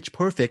so pitch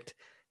perfect.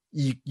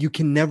 You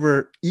can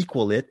never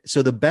equal it.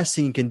 So the best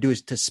thing you can do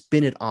is to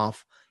spin it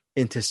off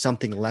into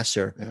something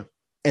lesser. Yeah.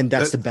 And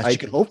that's the best you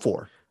can hope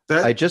for.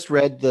 I just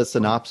read the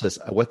synopsis.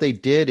 What they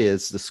did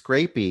is the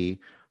scrapey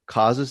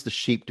causes the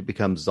sheep to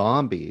become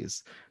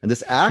zombies. And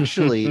this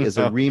actually is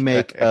a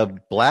remake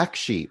of Black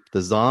Sheep,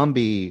 the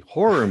zombie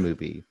horror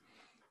movie.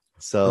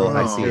 So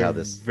I see how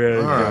this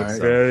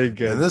very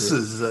good. And this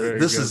is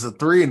a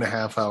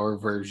 3.5 hour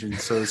version,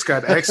 so it's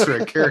got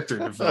extra character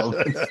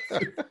development.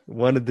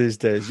 One of these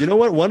days, you know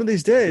what? One of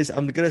these days,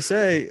 I'm gonna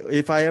say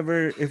if I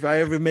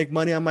ever make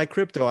money on my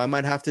crypto, I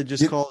might have to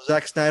just call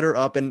Zack Snyder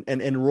up and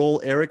enroll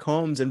Eric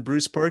Holmes and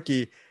Bruce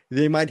Perky.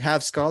 They might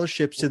have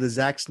scholarships to the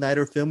Zack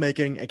Snyder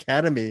Filmmaking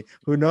Academy.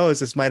 Who knows?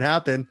 This might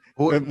happen.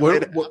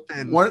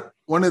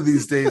 One of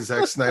these days,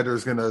 Zack Snyder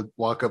is going to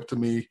walk up to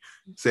me,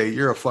 say,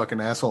 "You're a fucking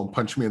asshole," and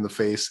punch me in the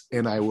face,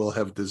 and I will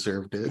have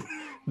deserved it.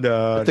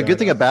 But the good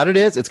thing about it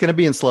is it's going to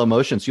be in slow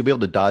motion, so you'll be able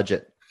to dodge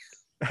it.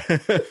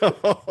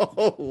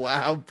 Oh,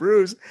 wow,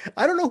 Bruce.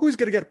 I don't know who's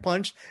going to get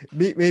punched.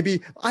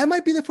 Maybe I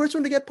might be the first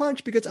one to get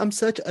punched because I'm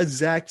such a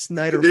Zack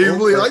Snyder.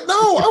 You're like,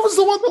 no, I was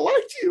the one that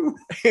liked you.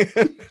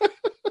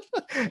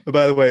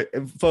 By the way,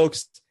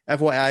 folks,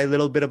 FYI, a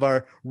little bit of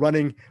our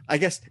running, I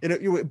guess, in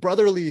a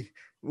brotherly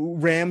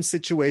Ram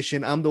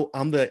situation. I'm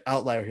the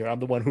outlier here.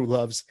 I'm the one who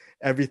loves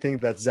everything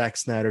that Zack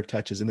Snyder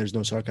touches, and there's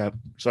no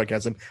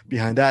sarcasm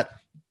behind that.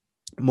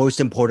 Most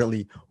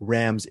importantly,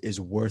 Rams is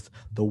worth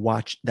the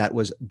watch. That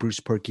was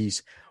Bruce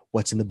Perky's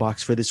What's in the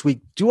Box for this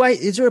week.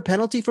 Is there a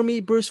penalty for me,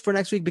 Bruce, for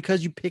next week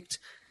because you picked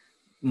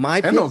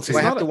my penalty? Do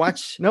I have to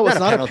watch? No, it's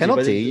not a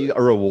penalty.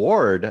 A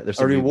reward. There's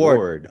a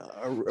reward.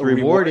 The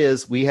reward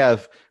is we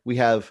have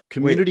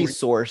community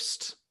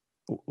sourced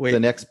the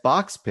next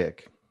box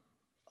pick.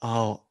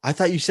 Oh, I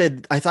thought you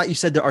said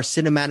that our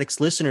Cinematics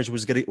listeners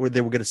they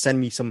were gonna send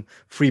me some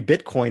free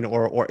Bitcoin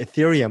or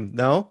Ethereum.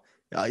 No.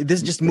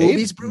 This is just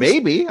movies, Bruce?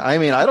 Maybe. I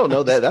mean, I don't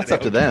know that. That's up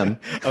to them.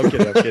 I'm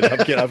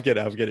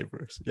kidding,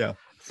 Bruce. Yeah.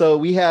 So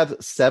we have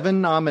 7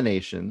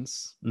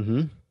 nominations.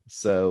 Mm-hmm.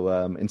 So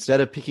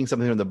instead of picking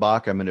something from the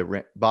box, I'm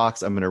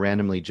going to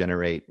randomly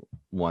generate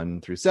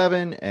 1 through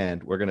 7,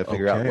 and we're going to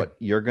figure out what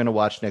you're going to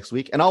watch next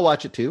week, and I'll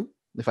watch it too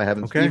if I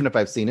haven't. Even if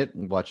I've seen it,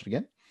 and watch it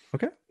again.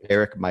 Okay.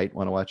 Eric might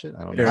want to watch it.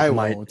 I don't know. I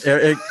won't.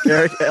 Eric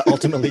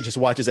ultimately just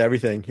watches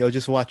everything. He'll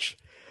just watch.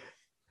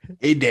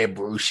 Hey there,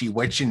 Brucey.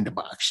 What's in the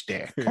box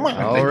there? Come on.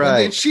 All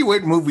right. Let's see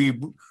what movie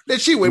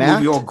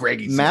old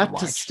Greggy's Matt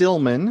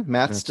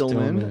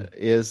Stillman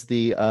is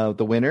the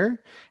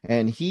winner,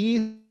 and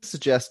he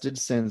suggested,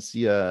 since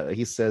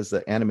he says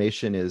that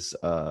animation is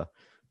kind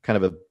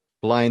of a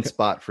blind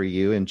spot for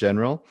you in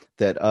general,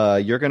 that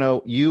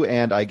you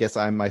and I guess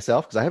I'm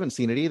myself, because I haven't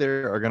seen it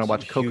either, are gonna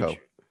watch Coco.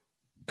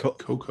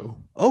 Coco.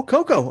 Oh,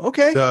 Coco.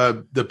 Okay.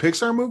 The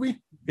Pixar movie?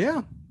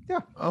 Yeah. Yeah.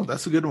 Oh,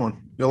 that's a good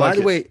one. By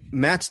the way,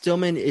 Matt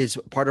Stillman is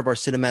part of our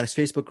Cinematics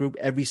Facebook group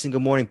every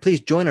single morning.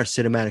 Please join our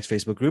Cinematics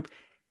Facebook group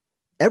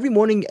every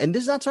morning. And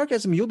this is not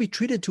sarcasm. You'll be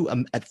treated to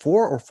at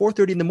 4 or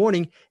 4:30 in the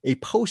morning, a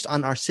post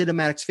on our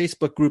Cinematics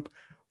Facebook group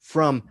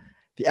from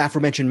the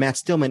aforementioned Matt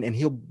Stillman. And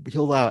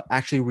he'll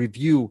actually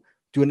do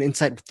an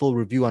insightful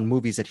review on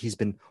movies that he's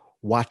been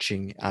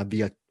watching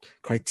via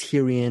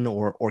Criterion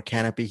or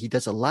Canopy. He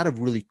does a lot of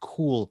really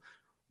cool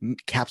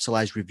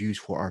capsulized reviews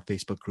for our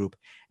Facebook group.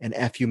 And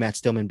F you, Matt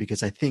Stillman,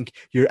 because I think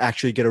you're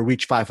actually going to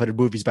reach 500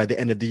 movies by the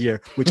end of the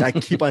year, which I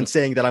keep on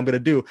saying that I'm going to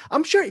do.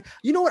 I'm sure,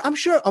 you know what? I'm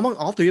sure among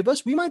all 3 of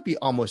us, we might be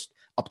almost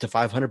up to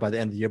 500 by the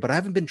end of the year, but I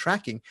haven't been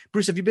tracking.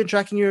 Bruce, have you been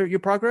tracking your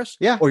progress?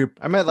 Yeah.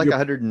 I'm at like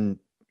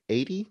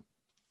 180.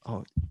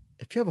 Oh,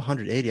 if you have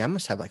 180, I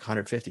must have like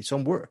 150. So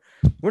we're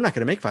not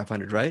going to make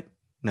 500, right?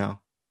 No.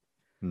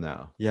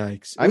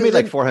 Yikes. I made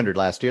like 400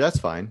 last year. That's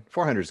fine.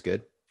 400 is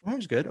good. 400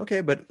 is good.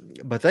 Okay. But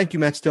thank you,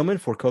 Matt Stillman,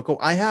 for Coco.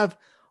 I have,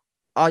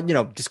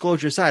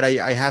 disclosure aside,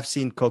 I have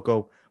seen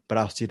Coco, but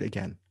I'll see it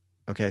again.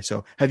 Okay.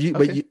 So have you,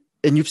 okay.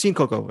 And you've seen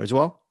Coco as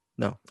well?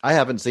 No, I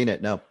haven't seen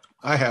it. No,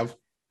 I have.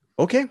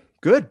 Okay,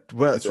 good.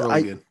 Well, it's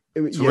really good.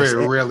 It's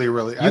really.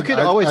 You could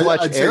always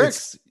watch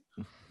Eric's.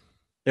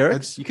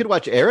 Eric's? You could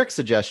watch Eric's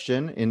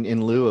suggestion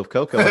in lieu of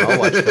Coco, and I'll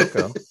watch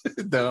Coco.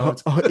 No.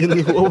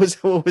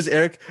 What was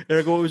Eric?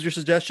 Eric, what was your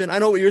suggestion? I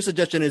know what your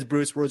suggestion is,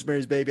 Bruce.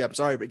 Rosemary's Baby. I'm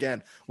sorry, but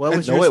again, what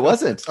was it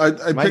wasn't. I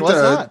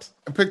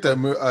picked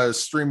a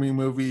streaming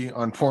movie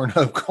on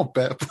Pornhub called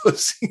Bad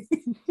Pussy.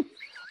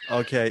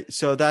 Okay,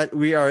 so that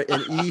we are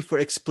an E for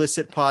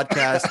explicit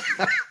podcast,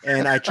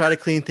 and I try to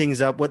clean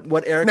things up.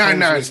 What Eric?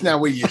 No, it's not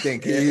what you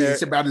think.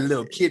 It's about a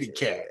little kitty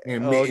cat,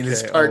 and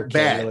it's part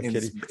bat.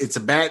 It's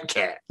a bat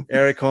cat.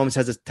 Eric Holmes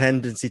has a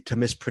tendency to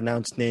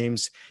mispronounce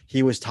names.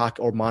 He was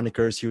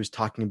monikers. He was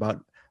talking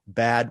about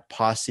Bad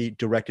Posse,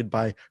 directed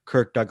by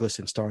Kirk Douglas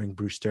and starring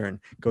Bruce Dern.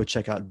 Go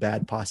check out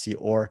Bad Posse,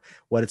 or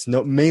what it's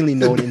mainly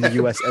known in the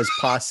U.S. as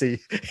Posse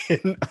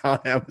on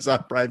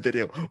Amazon Prime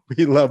Video.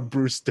 We love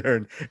Bruce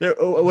Dern.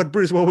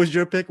 Bruce, what was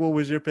your pick? What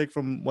was your pick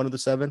from one of the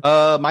 7?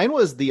 Mine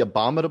was The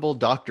Abominable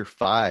Dr.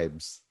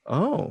 Phibes.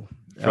 Oh,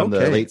 from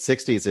the late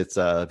 60s. It's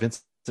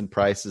Vincent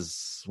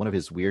Price's one of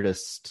his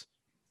weirdest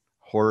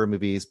horror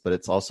movies, but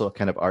it's also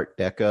kind of Art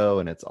Deco,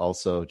 and it's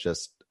also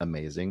just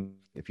amazing.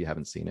 If you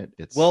haven't seen it,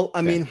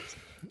 mean,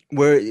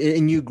 we're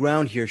in new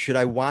ground here. Should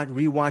I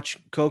rewatch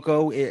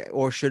Coco,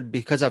 or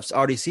because I've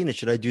already seen it,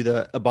 should I do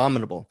The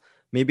Abominable?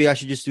 Maybe I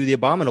should just do The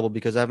Abominable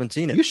because I haven't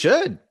seen it. You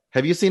should.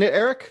 Have you seen it,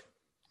 Eric?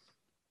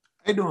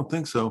 I don't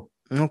think so.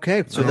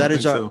 Okay, so that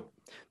is you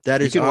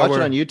can watch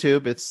it on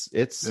YouTube.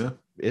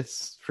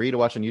 It's free to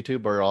watch on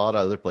YouTube or a lot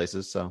of other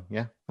places. So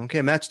yeah.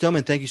 Okay, Matt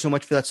Stillman, thank you so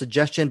much for that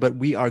suggestion. But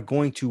we are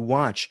going to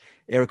watch,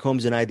 Eric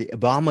Holmes and I, The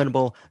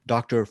Abominable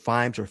Dr.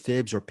 Phibes or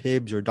Fibs or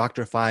Pibs or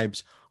Dr.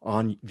 Phibes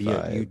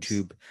via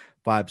YouTube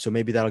Vibe. So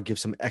maybe that'll give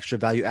some extra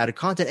value added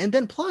content. And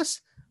then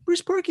plus,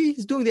 Bruce Perky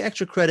is doing the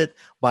extra credit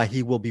by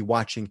he will be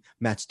watching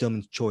Matt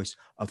Stillman's choice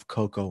of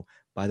Coco.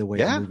 By the way,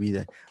 a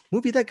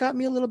movie that got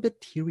me a little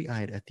bit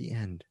teary-eyed at the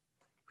end.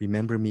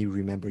 Remember me,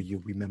 remember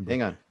you, remember.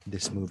 Hang on,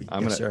 this movie.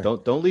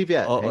 Don't leave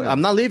yet.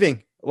 I'm not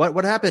leaving.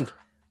 What happened?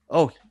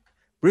 Oh,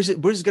 Bruce is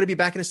going to be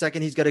back in a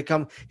second. He's going to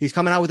come. He's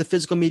coming out with a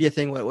physical media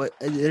thing. But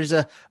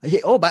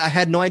I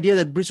had no idea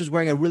that Bruce was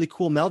wearing a really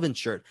cool Melvin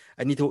shirt.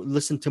 I need to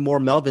listen to more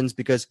Melvins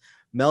because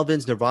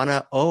Melvins,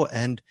 Nirvana. Oh,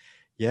 and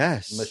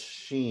yes,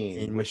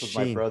 Machine, which was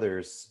my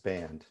brother's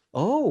band.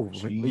 Oh,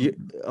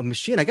 a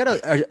Machine.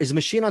 Is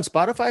Machine on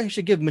Spotify? I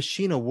should give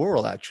Machine a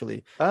whirl.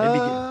 Actually,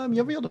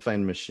 you'll be able to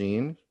find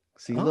Machine.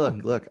 See,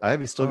 look,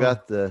 I've still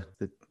got the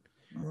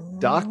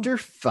Dr.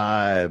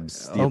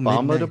 Fibes, the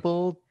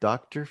abominable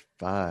Dr.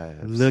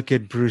 Fibes. Look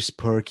at Bruce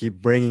Perky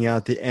bringing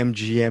out the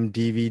MGM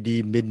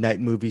DVD, Midnight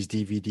Movies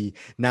DVD.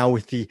 Now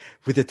with the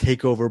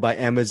takeover by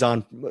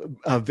Amazon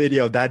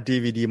Video, that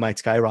DVD might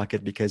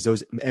skyrocket because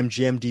those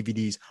MGM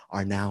DVDs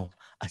are now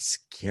a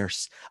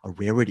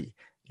rarity.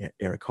 Yeah,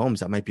 Eric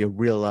Holmes, that might be a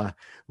real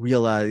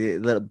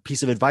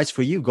piece of advice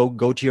for you.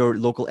 Go to your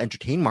local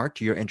Entertain Mart,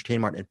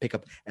 and pick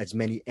up as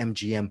many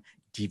MGM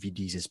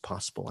DVDs as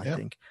possible. I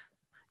think.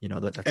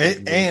 That's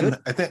and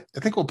I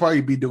think we'll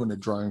probably be doing a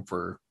drawing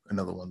for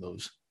another one of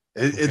those.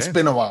 It's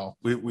been a while.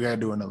 We got to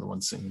do another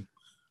one soon.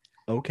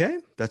 Okay,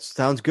 that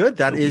sounds good.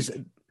 That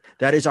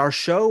is our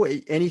show.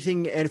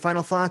 Anything and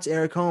final thoughts,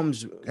 Eric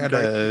Holmes?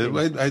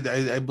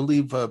 I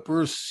believe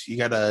Bruce, you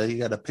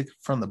gotta pick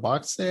from the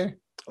box there.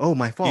 Oh,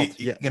 my fault.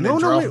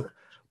 No.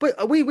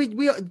 But we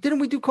didn't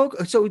we do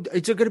Coco? So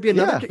it's going to be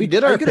another. Yeah, we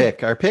did our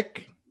pick. Our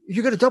pick.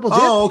 You're going to double dip.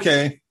 Oh,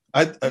 okay.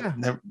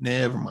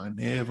 Never mind.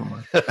 Yeah.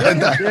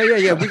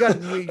 We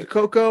got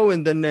Coco,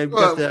 and then we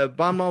got the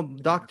Bomb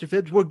Dr.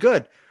 Phibbs. We're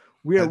good.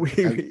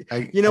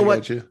 You know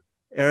what,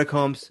 Eric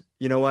Holmes?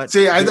 You know what?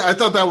 See, I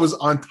thought that was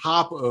on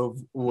top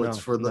of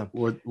what's in the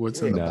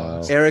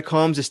box. Eric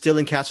Holmes is still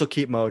in Castle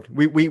Keep mode.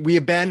 We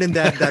abandoned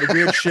that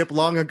weird ship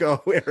long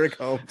ago. Eric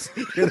Holmes,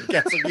 you're in the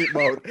Castle Keep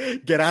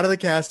mode. Get out of the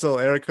castle,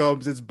 Eric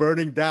Holmes. It's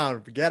burning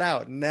down. Get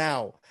out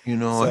now.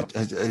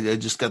 I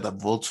just got that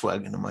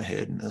Volkswagen in my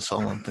head, and that's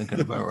all I'm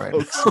thinking about right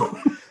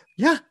now.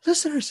 Yeah,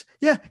 listeners.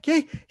 Yeah,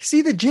 okay.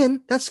 See the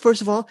gin. That's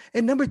first of all.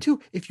 And number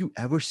two, if you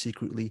ever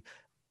secretly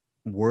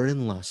were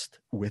in lust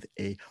with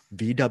a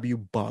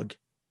VW Bug,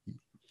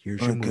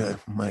 here's your movie.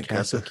 My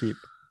Castle Keep.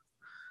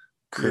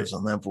 Curves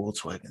on that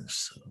Volkswagen is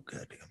so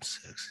goddamn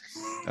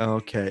sexy.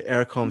 Okay,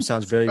 Eric Holmes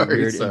sounds very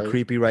weird and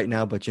creepy right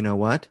now, but you know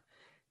what?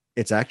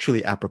 It's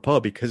actually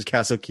apropos because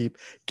Castle Keep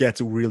gets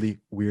really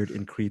weird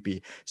and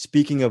creepy.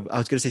 Speaking of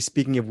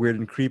weird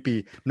and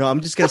creepy. No,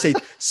 I'm just going to say,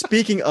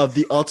 speaking of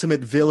the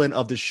ultimate villain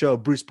of the show,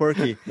 Bruce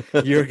Perky,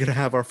 you're going to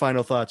have our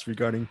final thoughts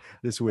regarding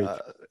this week.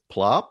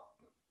 Plop,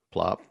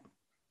 plop,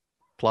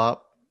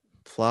 plop.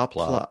 Plop,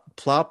 plop,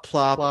 plop,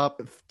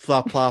 plop,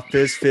 plop, plop,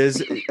 fizz,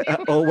 fizz.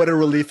 Oh, what a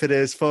relief it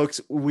is, folks.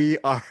 We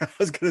are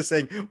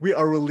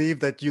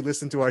relieved that you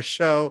listen to our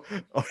show.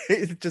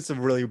 It's just a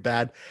really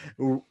bad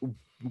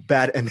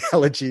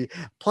analogy.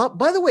 Plop.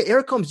 By the way,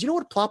 Eric Holmes, you know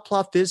what plop,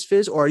 plop, fizz,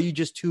 fizz, or are you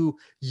just too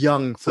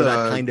young for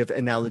that kind of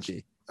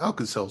analogy?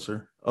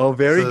 Alka-Seltzer. Oh,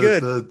 very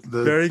good.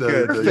 Very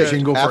good. The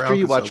jingle for after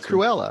you watch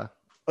Cruella.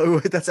 Oh,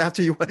 that's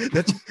after you.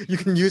 You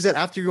can use it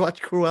after you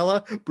watch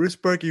Cruella. Bruce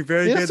Perky,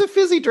 very good. It's a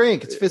fizzy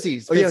drink. It's fizzy.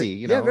 It's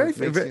fizzy.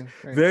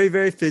 Very,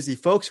 very fizzy,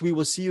 folks. We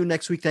will see you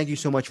next week. Thank you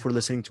so much for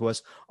listening to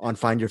us on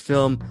Find Your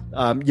Film.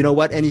 You know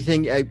what?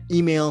 Anything?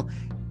 Email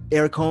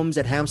Eric Holmes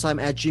at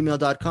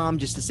hamslime@gmail.com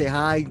just to say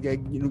hi.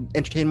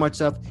 Entertain Mart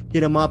stuff.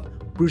 Hit him up.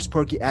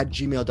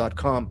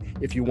 BrucePerky@gmail.com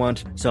if you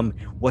want some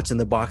What's in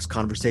the Box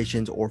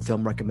conversations or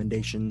film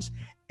recommendations.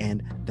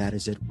 And that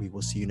is it. We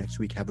will see you next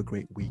week. Have a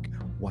great week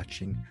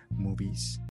watching movies.